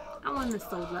 I want the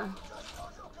soda.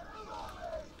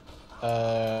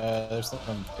 There's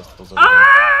some pistols over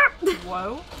Ah!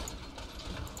 Whoa.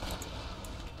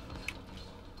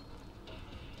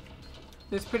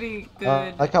 There's pretty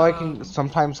good. Like how I can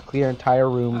sometimes clear entire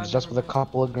rooms oh, just with a never mind.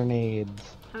 couple of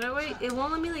grenades. How do I? It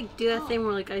won't let me like do that thing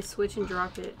where like I switch and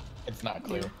drop it. there. It's not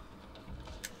clear.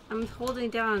 I'm holding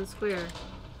down on square,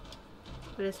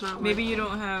 but it's not. Maybe working. you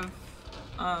don't have,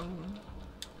 I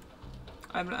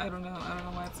don't know. I don't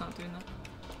know why it's not doing that.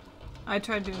 I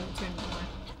tried doing it too.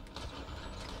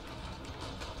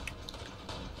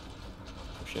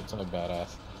 Oh shit, it's a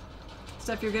badass.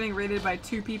 Steph, you're getting raided by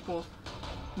 2 people.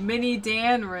 Mini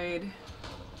Dan raid.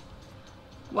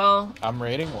 Well, I'm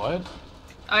raiding what?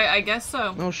 I guess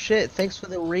so. Oh shit, thanks for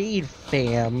the raid,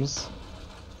 fams.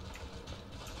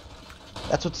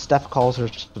 That's what Steph calls her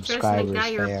subscribers,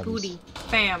 Tristan, you're a fams. booty.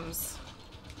 Fams.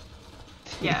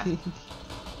 Yeah.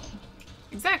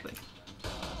 Exactly.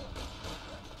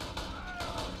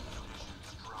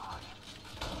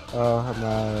 Oh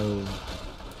no.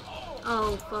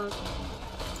 Oh fuck.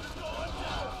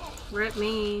 Rip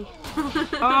me.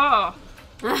 Oh!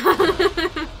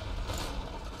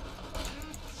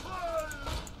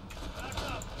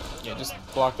 Yeah, just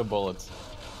block the bullets.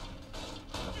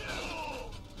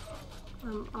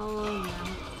 I'm all alone now.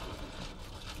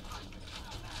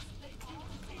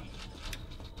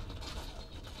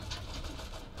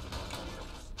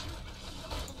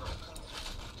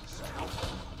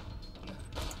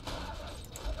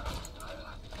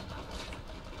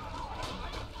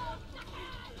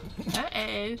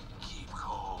 Uh-oh.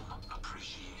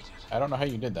 I don't know how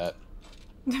you did that.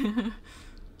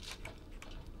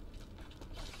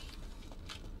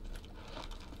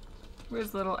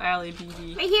 Where's little Allie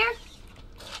BB? Right here.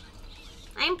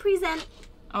 I'm present.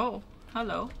 Oh,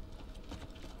 hello.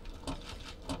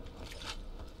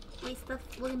 Wait, stuff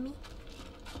with me.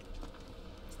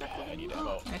 Stuff I with need me.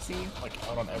 ammo. I see you. Like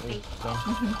out on everything.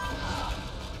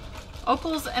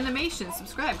 Opal's animation,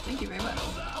 subscribe. Thank you very much.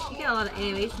 You got a lot of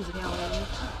animations available.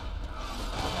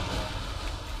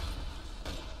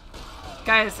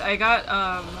 Guys, I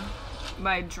got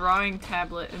my drawing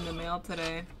tablet in the mail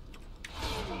today.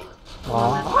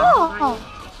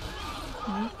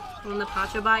 When the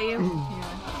Pacho bought you?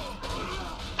 Yeah.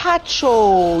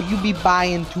 Pacho, you be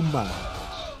buying too much.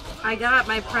 I got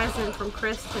my present from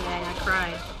Chris today. I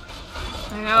cried.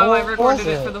 I know, what I recorded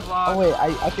was it for the vlog. Oh wait,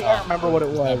 I think I remember what it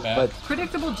was, bad. but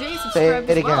Predictable J Say subscribed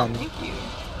it as well. again. Thank you.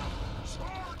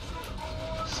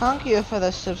 thank you for the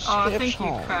Aw, subscription. thank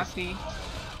you, Crafty.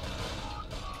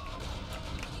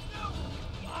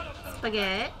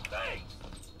 Spaghetti.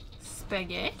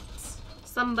 Spaghetti.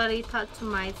 Somebody touch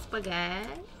my spaghetti.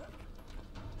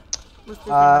 What's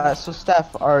this? So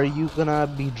Steph, are you gonna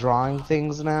be drawing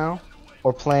things now,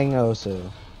 or playing Osu?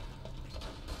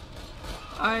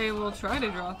 I will try to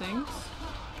draw things.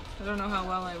 I don't know how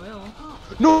well I will.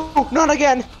 No, not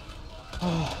again.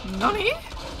 Nani?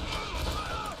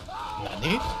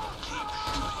 Nani?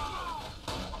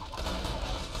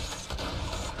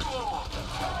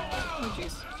 Oh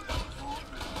jeez.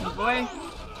 Oh boy.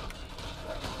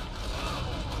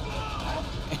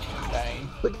 Dang.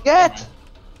 Forget.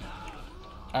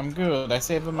 I'm good. I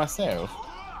saved it myself.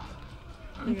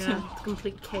 Yeah, it's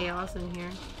complete chaos in here.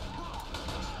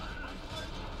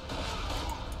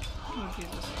 Oh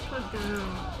Jesus. Put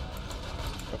down.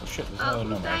 Oh shit, there's Oh, another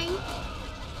number. dang.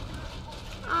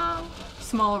 Oh.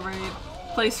 Small raid.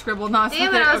 Play Scribble Knots Damn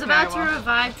with it, it. I was Okay, about to well.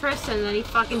 revive Tristan and then he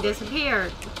fucking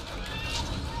disappeared.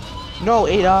 No,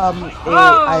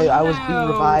 Oh, I was being no.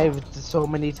 revived so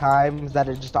many times that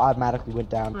it just automatically went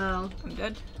down. Well. I'm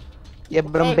dead. Yeah,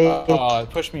 but I'm big. Oh, it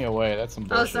pushed me away. That's some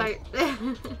Oh, bullshit. sorry.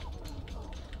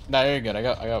 Nah, you're good. I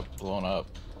got blown up.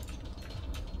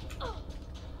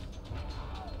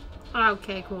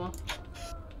 Okay, cool.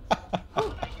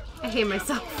 I hate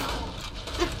myself.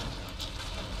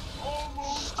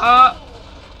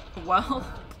 Well.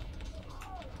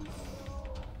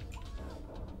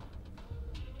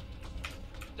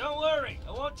 Don't worry,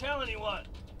 I won't tell anyone.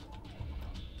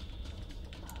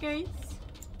 guys.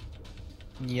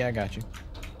 Yeah, I got you.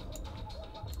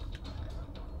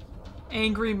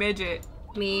 Angry midget.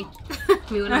 Me.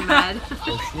 Me when I'm mad.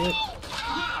 Oh shit.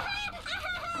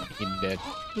 He dead.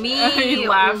 Me. He Oh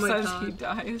laughs my as God. he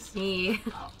dies. Me.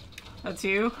 That's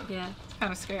you? Yeah. It's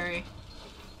kind of scary.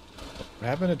 What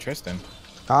happened to Tristan?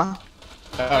 Huh?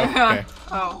 Oh, okay.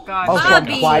 Oh god. Oh, so I'm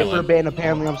Bobby. quiet for a bit, and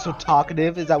apparently I'm so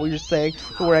talkative. Is that what you're saying?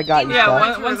 For where I got you Yeah,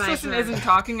 stuff? once Revive Tristan her. isn't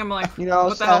talking, I'm like, You know,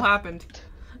 what the hell Steph- happened?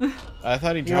 I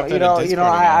thought he You know, dropped you out of know, Discord you know.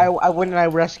 I again. went and I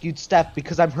rescued Steph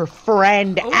because I'm her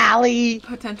friend, Oh. Allie.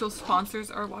 Potential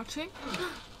sponsors are watching.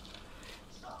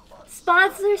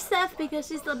 Sponsor Steph because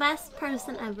she's the best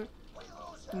person ever.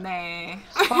 Nah.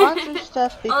 Sponsor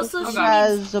Steph because Also, she she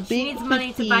has a big She needs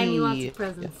money to buy me lots pee. of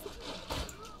presents.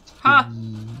 Huh?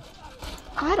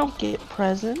 I don't get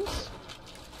presents.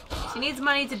 She needs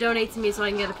money to donate to me so I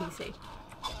can get a PC.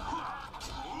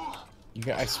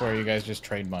 I swear you guys just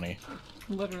trade money.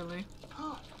 Literally.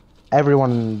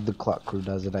 Everyone in the clock crew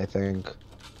does it, I think.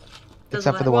 Does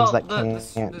Except for the what? ones that Well,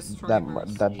 can't. the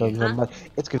streamers. that doesn't. Huh? But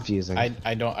it's confusing. I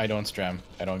don't stram.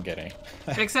 I don't get any.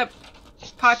 Except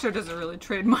Pacho doesn't really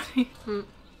trade money.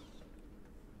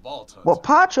 What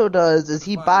Pacho does is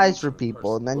he buys for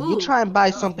people, and then you Ooh. try and buy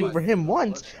something for him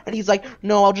once, and he's like,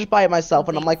 "No, I'll just buy it myself."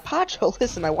 And I'm like, "Pacho,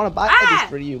 listen, I want to buy Ah! this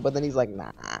for you," but then he's like,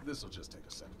 "Nah." This'll just take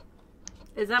a second.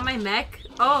 Is that my mech?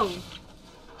 Oh.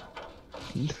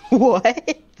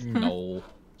 What? No.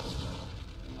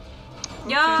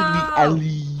 Yo!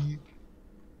 Ellie.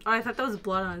 Oh, I thought that was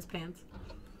blood on his pants.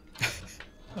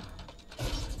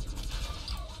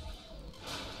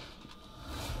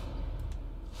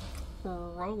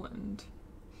 Roland.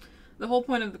 The whole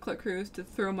point of the click crew is to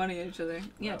throw money at each other.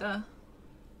 Yeah, duh.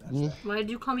 Why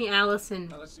did you call me Allison?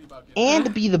 Now let's see about getting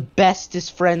And be the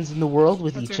bestest friends in the world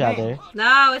with What's each your other. name?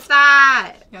 No, it's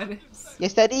not! Yeah, it is.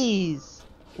 Yes, that is.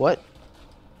 What?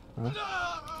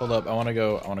 Hold up. I want to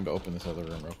go open this other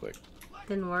room real quick.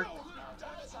 Didn't work. that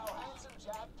is how Handsome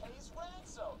Jack pays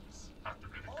ransoms.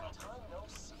 Long time no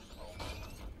see.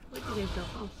 What did I go?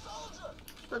 Oh.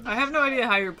 I have no idea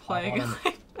how you're playing. wanna-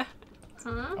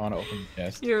 Huh? I want to open the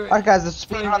chest. You're, Alright, guys, let's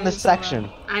speed on this section.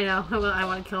 I know. I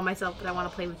want to kill myself, but I want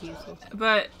to play with you. So.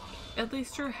 but at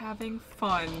least you're having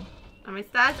fun. Am I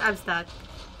stuck? I'm stuck.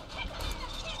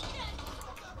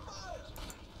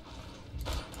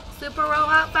 Super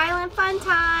Robot Violent Fun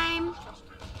Time!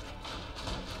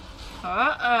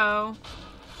 Uh-oh.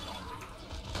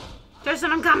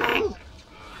 Tristan, I'm coming!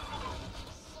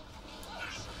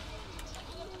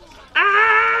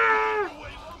 Ah!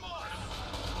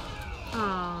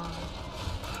 Oh.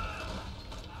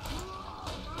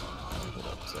 Hold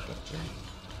up, step up there.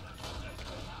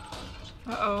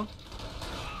 Uh-oh.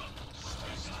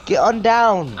 Get on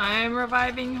down. I'm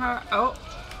reviving her. Oh.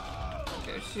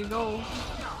 There she goes.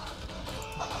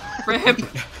 Rip.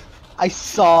 I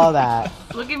saw that.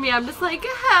 Look at me, I'm just like,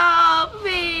 help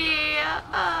me!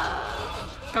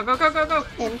 Go, go, go, go, go.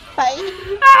 And fight.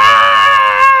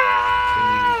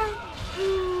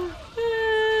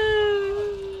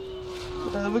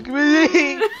 Look at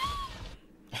me.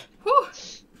 Whew.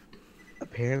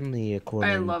 Apparently, I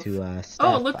according love- to Steph,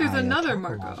 Oh, look, there's I, another told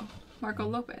Marco. her. Marco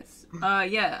Lopez.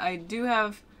 Yeah, I do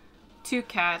have 2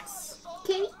 cats.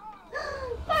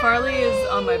 Farley is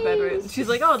on my bed right. She's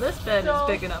like, oh, this bed is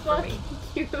big enough for me.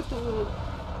 Cute.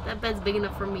 That bed's big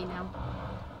enough for me now.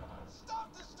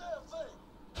 Stop this damn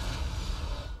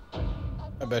thing.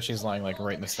 I bet she's lying like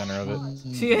right in the center of it.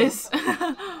 She is.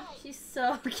 She's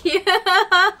so cute. She's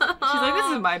like, this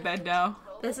is my bed now.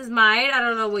 This is mine. I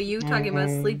don't know what you talking about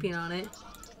sleeping on it. Please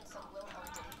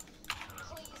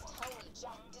tell me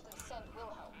Jack didn't send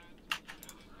Wilhelm.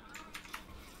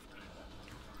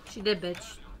 She did,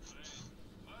 bitch.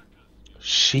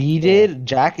 She did.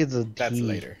 Jack is a That's T.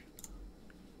 later.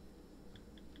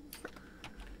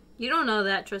 You don't know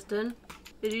that, Tristan.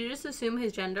 Did you just assume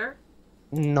his gender?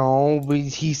 No, but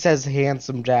he says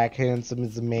handsome Jack. Handsome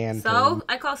is a man. So,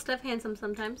 I call Steph handsome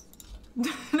sometimes.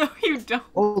 No, you don't.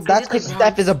 Oh, that's I did because like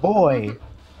Steph is a boy.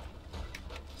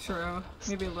 True.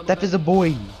 Maybe a little Steph bit. is a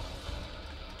boy.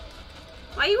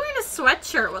 Why are you wearing a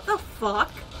sweatshirt? What the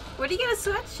fuck? Where do you get a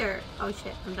sweatshirt? Oh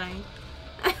shit, I'm dying.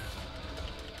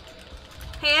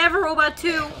 Hey, I have a robot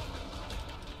too.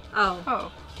 Oh.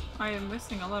 Oh, I am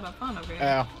missing a lot of fun over here.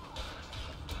 Ow.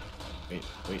 Wait.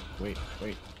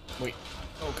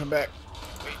 Oh, come back.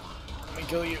 Wait. Let me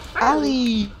kill you.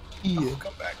 Ali. Oh,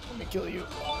 come back. Let me kill you.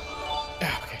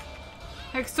 Ah, okay.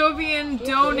 Hexovian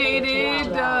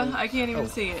donated. I can't even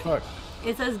see it. Fuck.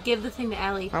 It says give the thing to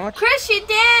Allie. How much? Chris, you did!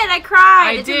 I cried!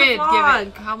 I It's in did the give vlog.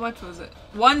 it. How much was it?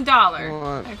 $1.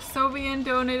 What? Hexovian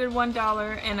donated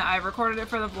 $1, and I recorded it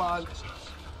for the vlog.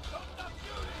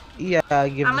 Yeah,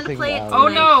 give I'm the gonna thing play to it Oh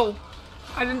Ali. no!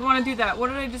 I didn't want to do that. What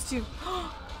did I just do?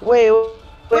 Wait,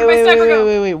 Where'd my sniper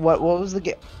go? What was the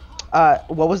game?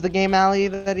 What was the game, Ali,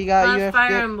 that he got you? I Fire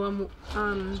forget. Emblem.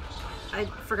 I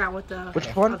forgot what the Which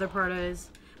one? other part is.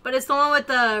 But it's the one with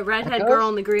the redhead Echoes? girl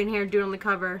and the green hair dude on the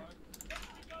cover.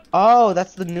 Oh,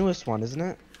 that's the newest one, isn't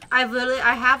it? I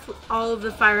have all of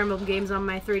the Fire Emblem games on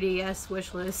my 3DS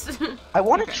wish list. I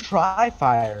want to try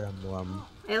Fire Emblem.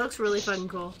 It looks really fucking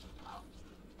cool.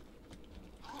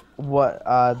 What?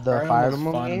 The Fire Emblem's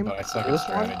Emblem fun, game? but I suck This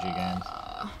at one? strategy games.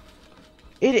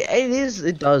 It is.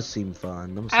 It does seem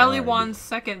fun. I'm sorry. Ali won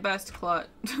second best clut.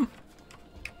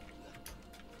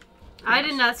 I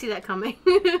did not see that coming.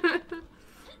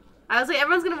 I was like,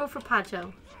 everyone's gonna vote for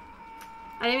Pacho.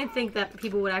 I didn't even think that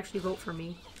people would actually vote for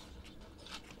me.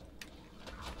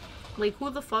 Like, who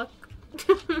the fuck?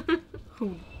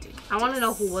 Who did I want to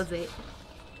know who was it.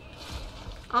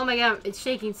 Oh my god, it's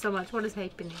shaking so much. What is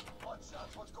happening?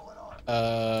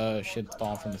 Shit's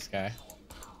falling from the sky.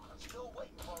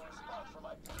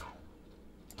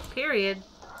 Period.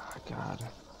 Oh, God.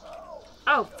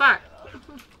 Oh, fuck.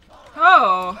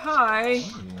 Oh, hi.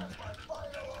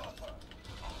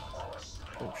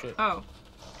 Oh shit. Oh.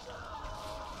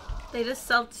 They just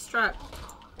self-destruct.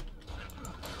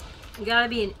 You gotta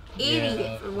be an idiot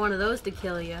Yeah. for one of those to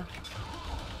kill you.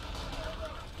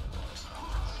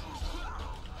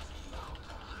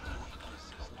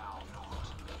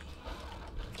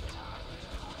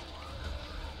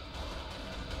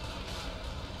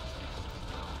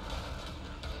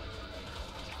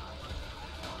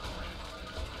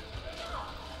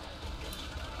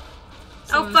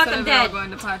 So Oh, fuck, instead I'm of it all dead.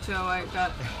 going to Pacho, I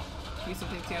got you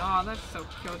something too. Oh, that's so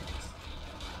cute.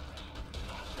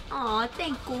 Aw,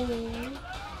 thank you.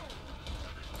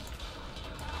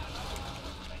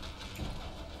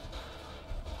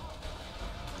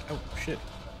 Oh shit.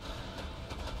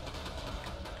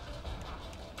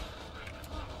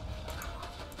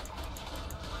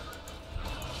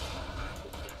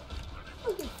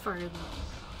 Furby.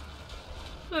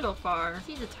 Little far.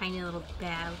 She's a tiny little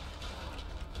bab.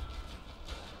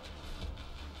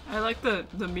 I like the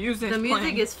music. The music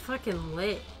playing. is fucking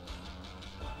lit.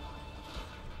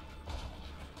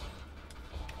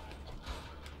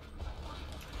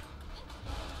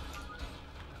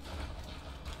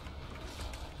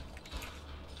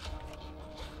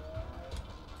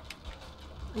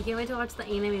 I can't wait to watch the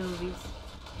anime movies.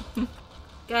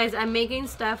 Guys, I'm making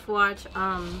Steph watch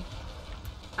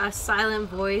a Silent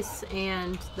Voice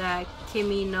and that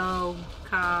Kimi no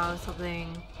Ka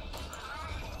something.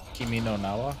 Kimi no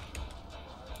Nawa?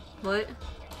 What?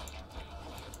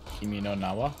 Kimi no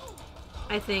Nawa?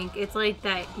 I think it's like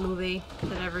that movie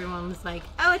that everyone's like,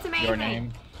 oh, it's amazing. Your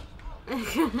name?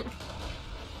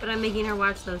 But I'm making her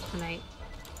watch those tonight.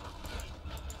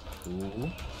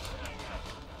 Ooh.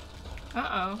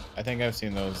 Uh-oh. I think I've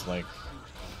seen those, like,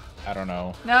 I don't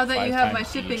know. Now that you 5 have my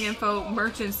times shipping each. info,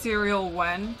 merchant cereal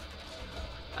when?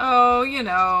 Oh, you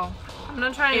know. I'm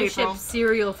not trying to April. ship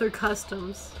cereal through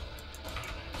customs.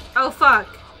 Oh, fuck.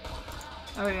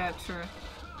 Oh yeah, true.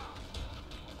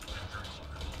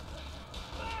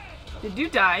 Did you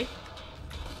die?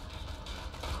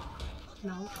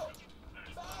 No.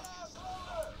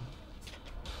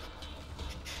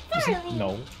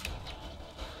 No.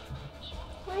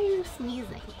 Why are you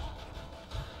sneezing?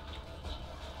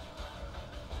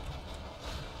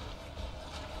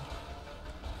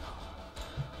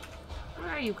 Where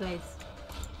are you guys?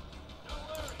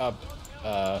 Up,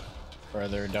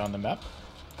 further down the map.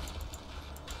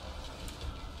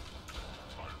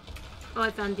 Oh, I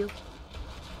found you.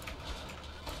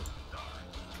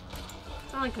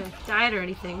 It's not like I died or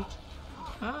anything.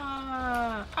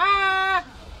 Ah! Ah!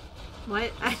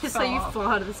 What? I just saw you Stop. fall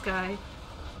out of the sky.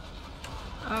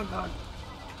 Oh god.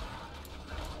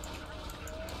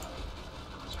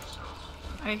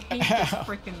 I hate this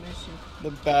freaking mission. The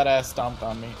badass stomped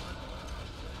on me.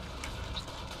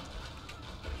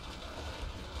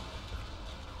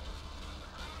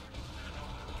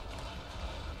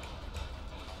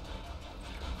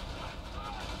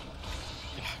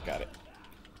 Yeah, got it.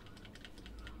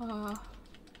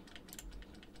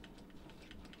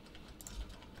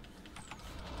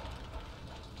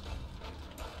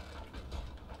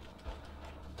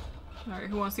 Alright,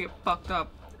 who wants to get fucked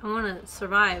up? I want to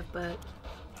survive, but...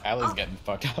 Allie's getting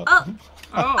fucked up. Oh!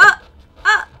 Oh!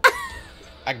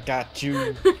 I got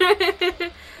you.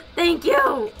 Thank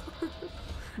you!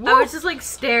 I was just like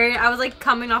staring. I was like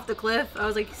coming off the cliff. I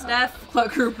was like, Steph.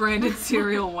 Clut group branded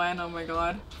cereal when? Oh my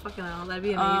god. Fucking hell, that'd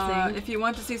be amazing. If you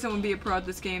want to see someone be a pro at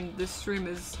this game, this stream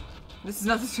is... This is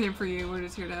not the stream for you. We're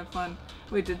just here to have fun.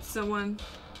 Wait, did someone...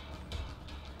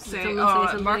 say. Someone say Oh,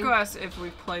 something? Marco asked if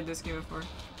we've played this game before.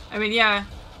 I mean, yeah,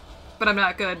 but I'm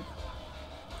not good.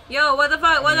 Yo, what the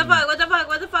fuck? What the fuck? What the fuck?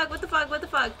 What the fuck? What the fuck? What the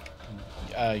fuck?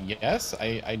 Yes,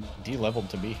 I de-leveled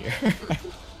to be here.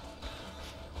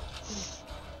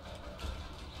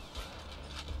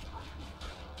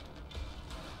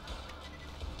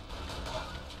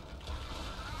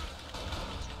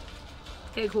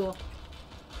 Okay, cool.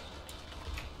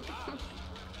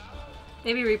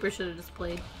 Maybe Reaper should have just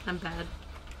played. I'm bad.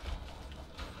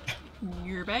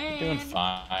 You're bad. Doing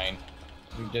fine.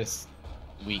 We're just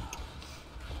weak.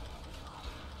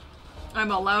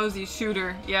 I'm a lousy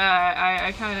shooter. Yeah,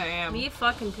 I kind of am. Me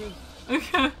fucking too.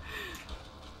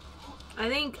 I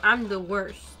think I'm the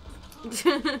worst.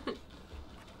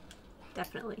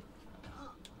 Definitely.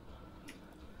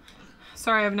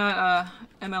 Sorry, I'm not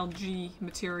MLG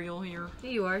material here.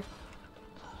 Here you are.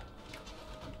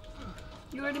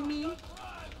 You are to me.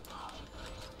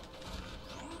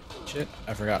 Shit,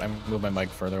 I forgot. I moved my mic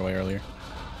further away earlier.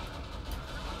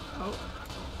 Oh.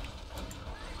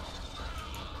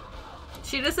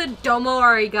 She just said Domo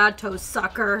arigato,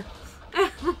 sucker.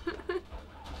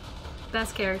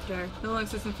 Best character. No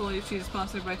Lexus and Fully Cheese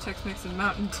sponsored by Chex Mix and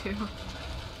Mountain Dew.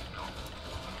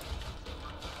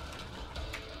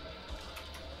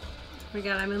 Oh my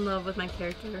god, I'm in love with my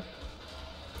character.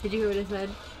 Did you hear what I said?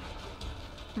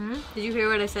 Hmm? Did you hear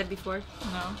what I said before?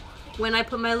 No. When I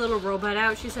put my little robot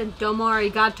out, she said, Domo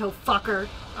arigato, fucker.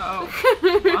 Oh.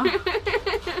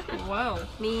 Wow. Well.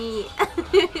 Me.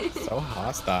 So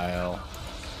hostile.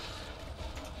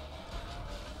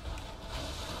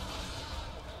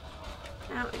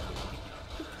 Ow.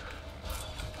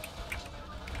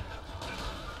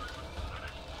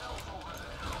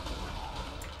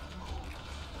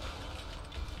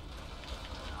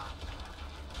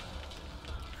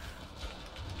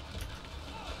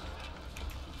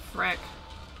 Frick.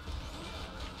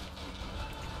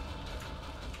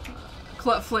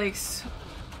 Clut Flakes.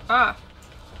 Ah.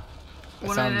 That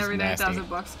One in sounds every nasty. 9,000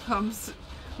 bucks comes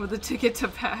with a ticket to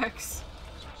PAX.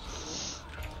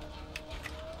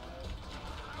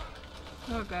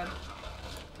 Oh god.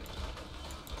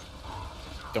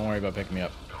 Don't worry about picking me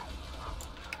up.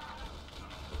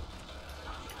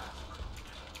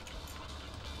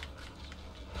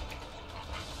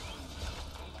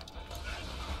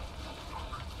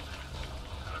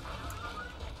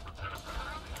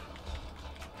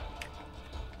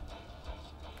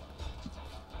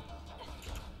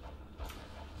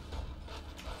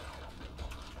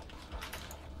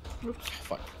 Oops,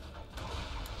 fuck.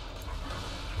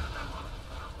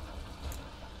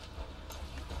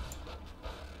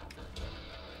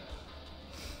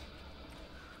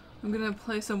 I'm gonna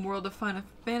play some World of Final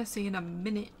Fantasy in a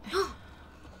minute.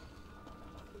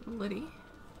 Liddy.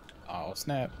 Oh,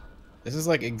 snap. This is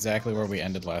like exactly where we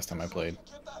ended last time I played.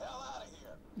 Get the hell out of here.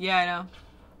 Yeah,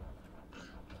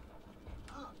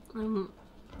 I know.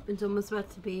 It's almost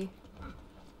about to be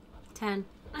 10.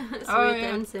 So Oh we're at the yeah,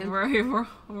 end soon.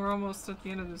 we're almost at the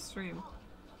end of the stream.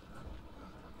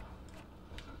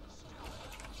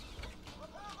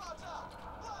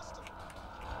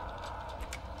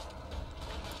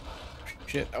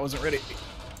 Shit, I wasn't ready.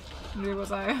 Neither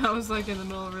was I. I was like in the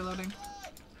middle of reloading.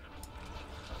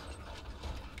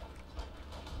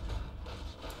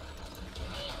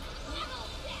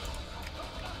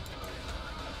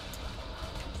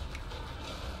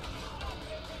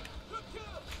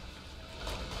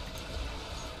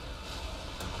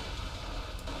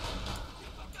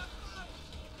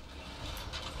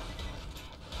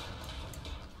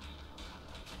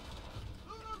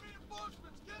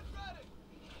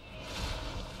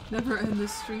 Never end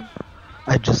this stream.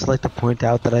 I'd just like to point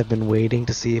out that I've been waiting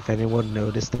to see if anyone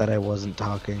noticed that I wasn't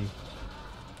talking.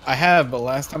 I have, but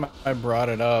last time I brought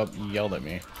it up, you yelled at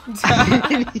me.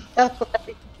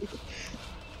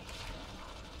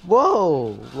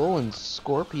 Whoa! Rolling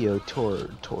Scorpio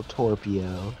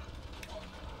Torpio.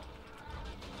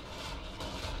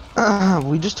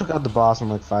 We just took out the boss in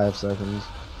like 5 seconds.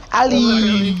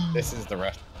 Ali! This is the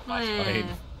rest of the boss fight.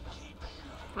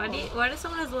 Why do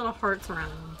someone have little hearts around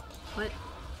them? What?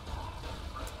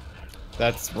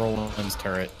 That's Roland's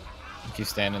turret. If you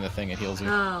stand in the thing, it heals you.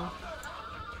 Oh.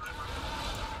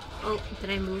 Oh, did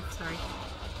I move? Sorry.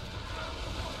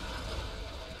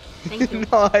 Thank you.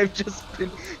 No, I've just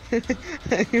been.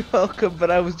 You're welcome, but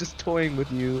I was just toying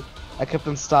with you. I kept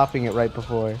on stopping it right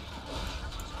before.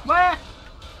 What?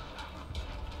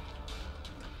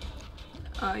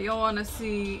 Y'all wanna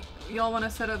see? Y'all wanna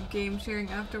set up game sharing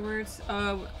afterwards?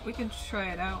 We can try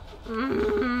it out.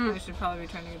 I should probably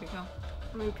be trying to get a kill.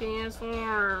 My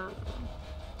PS4.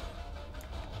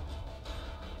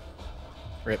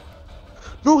 Rip.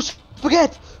 No,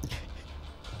 spaghetti!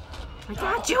 I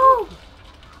got you!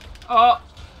 Oh,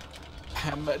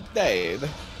 I'm dead.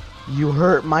 You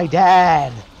hurt my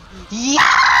dad! Yeah!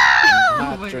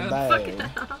 Not my your God. dad.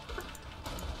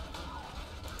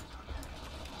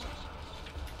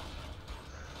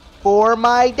 For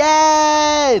my You're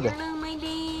dad! not my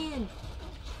dad.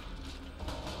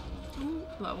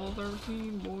 level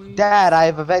 13, boys. Dad, I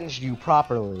have avenged you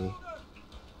properly.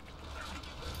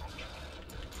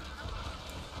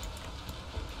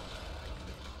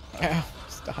 Ow,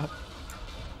 stop.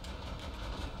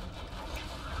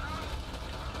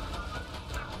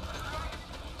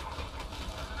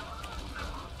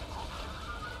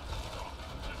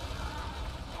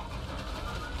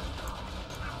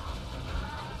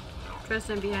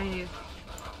 Tristan, behind you.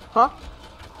 Huh?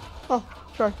 Oh,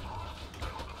 sorry.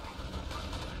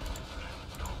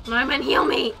 My man, heal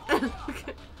me! I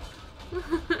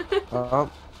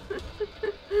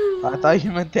thought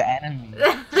you meant the enemy.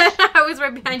 I was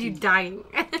right behind you dying.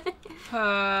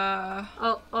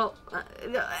 Oh.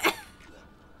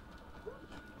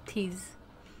 Tease.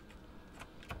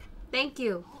 Thank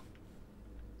you.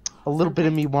 A little bit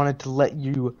of me wanted to let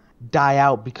you die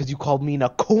out because you called me an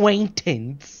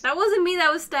acquaintance. That wasn't me,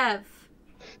 that was Steph.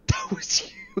 That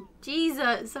was you.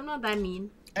 Jesus, I'm not that mean.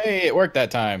 Hey, it worked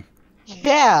that time.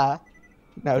 Yeah.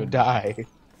 Now Good. die.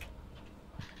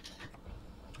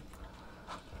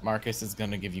 Marcus is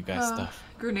gonna give you guys stuff.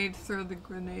 Grenade, throw the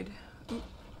grenade.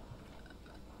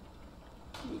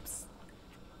 Oops.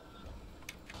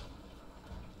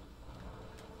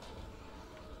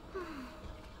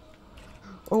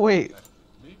 Oh wait.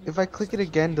 If I click it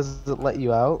again, does it let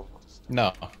you out?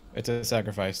 No, it's a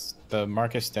sacrifice. The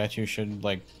Marcus statue should,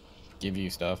 like, give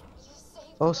you stuff.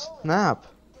 Oh snap.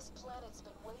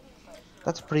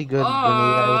 That's a pretty good grenade,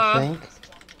 I would think.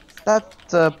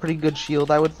 That's a pretty good shield,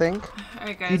 I would think.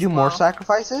 Alright, guys. Can you do more well,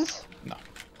 sacrifices? No.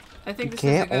 I think You this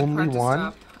can't, is a good only part to one?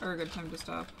 stop. Or a good time to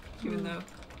stop. Even though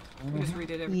we just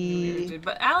redid everything we already did.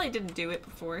 But Allie didn't do it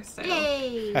before, so.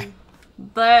 Yay!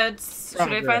 Let's. Should I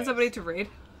find Progress. somebody to raid?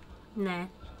 Nah.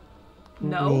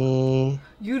 No. Me.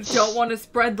 You don't want to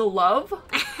spread the love?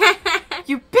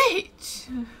 You bitch!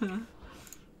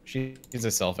 She's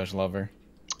a selfish lover.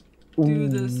 Do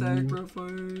the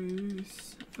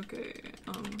sacrifice. Okay,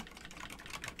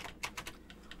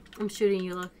 I'm shooting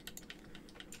you, look.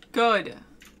 Good.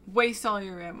 Waste all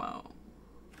your ammo.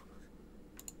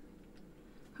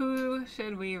 Who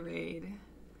should we raid?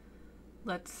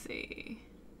 Let's see.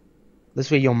 Let's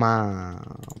be your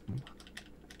mom.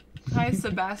 Hi,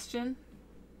 Sebastian.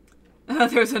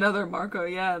 There's another Marco.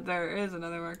 Yeah, there is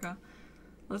another Marco.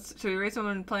 Should we raid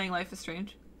someone playing Life is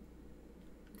Strange?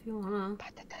 If you wanna.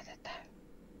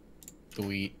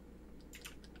 Sweet.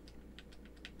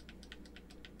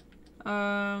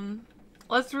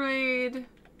 Let's raid.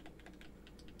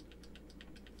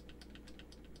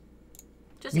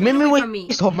 Just You get made me away from me.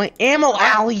 waste all my ammo,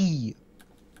 Allie!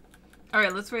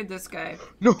 Alright, let's raid this guy.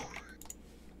 No!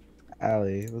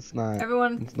 Allie, let's not.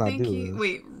 Everyone, let's not thank do you. this.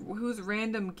 Wait, who's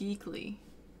Random Geekly?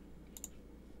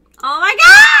 Oh my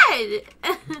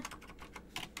god!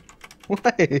 What?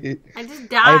 I just I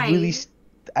died.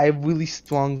 have really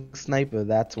strong sniper,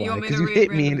 that's You why. want me to Because you raid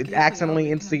hit me random and it geekly accidentally all the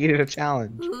time? instigated a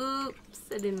challenge. Oops,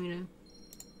 I didn't mean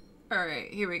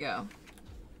Alright, here we go.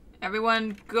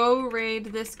 Everyone, go raid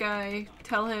this guy.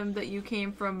 Tell him that you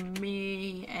came from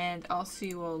me, and I'll see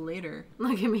you all later. to.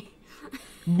 Look at me.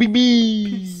 BB!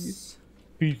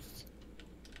 Peace.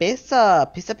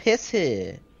 Pissa! Pissa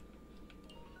pissy!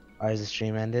 Alright, is the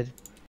stream ended?